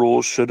the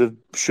rules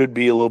should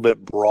be a little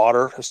bit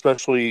broader,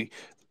 especially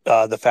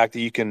the fact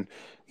that you can,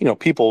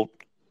 people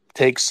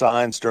take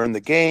signs during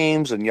the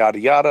games and yada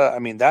yada. I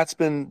mean, that's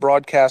been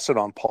broadcasted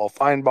on Paul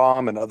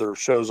Feinbaum and other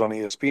shows on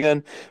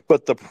ESPN.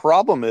 But the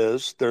problem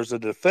is there's a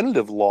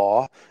definitive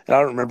law, and I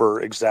don't remember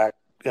exact.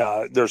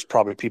 There's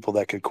probably people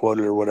that could quote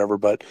it or whatever,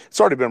 but it's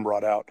already been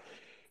brought out.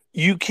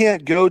 You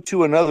can't go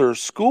to another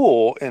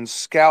school and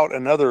scout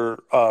another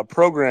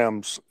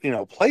program's,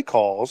 play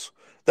calls.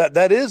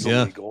 That is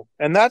illegal,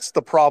 and that's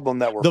the problem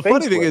that we're. The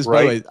funny thing is, right?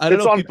 By the way, I don't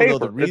know if people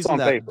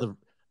know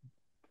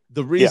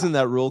the reason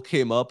that rule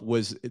came up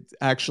was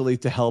actually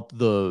to help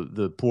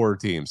the poorer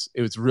teams.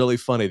 It was really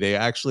funny. They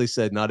actually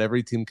said not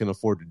every team can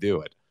afford to do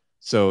it,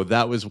 so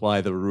that was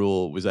why the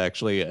rule was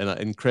actually.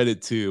 And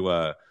credit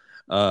to.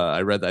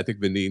 I read that, I think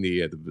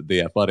Vanini at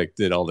the Athletic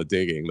did all the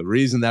digging. The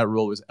reason that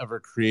rule was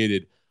ever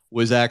created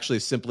was actually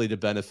simply to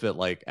benefit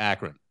like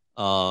Akron.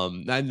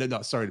 No,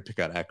 sorry to pick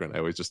out Akron.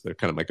 They're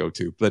kind of my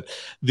go-to, but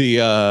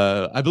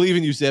I believe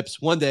in you,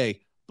 Zips, one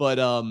day. But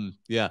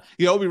yeah,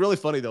 it'd be really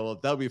funny though.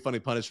 That would be a funny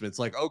punishment. It's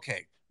like,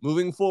 okay,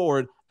 moving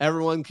forward,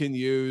 everyone can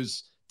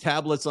use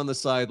tablets on the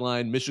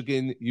sideline.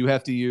 Michigan, you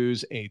have to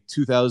use a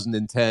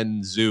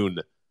 2010 Zune.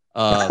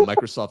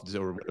 Microsoft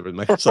or whatever.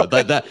 Microsoft.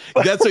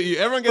 That's what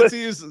everyone gets to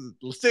use.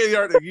 State of the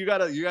art. You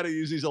gotta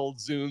use these old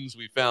Zunes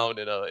we found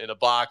in a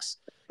box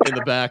in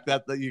the back.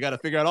 That you got to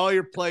figure out all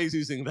your plays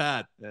using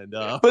that. And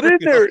but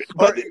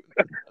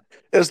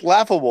as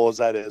laughable as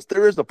that is,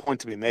 there is a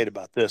point to be made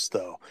about this,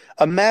 though.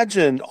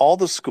 Imagine all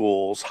the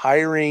schools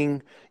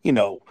hiring,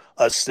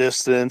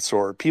 assistants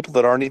or people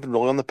that aren't even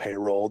really on the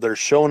payroll. They're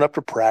showing up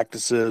to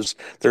practices,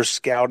 they're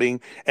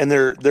scouting, and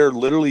they're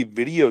literally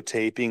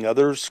videotaping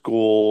other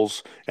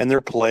schools and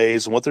their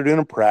plays and what they're doing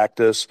in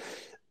practice.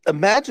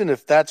 Imagine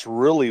if that's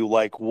really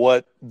like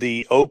what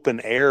the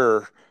open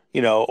air,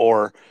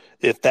 or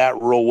if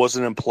that rule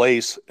wasn't in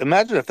place.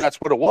 Imagine if that's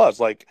what it was.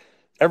 Like,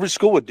 every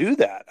school would do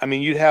that. I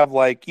mean, you'd have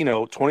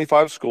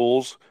 25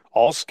 schools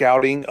all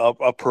scouting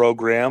a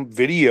program,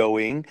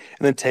 videoing,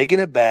 and then taking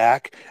it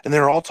back, and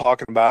they're all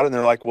talking about it, and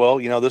they're like, well,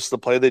 this is the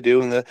play they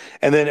do,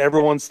 and then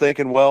everyone's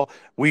thinking, well,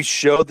 we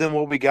showed them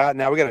what we got,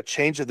 now we got to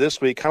change it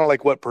this week, kind of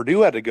like what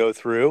Purdue had to go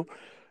through.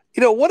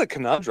 What a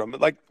conundrum.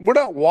 Like, we're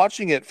not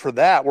watching it for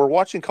that. We're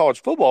watching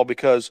college football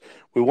because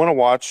we want to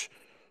watch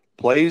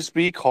plays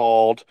be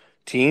called,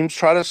 teams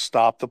try to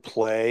stop the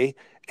play,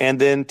 and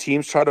then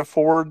teams try to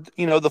forward,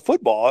 the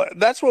football.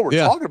 That's what we're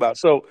talking about.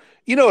 So,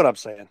 you know what I'm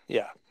saying?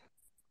 Yeah.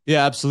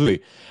 Yeah,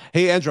 absolutely.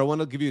 Hey, Andrew, I want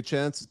to give you a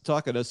chance to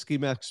talk. I know Ski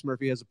Max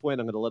Murphy has a point.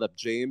 I'm going to let up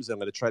James. I'm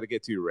going to try to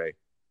get to you, Ray.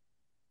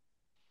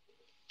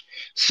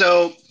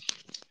 So,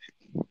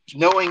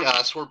 knowing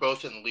us, we're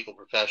both in the legal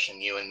profession,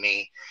 you and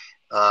me.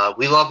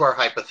 We love our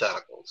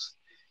hypotheticals.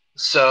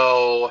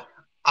 So,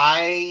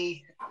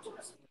 I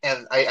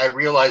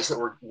realize that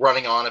we're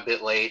running on a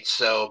bit late,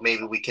 so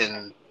maybe we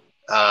can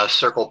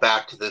circle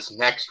back to this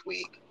next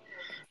week.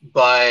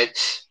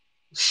 But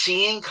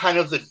seeing kind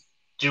of the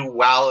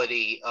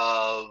duality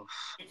of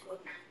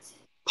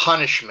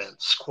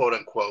punishments, quote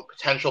unquote,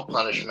 potential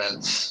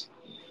punishments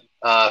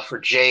for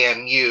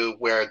JMU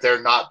where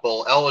they're not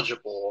bowl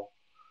eligible,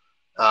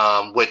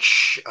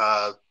 which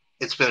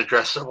it's been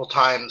addressed several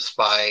times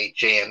by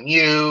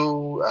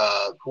JMU,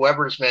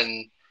 whoever's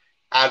been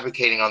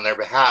advocating on their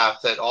behalf,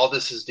 that all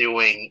this is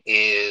doing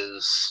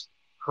is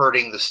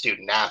hurting the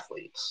student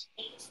athletes.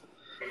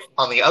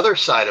 On the other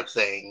side of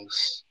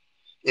things,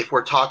 if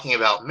we're talking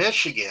about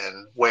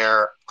Michigan,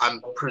 where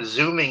I'm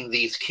presuming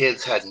these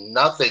kids had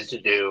nothing to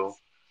do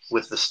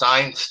with the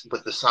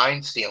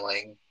sign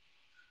stealing,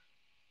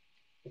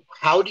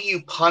 how do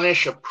you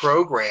punish a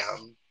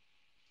program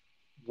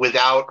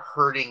without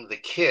hurting the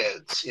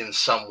kids in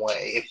some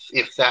way,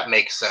 if that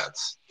makes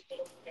sense?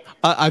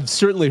 I've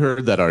certainly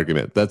heard that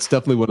argument. That's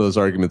definitely one of those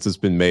arguments that's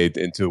been made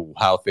into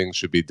how things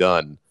should be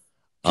done.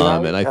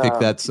 And I think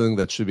that's something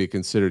that should be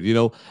considered.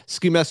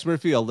 Ski Master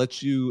Murphy, I'll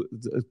let you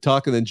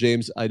talk, and then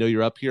James, I know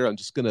you're up here. I'm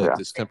just going to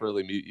just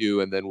temporarily mute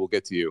you, and then we'll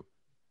get to you.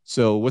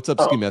 So what's up,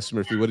 Ski Master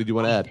Murphy? What did you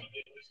want to add?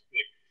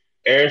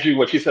 Andrew,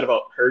 what you said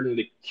about hurting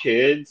the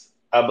kids,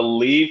 I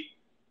believe,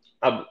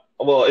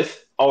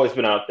 it's always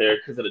been out there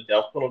because of the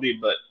death penalty,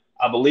 but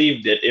I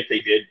believe that if they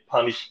did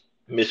punish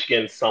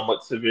Michigan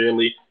somewhat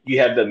severely, you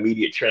have the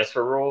immediate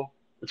transfer rule,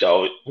 which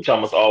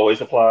almost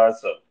always applies.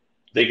 So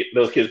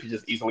those kids could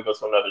just easily go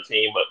to another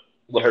team, but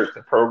would hurt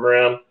the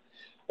program.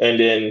 And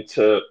then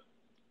to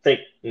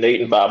think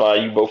Nate and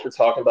Baba, you both were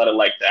talking about it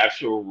like the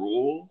actual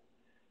rule.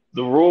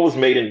 The rule was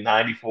made in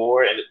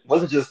 '94, and it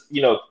wasn't just,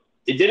 it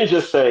didn't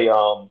just say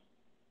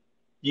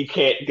you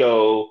can't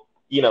go,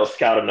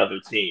 scout another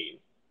team.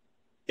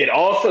 It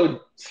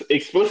also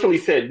explicitly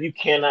said you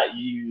cannot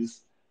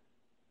use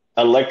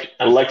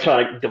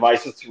electronic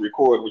devices to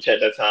record, which at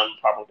that time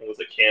probably was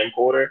a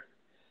camcorder.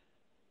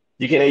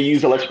 You can't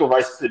use electrical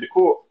devices to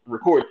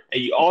record,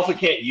 and you also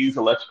can't use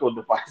electrical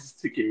devices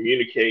to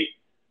communicate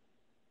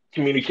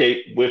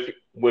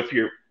with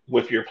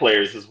your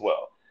players as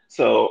well.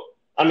 So,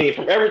 I mean,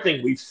 from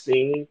everything we've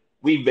seen,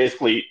 we've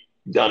basically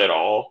done it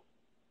all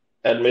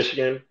at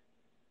Michigan,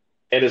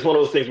 and it's one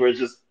of those things where it's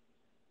just,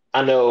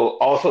 I know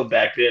also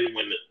back then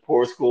when the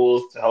poor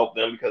schools, to help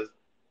them, because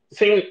it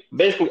seemed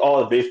basically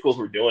all the big schools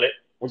were doing it.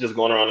 We're just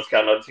going around and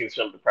scouting other teams,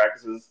 showing them the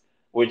practices,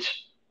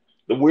 which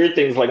the weird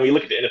thing is, like, when you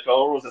look at the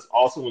NFL rules, that's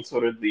also when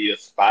sort of the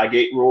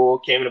Spygate rule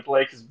came into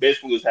play, because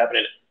basically what's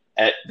happening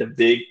at the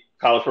big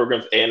college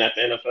programs and at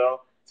the NFL.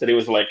 So they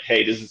was like,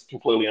 hey, this is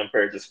completely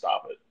unfair, just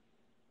stop it.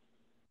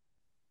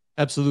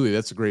 Absolutely.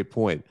 That's a great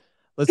point.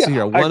 Let's see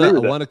here. I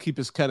want to keep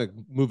us kind of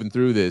moving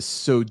through this.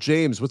 So,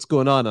 James, what's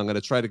going on? I'm going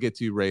to try to get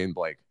to you, Ray and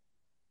Blake.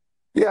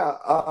 Yeah.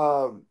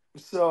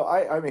 So,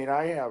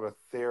 I have a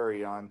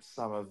theory on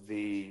some of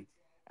the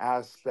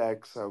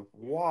aspects of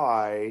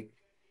why,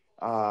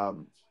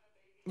 how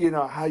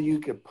you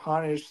could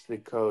punish the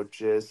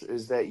coaches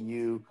is that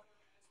you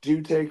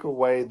do take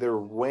away their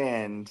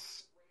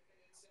wins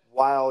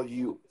while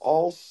you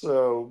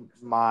also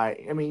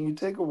you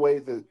take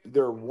away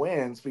their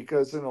wins,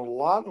 because in a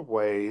lot of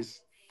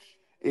ways,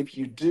 if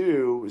you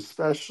do,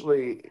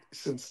 especially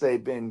since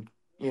they've been,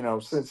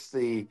 since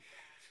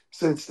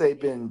they've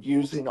been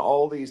using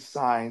all these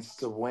signs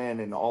to win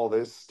and all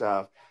this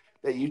stuff,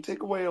 that you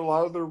take away a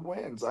lot of their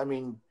wins. I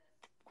mean,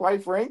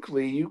 quite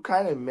frankly, you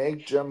kind of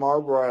make Jim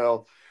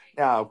Harbaugh.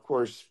 Now, of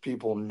course,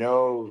 people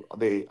know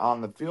the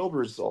on the field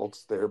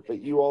results there,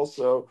 but you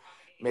also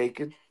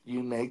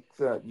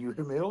you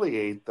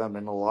humiliate them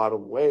in a lot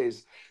of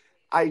ways.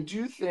 I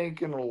do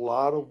think in a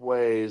lot of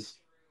ways,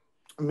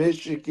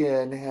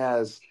 Michigan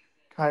has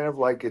kind of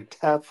like a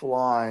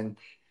Teflon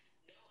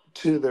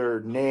to their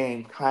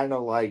name, kind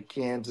of like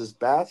Kansas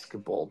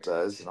basketball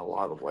does in a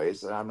lot of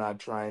ways. And I'm not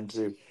trying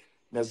to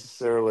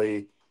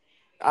necessarily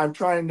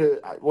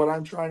what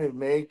I'm trying to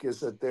make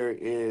is that there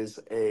is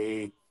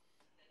a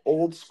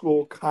old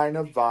school kind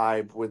of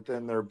vibe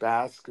within their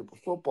basketball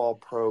football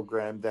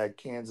program that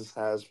Kansas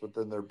has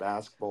within their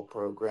basketball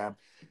program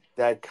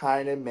that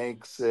kind of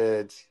makes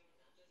it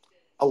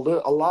a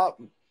little a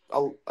lot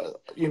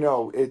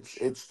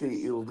it's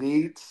the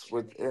elites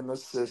within the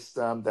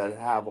system that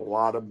have a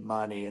lot of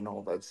money and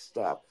all that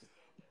stuff.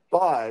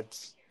 But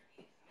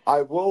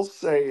I will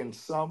say, in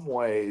some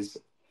ways,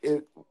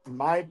 it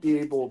might be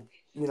able,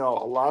 a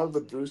lot of the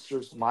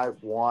boosters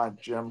might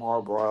want Jim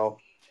Harbaugh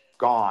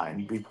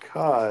gone,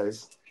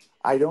 because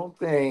I don't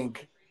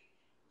think,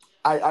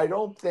 I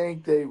don't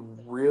think they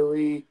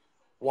really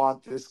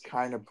want this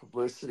kind of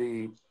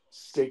publicity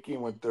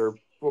sticking with their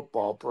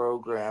football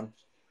program,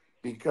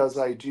 because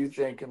I do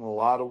think in a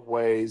lot of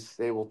ways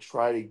they will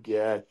try to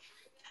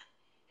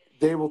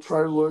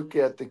look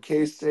at the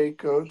K-State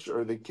coach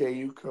or the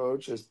KU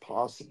coach as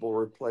possible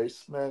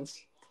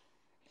replacements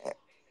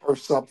or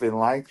something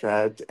like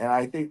that. And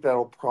I think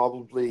that'll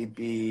probably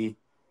be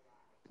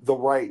the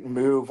right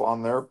move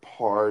on their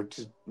part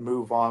to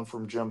move on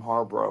from Jim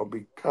Harbaugh,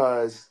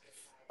 because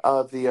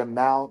of the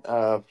amount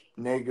of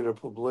negative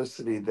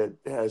publicity that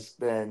has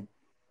been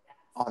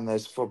on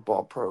this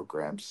football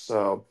program.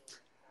 So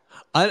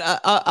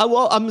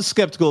I'm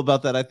skeptical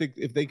about that. I think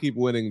if they keep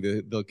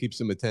winning, they'll keep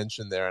some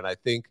attention there. And I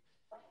think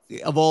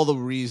of all the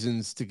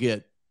reasons to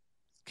get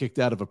kicked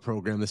out of a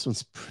program, this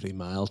one's pretty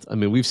mild. I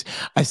mean,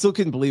 I still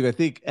couldn't believe. I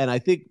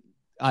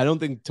don't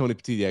think Tony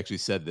Petitti actually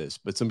said this,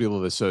 but some people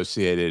have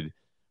associated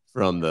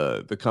from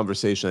the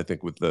conversation, I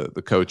think, with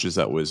the coaches,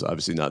 that was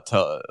obviously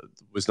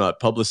was not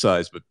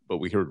publicized, but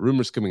we heard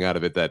rumors coming out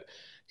of it that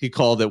he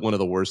called it one of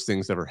the worst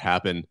things that ever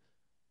happened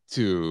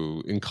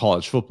in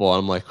college football.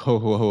 I'm like,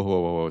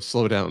 whoa,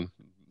 slow down.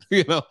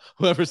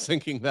 Whoever's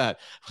thinking that.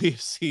 We've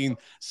seen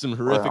some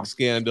horrific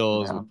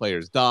scandals with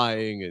players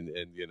dying and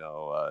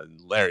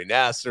Larry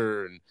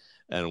Nasser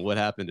and what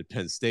happened at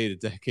Penn State a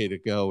decade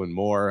ago and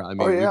more. I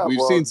mean,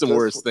 we've seen some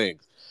worse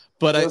things.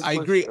 But I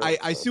agree. Sure.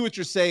 I see what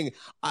you're saying.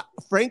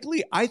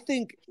 Frankly, I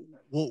think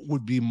what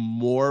would be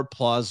more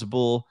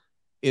plausible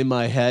in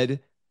my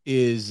head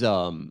is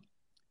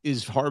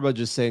Harbaugh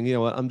just saying, you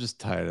know what, I'm just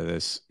tired of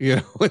this.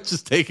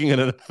 Just taking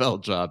an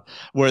NFL job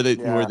where they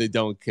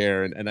don't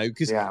care,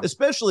 because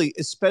especially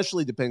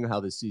depending on how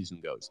this season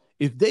goes.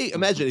 If they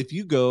imagine if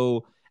you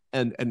go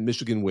and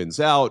Michigan wins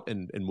out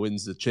and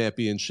wins the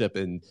championship,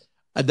 and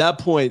at that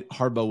point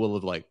Harbaugh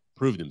will have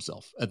proved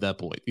himself at that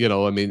point.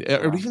 Or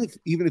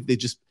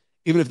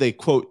even if they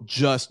quote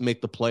just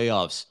make the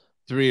playoffs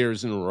 3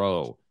 years in a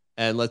row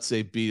and let's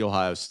say beat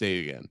Ohio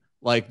State again,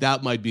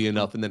 that might be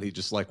enough. And then he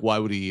just why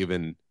would he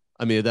even?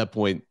 I mean, at that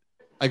point,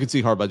 I could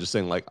see Harbaugh just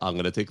saying, I'm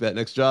going to take that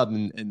next job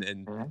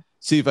and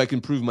see if I can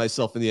prove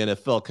myself in the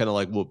NFL, kind of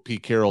like what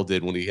Pete Carroll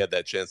did when he had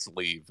that chance to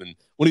leave. And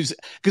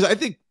because I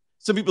think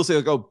some people say,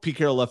 Pete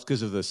Carroll left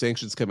because of the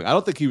sanctions coming. I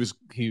don't think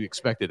he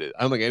expected it.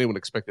 I don't think anyone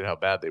expected how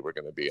bad they were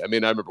going to be. I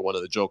mean, I remember one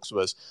of the jokes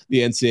was the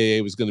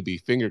NCAA was going to be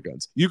finger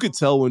guns. You could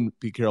tell when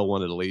Pete Carroll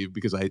wanted to leave,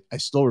 because I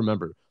still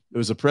remember there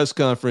was a press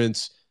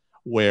conference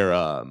where,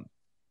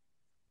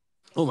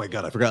 oh my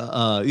God, I forgot.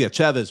 Mark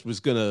Chavez was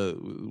gonna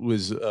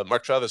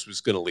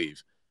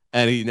leave,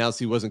 and he announced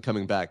he wasn't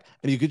coming back.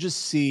 And you could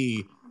just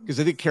see, because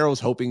I think Carroll was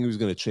hoping he was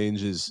going to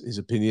change his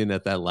opinion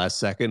at that last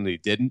second, and he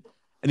didn't.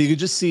 And you could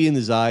just see in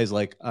his eyes, all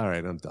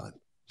right, I'm done.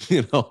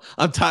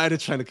 I'm tired of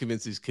trying to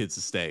convince these kids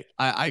to stay.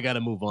 I got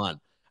to move on.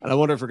 And I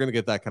wonder if we're going to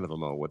get that kind of a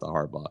moment with the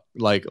Harbaugh.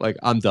 Like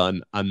I'm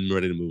done. I'm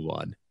ready to move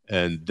on,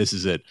 and this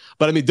is it.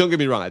 But I mean, don't get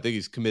me wrong. I think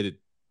he's committed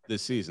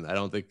this season.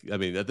 I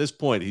mean, at this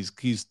point,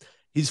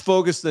 he's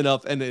focused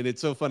enough, and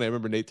it's so funny. I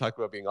remember Nate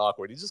talking about being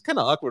awkward. He's just kind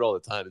of awkward all the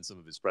time in some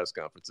of his press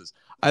conferences.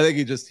 I think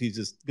he's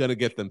just gonna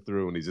get them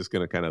through, and he's just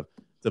gonna kind of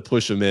to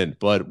push them in.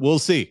 But we'll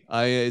see.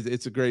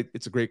 It's a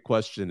great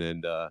question,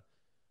 and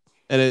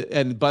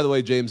by the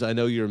way, James, I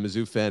know you're a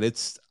Mizzou fan.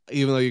 It's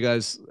even though you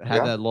guys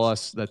had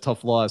that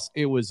tough loss,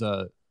 it was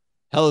a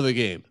hell of a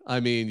game. I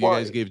mean, you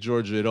guys gave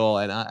Georgia it all,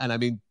 and I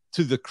mean,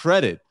 to the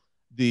credit,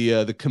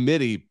 the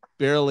committee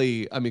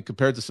barely. I mean,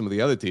 compared to some of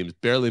the other teams,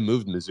 barely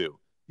moved Mizzou.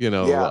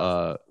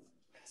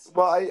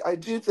 Well, I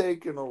do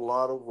think in a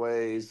lot of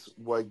ways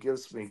what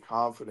gives me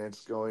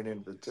confidence going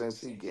into the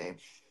Tennessee game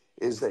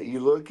is that you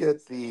look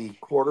at the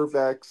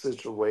quarterback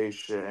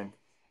situation,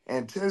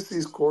 and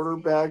Tennessee's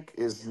quarterback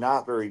is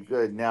not very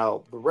good.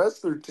 Now, the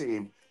rest of their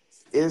team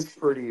is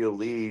pretty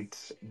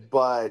elite,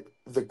 but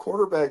the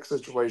quarterback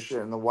situation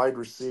and the wide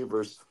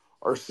receivers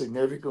are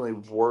significantly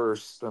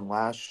worse than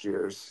last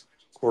year's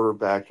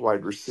quarterback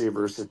wide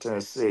receivers at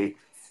Tennessee.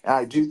 And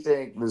I do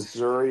think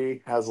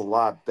Missouri has a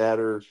lot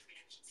better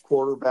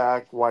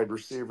quarterback, wide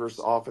receivers,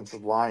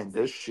 offensive line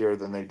this year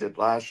than they did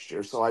last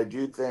year. So I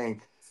do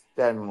think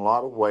that in a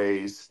lot of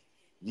ways,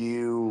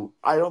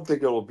 I don't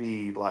think it'll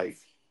be like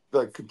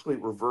the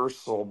complete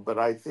reversal, but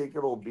I think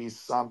it'll be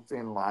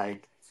something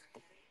like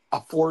a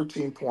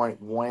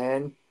 14-point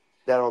win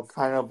that'll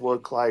kind of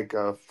look like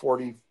a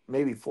 40,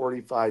 maybe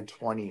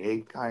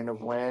 45-28 kind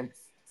of win,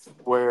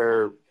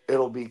 where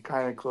it'll be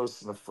kind of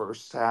close in the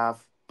first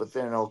half, but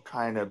then it'll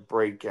kind of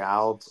break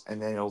out,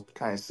 and then you'll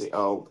kind of see,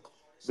 oh,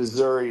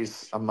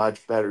 Missouri's a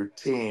much better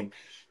team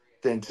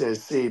than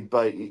Tennessee.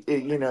 But,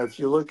 if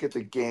you look at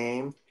the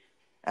game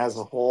as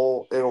a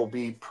whole, it'll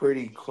be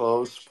pretty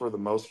close for the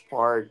most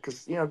part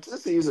because,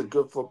 Tennessee is a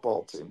good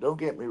football team. Don't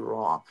get me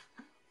wrong.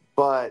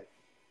 But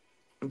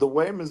the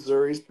way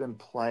Missouri's been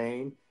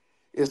playing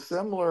is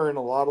similar in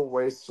a lot of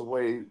ways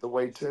to the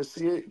way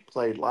Tennessee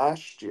played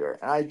last year.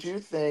 And I do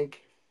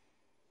think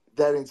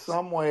that in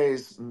some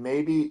ways,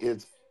 maybe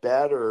it's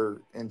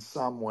better in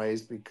some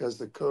ways because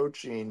the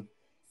coaching,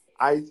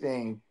 I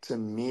think, to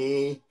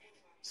me,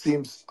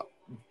 seems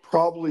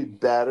probably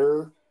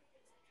better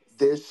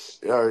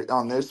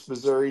on this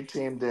Missouri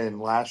team than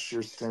last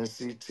year's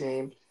Tennessee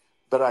team.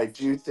 But I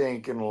do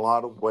think in a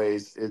lot of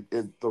ways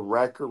the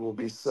record will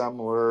be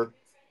similar.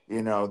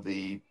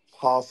 The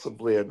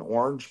possibly an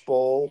Orange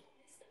Bowl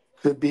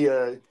could be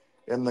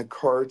in the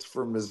cards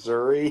for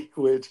Missouri,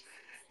 which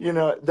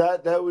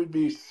that would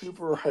be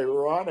super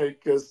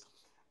ironic because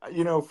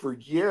for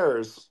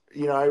years,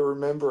 I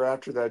remember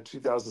after that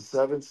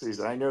 2007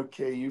 season, I know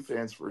KU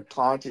fans were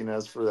taunting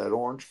us for that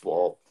Orange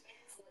Bowl.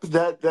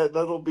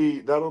 That'll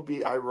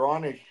be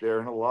ironic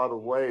there in a lot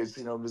of ways.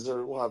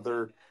 Missouri will have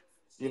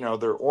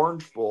their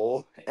Orange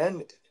Bowl,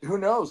 and who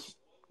knows?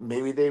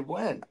 Maybe they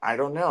win. I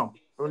don't know.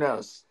 Who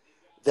knows?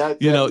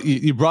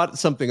 You brought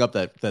something up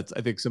that's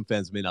I think some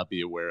fans may not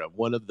be aware of.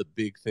 One of the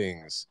big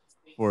things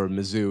for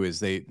Mizzou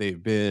is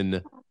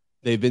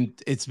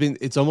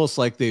it's almost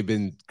like they've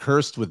been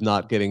cursed with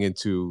not getting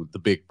into the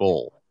big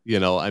bowl.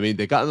 I mean,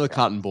 they got into the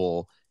Cotton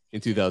Bowl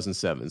in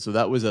 2007, so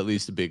that was at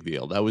least a big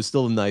deal. That was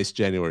still a nice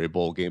January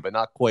bowl game, but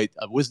not quite.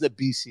 It wasn't a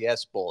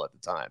BCS bowl at the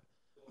time.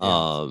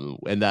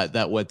 And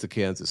that went to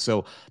Kansas.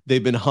 So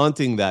they've been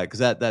hunting that because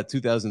that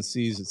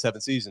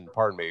 2007 season,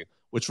 pardon me,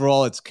 which for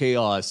all its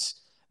chaos,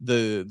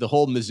 the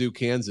whole Mizzou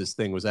Kansas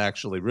thing was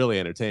actually really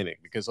entertaining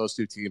because those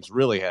two teams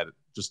really had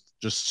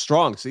just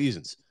strong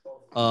seasons.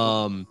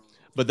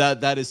 But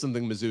that is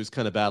something Mizzou is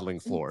kind of battling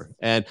for,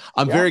 and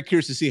I'm very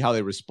curious to see how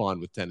they respond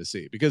with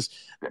Tennessee because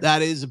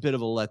that is a bit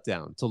of a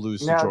letdown to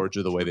lose to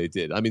Georgia the way they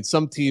did. I mean,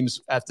 some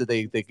teams after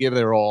they give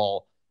their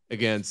all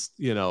against,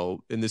 in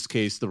this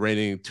case,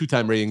 the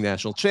two-time reigning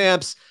national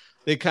champs,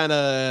 they kind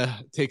of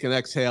take an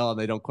exhale and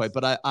they don't quite.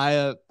 But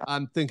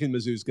I'm thinking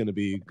Mizzou's going to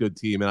be a good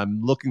team, and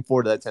I'm looking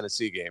forward to that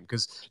Tennessee game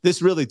because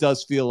this really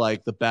does feel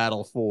like the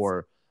battle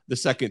for the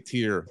second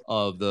tier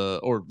or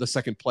the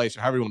second place,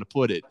 or however you want to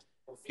put it,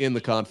 in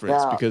the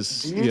conference. Now,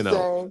 Because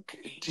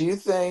do you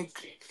think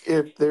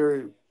if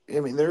there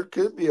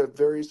could be a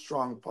very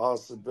strong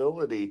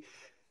possibility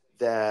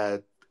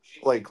that,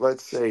 like,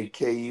 let's say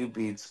KU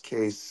beats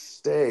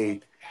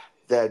K-State,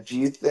 do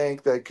you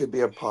think that could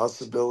be a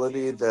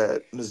possibility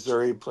that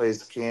Missouri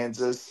plays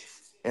Kansas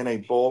in a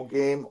bowl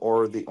game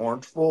or the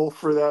Orange Bowl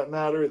for that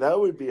matter? That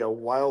would be a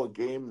wild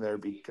game there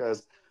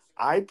because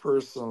I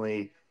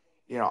personally,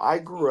 I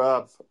grew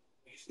up,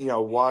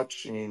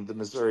 watching the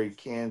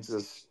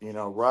Missouri-Kansas,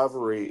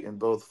 rivalry in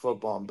both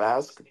football and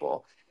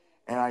basketball.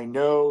 And I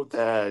know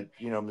that,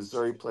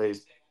 Missouri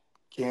plays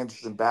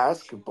Kansas in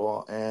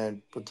basketball,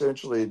 and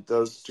potentially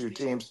those two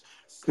teams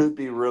could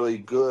be really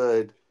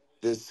good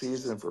this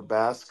season for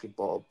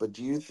basketball. But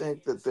do you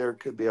think that there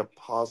could be a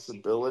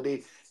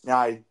possibility? Now,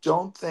 I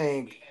don't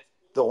think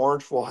the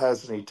Orange Bowl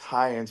has any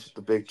tie-ins with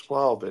the Big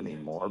 12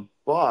 anymore,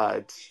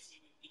 but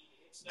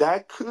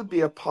that could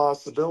be a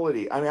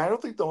possibility. I mean, I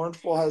don't think the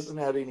Orange Bowl hasn't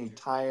had any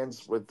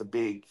tie-ins with the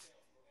Big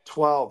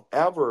 12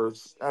 ever.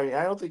 I mean,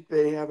 I don't think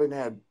they haven't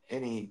had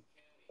any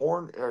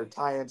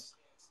tie-ins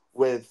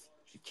with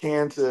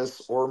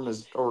Kansas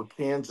or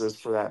Kansas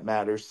for that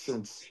matter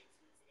since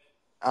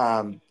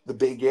the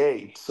Big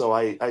Eight. So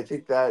I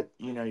think that,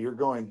 you're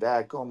going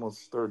back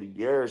almost 30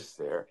 years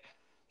there.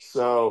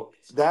 So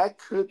that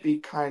could be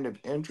kind of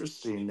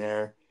interesting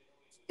there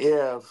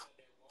if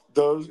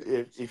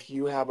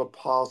you have a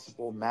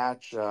possible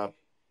matchup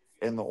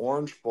in the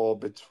Orange Bowl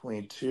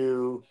between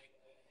two,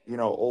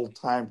 old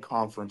time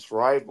conference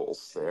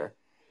rivals there.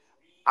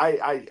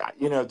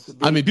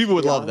 People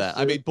would love that.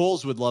 I mean,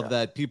 Bulls would love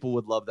that. People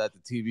would love that. The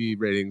TV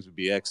ratings would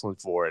be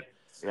excellent for it.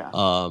 Yeah.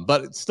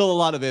 But it's still a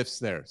lot of ifs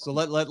there. So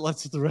let's let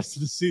the rest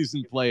of the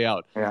season play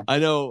out. Yeah. I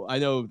know.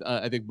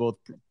 I think both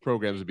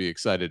programs would be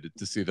excited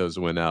to see those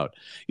win out.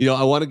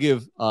 I want to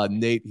give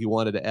Nate. He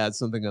wanted to add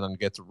something, and I'll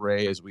get to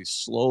Ray as we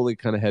slowly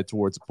kind of head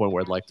towards the point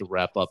where I'd like to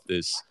wrap up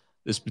this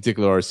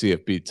particular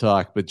CFB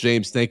talk. But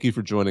James, thank you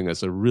for joining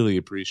us. I really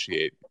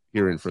appreciate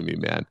hearing from you,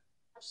 man.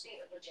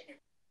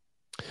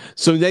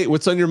 So Nate,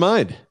 what's on your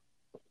mind?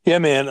 Yeah,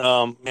 man.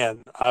 I'm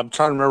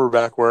trying to remember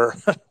back where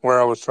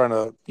I was trying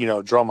to,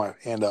 draw my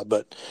hand up,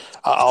 but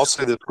I'll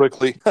say this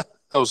quickly. That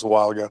was a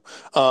while ago.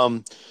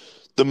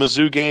 The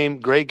Mizzou game,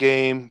 great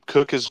game.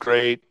 Cook is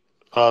great.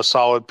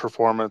 Solid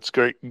performance.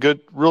 Great,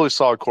 good, really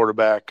solid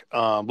quarterback.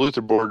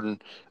 Luther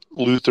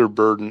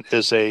Burden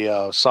is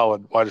a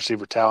solid wide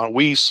receiver talent.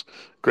 Weiss,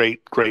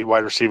 great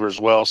wide receiver as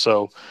well.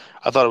 So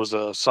I thought it was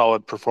a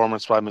solid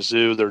performance by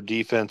Mizzou. Their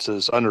defense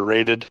is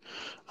underrated.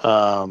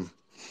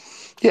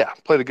 Yeah,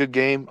 played a good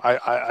game.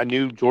 I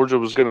knew Georgia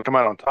was going to come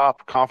out on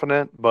top,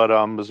 confident,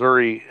 but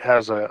Missouri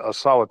has a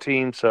solid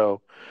team.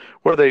 So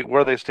where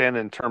they stand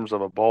in terms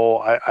of a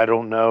bowl, I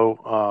don't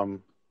know.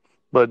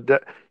 But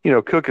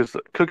Cook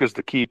is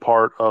the key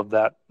part of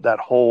that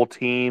whole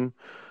team.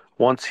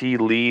 Once he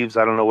leaves,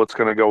 I don't know what's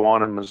going to go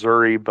on in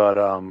Missouri,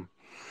 but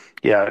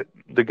yeah,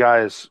 the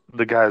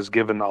guy's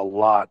given a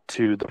lot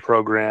to the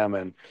program,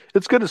 and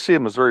it's good to see a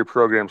Missouri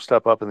program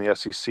step up in the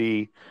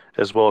SEC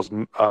as well as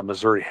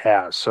Missouri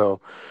has. So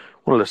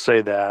I wanted to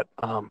say that.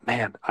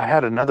 Man, I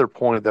had another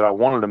point that I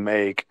wanted to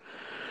make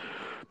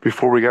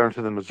before we got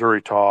into the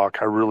Missouri talk.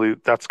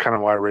 That's kind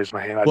of why I raised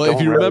my hand.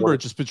 If you remember,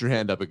 just put your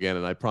hand up again,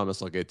 and I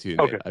promise I'll get to you,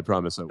 Nate. Okay. I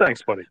promise I will.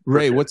 Thanks, buddy.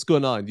 Ray, what's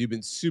going on? You've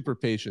been super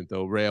patient,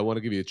 though. Ray, I want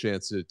to give you a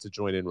chance to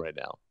join in right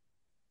now.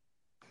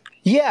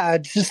 Yeah,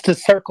 just to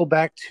circle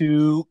back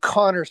to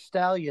Connor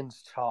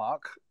Stalions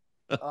talk.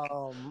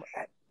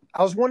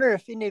 I was wondering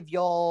if any of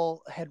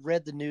y'all had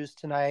read the news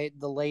tonight,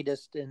 the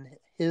latest in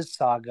his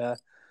saga,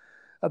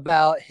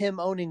 about him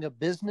owning a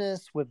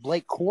business with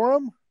Blake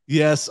Corum.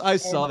 Yes, I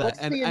saw that.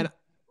 And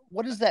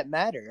what does that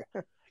matter?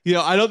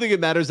 I don't think it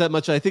matters that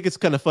much. I think it's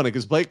kind of funny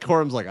because Blake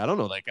Corum's like, I don't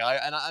know that guy.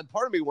 And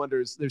part of me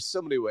wonders, there's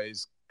so many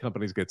ways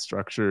companies get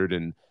structured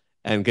and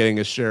getting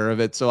a share of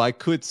it. So I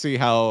could see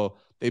how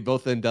they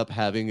both end up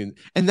having,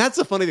 and that's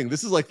the funny thing.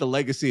 This is like the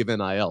legacy of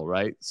NIL,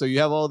 right? So you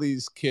have all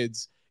these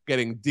kids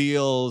getting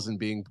deals and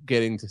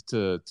getting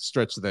to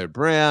stretch their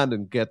brand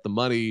and get the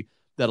money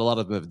that a lot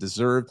of them have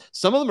deserved.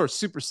 Some of them are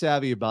super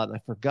savvy about, and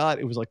I forgot,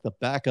 it was like the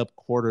backup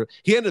quarter.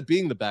 He ended up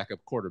being the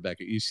backup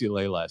quarterback at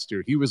UCLA last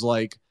year. He was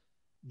like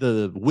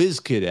the whiz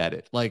kid at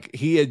it. Like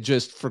he had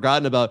just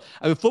forgotten about,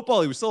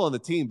 football, he was still on the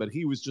team, but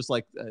he was just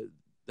like,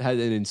 had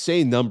an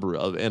insane number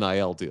of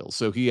NIL deals.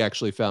 So he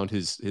actually found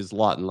his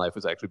lot in life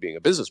was actually being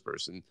a business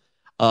person.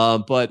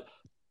 But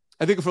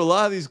I think for a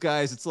lot of these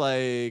guys, it's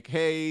like,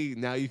 hey,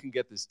 now you can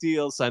get this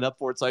deal, sign up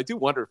for it. So I do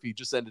wonder if he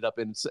just ended up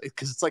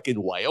because it's like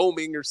in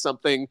Wyoming or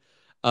something.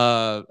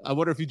 I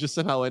wonder if he just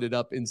somehow ended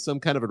up in some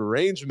kind of an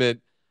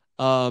arrangement.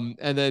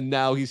 And then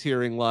now he's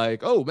hearing like,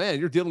 oh man,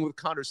 you're dealing with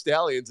Connor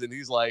Stalions. And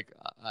he's like,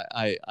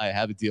 I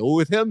have a deal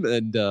with him.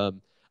 And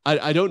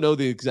I don't know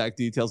the exact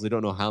details. I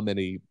don't know how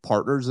many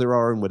partners there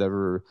are in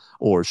whatever,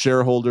 or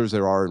shareholders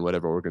there are in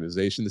whatever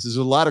organization. This is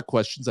a lot of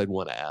questions I'd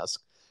want to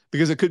ask.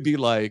 Because it could be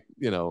like,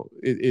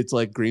 it's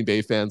like Green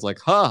Bay fans like,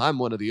 I'm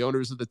one of the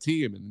owners of the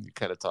team. And you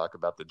kind of talk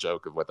about the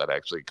joke of what that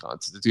actually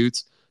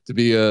constitutes to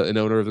be an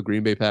owner of the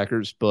Green Bay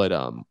Packers. But,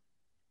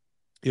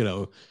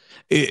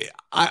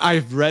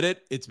 I've read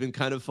it. It's been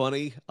kind of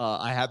funny.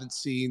 I haven't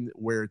seen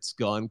where it's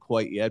gone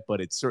quite yet,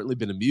 but it's certainly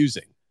been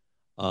amusing.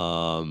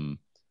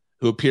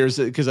 Who appears,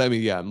 because I'm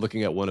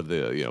looking at one of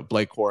the,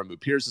 Blake Corum, who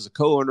appears as a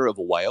co-owner of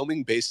a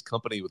Wyoming-based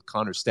company with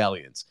Connor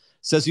Stalions,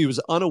 says he was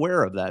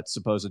unaware of that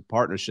supposed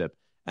partnership.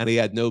 And he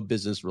had no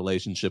business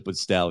relationship with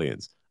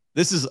Stalions.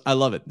 I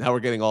love it. Now we're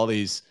getting all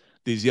these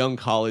young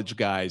college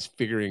guys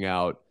figuring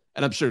out,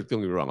 and I'm sure,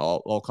 don't get me wrong,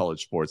 all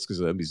college sports, because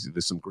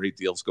there's some great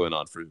deals going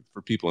on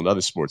for people in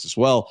other sports as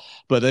well.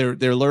 But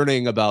they're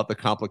learning about the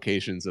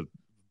complications of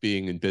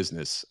being in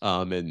business,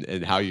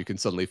 and how you can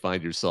suddenly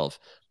find yourself.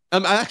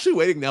 I'm actually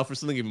waiting now for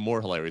something even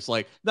more hilarious,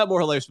 like not more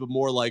hilarious, but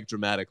more like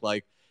dramatic,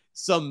 like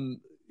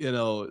some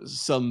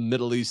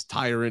Middle East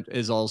tyrant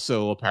is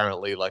also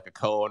apparently like a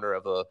co-owner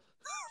of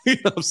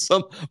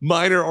some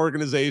minor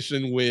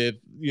organization with,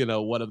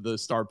 one of the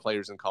star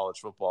players in college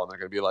football. And they're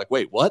going to be like,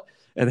 wait, what?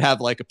 And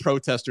have like a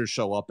protester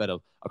show up at a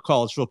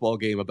college football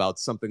game about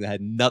something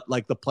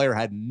that the player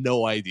had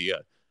no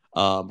idea.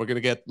 We're going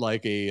to get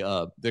like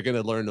they're going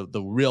to learn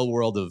the real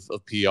world of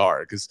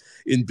PR. Because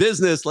in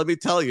business, let me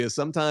tell you,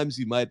 sometimes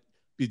you might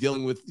be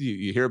dealing with,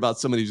 you hear about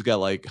somebody who's got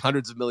like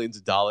hundreds of millions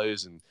of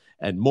dollars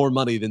and more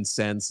money than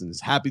sense and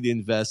is happy to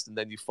invest. And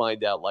then you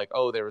find out like,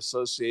 oh, they're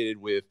associated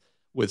with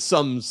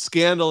some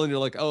scandal, and you're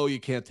like, oh, you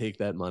can't take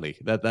that money.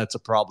 That's a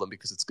problem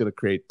because it's going to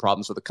create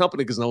problems for the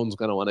company because no one's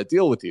going to want to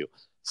deal with you.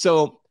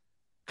 So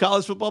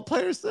college football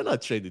players, they're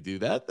not trained to do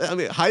that.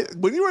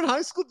 When you were in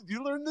high school, did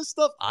you learn this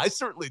stuff? I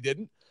certainly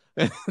didn't.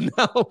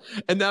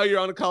 And now you're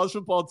on a college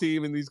football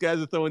team and these guys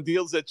are throwing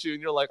deals at you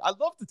and you're like, I'd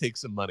love to take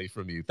some money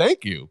from you.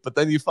 Thank you. But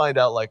then you find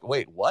out like,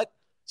 wait, what?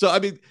 So, I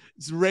mean,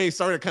 Ray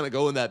started to kind of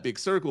go in that big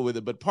circle with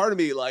it. But part of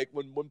me, like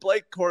when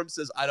Blake Corum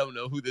says, I don't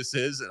know who this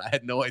is, and I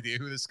had no idea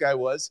who this guy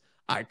was,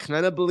 I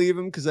kind of believe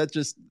him because that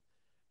just,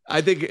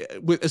 I think,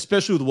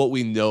 especially with what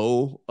we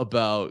know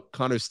about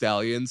Connor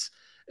Stallions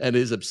and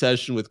his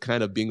obsession with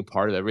kind of being a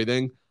part of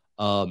everything,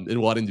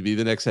 and wanting to be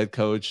the next head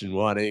coach and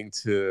wanting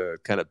to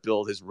kind of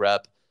build his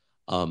rep,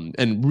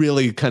 and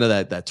really kind of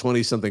that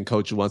 20-something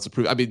coach who wants to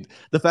prove. I mean,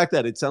 the fact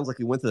that it sounds like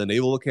he went to the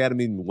Naval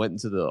Academy and went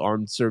into the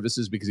armed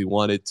services because he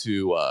wanted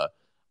to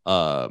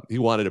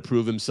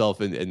prove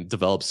himself and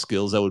develop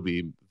skills that would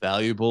be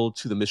valuable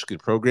to the Michigan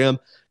program.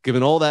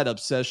 Given all that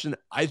obsession,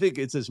 I think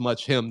it's as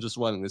much him just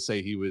wanting to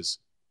say he was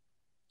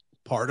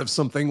part of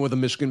something with a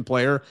Michigan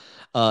player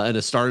and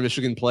a star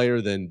Michigan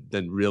player than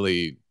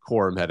really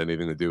Corum had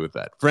anything to do with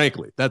that.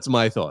 Frankly, that's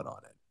my thought on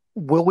it.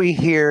 Will we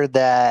hear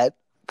that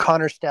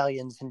Connor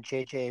Stallions and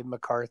JJ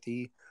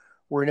McCarthy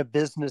were in a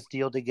business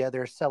deal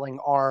together selling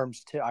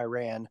arms to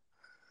Iran?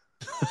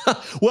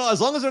 Well,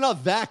 as long as they're not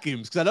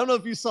vacuums, because I don't know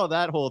if you saw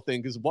that whole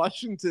thing, because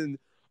Washington,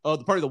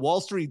 part of the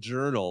Wall Street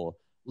Journal,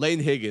 Lane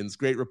Higgins,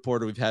 great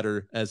reporter. We've had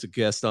her as a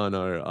guest on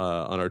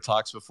our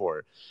talks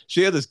before.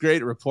 She had this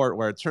great report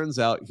where it turns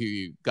out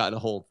he got in a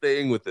whole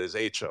thing with his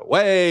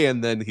HOA,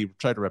 and then he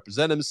tried to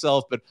represent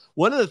himself. But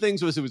one of the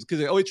things was it was because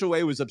the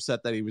HOA was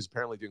upset that he was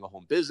apparently doing a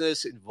home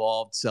business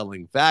involved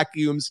selling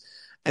vacuums,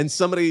 and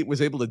somebody was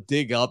able to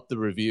dig up the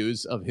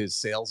reviews of his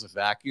sales of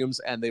vacuums,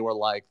 and they were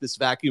like, "This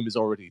vacuum is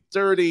already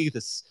dirty.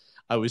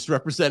 I was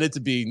represented to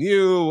being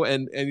you,"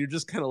 and you're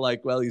just kind of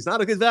like, well, he's not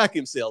a good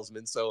vacuum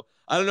salesman, so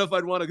I don't know if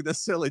I'd want to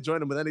necessarily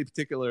join him with any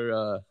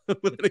particular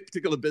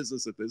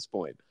business at this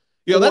point.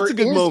 You know, that's a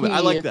good moment.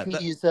 I like that.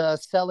 He's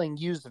selling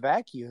used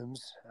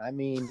vacuums. I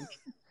mean,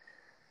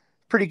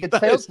 pretty good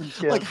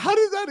salesmanship. Like, how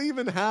did that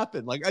even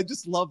happen? Like, I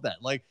just love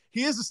that. Like,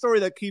 he is a story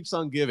that keeps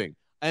on giving.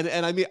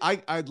 And I mean,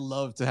 I'd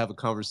love to have a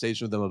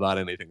conversation with him about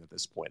anything at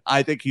this point.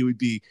 I think he would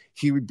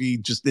be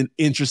just an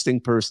interesting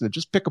person to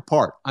just pick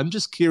apart. I'm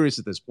just curious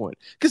at this point.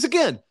 Because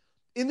again,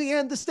 in the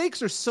end, the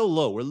stakes are so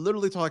low. We're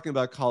literally talking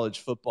about college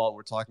football.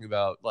 We're talking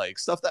about like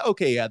stuff that,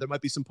 okay, yeah, there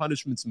might be some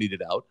punishments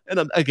meted out.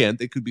 And again,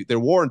 they're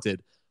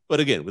warranted. But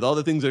again, with all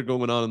the things that are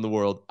going on in the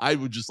world, I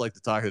would just like to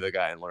talk to the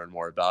guy and learn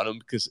more about him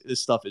because this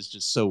stuff is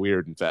just so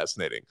weird and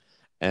fascinating.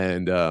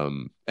 And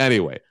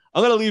anyway,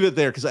 I'm going to leave it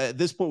there because at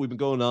this point we've been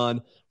going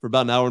on for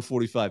about an hour and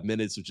 45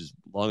 minutes, which is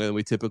longer than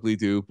we typically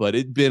do. But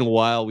it'd been a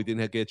while. We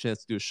didn't get a chance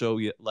to do a show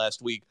yet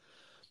last week.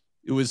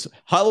 It was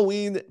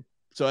Halloween,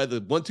 so I had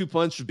the 1-2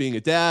 punch of being a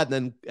dad. And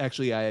then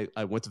actually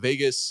I went to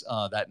Vegas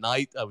that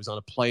night. I was on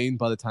a plane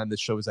by the time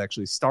this show was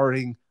actually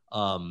starting.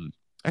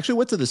 Actually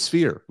went to the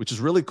Sphere, which is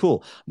really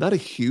cool. I'm not a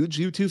huge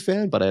U2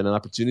 fan, but I had an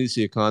opportunity to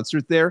see a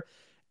concert there.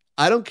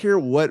 I don't care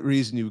what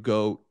reason you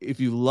go. If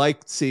you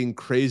like seeing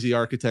crazy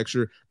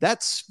architecture,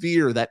 that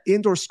Sphere, that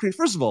indoor screen,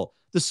 first of all,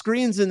 the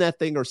screens in that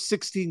thing are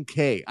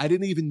 16K. I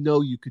didn't even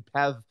know you could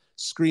have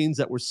screens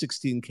that were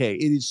 16K.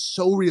 It is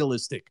so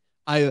realistic.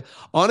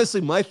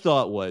 Honestly, my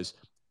thought was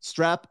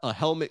strap a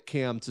helmet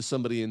cam to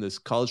somebody in this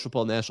college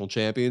football national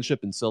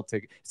championship and sell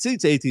tickets.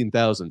 Seats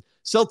 18,000.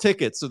 Sell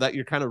tickets so that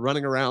you're kind of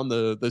running around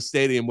the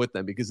stadium with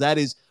them, because that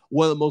is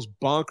one of the most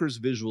bonkers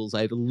visuals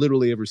I've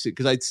literally ever seen.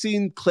 Because I'd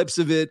seen clips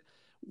of it.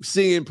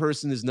 Seeing it in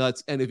person is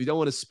nuts. And if you don't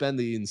want to spend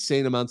the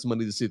insane amounts of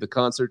money to see the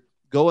concert,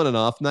 go on an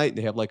off night and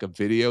they have like a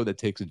video that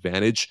takes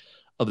advantage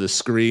of the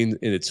screen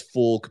in its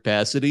full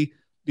capacity,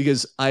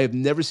 because I have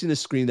never seen a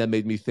screen that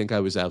made me think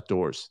I was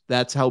outdoors.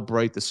 That's how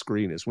bright the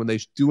screen is. When they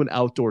do an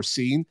outdoor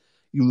scene,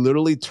 you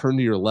literally turn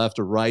to your left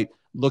or right,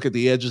 look at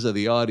the edges of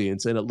the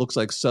audience, and it looks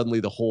like suddenly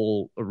the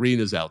whole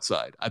arena's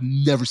outside. I've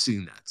never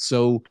seen that.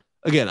 So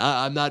again,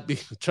 I'm not being,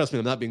 trust me,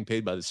 I'm not being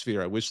paid by the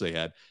Sphere. I wish they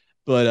had.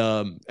 But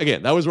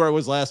again, that was where I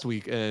was last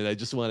week, and I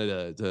just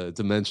wanted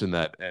to mention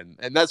that.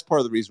 And that's part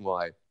of the reason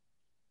why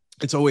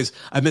it's always,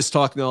 I miss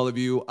talking to all of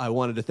you. I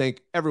wanted to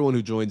thank everyone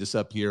who joined us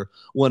up here.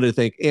 Wanted to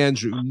thank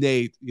Andrew,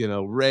 Nate,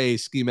 Ray,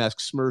 Ski Mask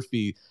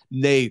Smurfy,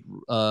 Nate,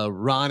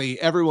 Ronnie,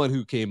 everyone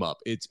who came up.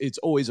 It's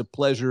always a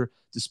pleasure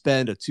to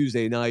spend a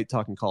Tuesday night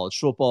talking college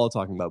football,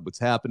 talking about what's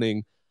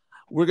happening.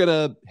 We're going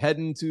to head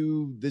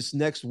into this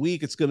next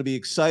week. It's going to be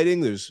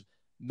exciting. There's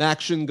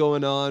action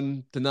going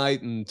on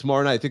tonight and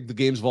tomorrow night. I think the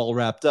games have all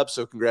wrapped up,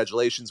 so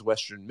congratulations,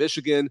 Western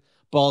Michigan,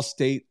 Ball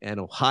State, and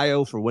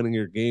Ohio for winning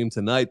your game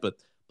tonight. But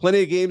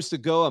plenty of games to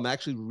go. I'm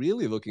actually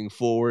really looking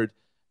forward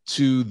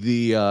to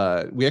we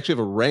actually have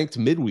a ranked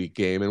midweek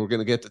game, and we're going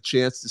to get the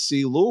chance to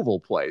see Louisville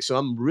play. So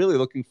I'm really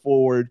looking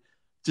forward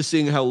to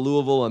seeing how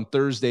Louisville on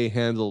Thursday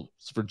handles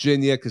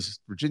Virginia, because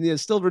Virginia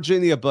is still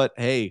Virginia, but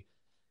hey,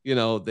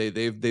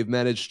 they've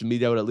managed to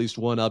mete out at least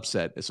one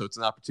upset. So it's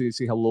an opportunity to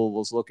see how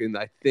Louisville's looking.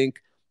 I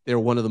think they're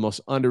one of the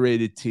most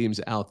underrated teams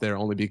out there,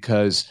 only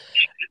because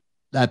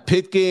that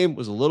Pitt game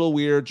was a little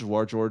weird.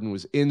 Jawar Jordan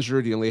was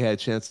injured. He only had a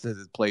chance to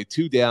play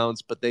 2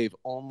 downs, but they've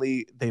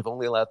only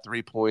allowed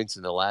 3 points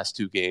in the last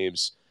 2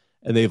 games,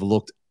 and they've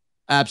looked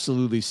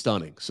absolutely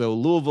stunning. So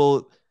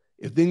Louisville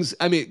if things,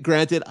 I mean,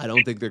 granted, I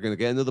don't think they're going to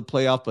get into the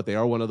playoff, but they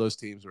are one of those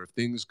teams where if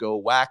things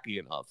go wacky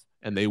enough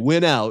and they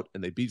win out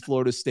and they beat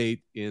Florida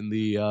State in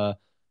the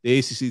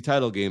ACC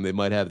title game, they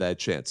might have that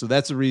chance. So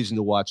that's a reason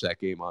to watch that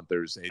game on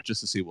Thursday,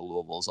 just to see what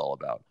Louisville is all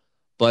about.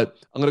 But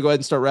I'm going to go ahead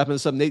and start wrapping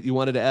this up. Nate, you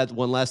wanted to add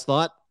one last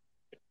thought?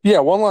 Yeah,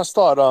 one last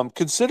thought.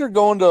 Consider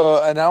going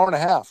to an hour and a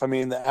half. I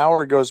mean, the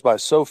hour goes by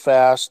so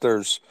fast.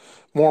 There's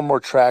more and more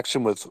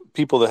traction with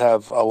people that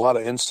have a lot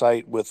of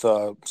insight with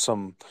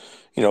some,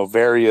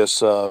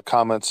 various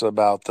comments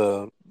about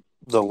the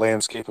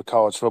landscape of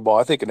college football.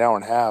 I think an hour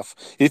and a half,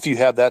 if you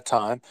have that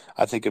time,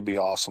 I think it'd be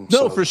awesome.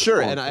 No, for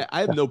sure. And I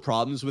have no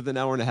problems with an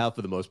hour and a half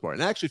for the most part.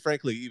 And actually,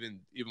 frankly, even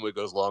when it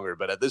goes longer,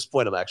 but at this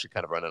point, I'm actually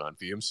kind of running on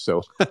fumes.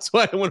 So that's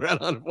why I went around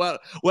on 1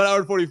 hour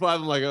and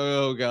 45. I'm like,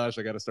 oh gosh,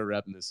 I got to start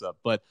wrapping this up.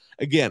 But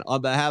again,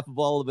 on behalf of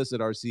all of us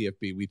at our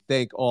CFB, we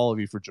thank all of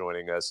you for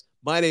joining us.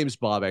 My name's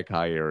Bobak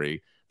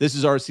Ha'Eri. This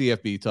is our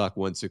CFB Talk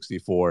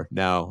 164.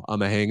 Now I'm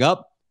going to hang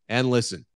up and listen.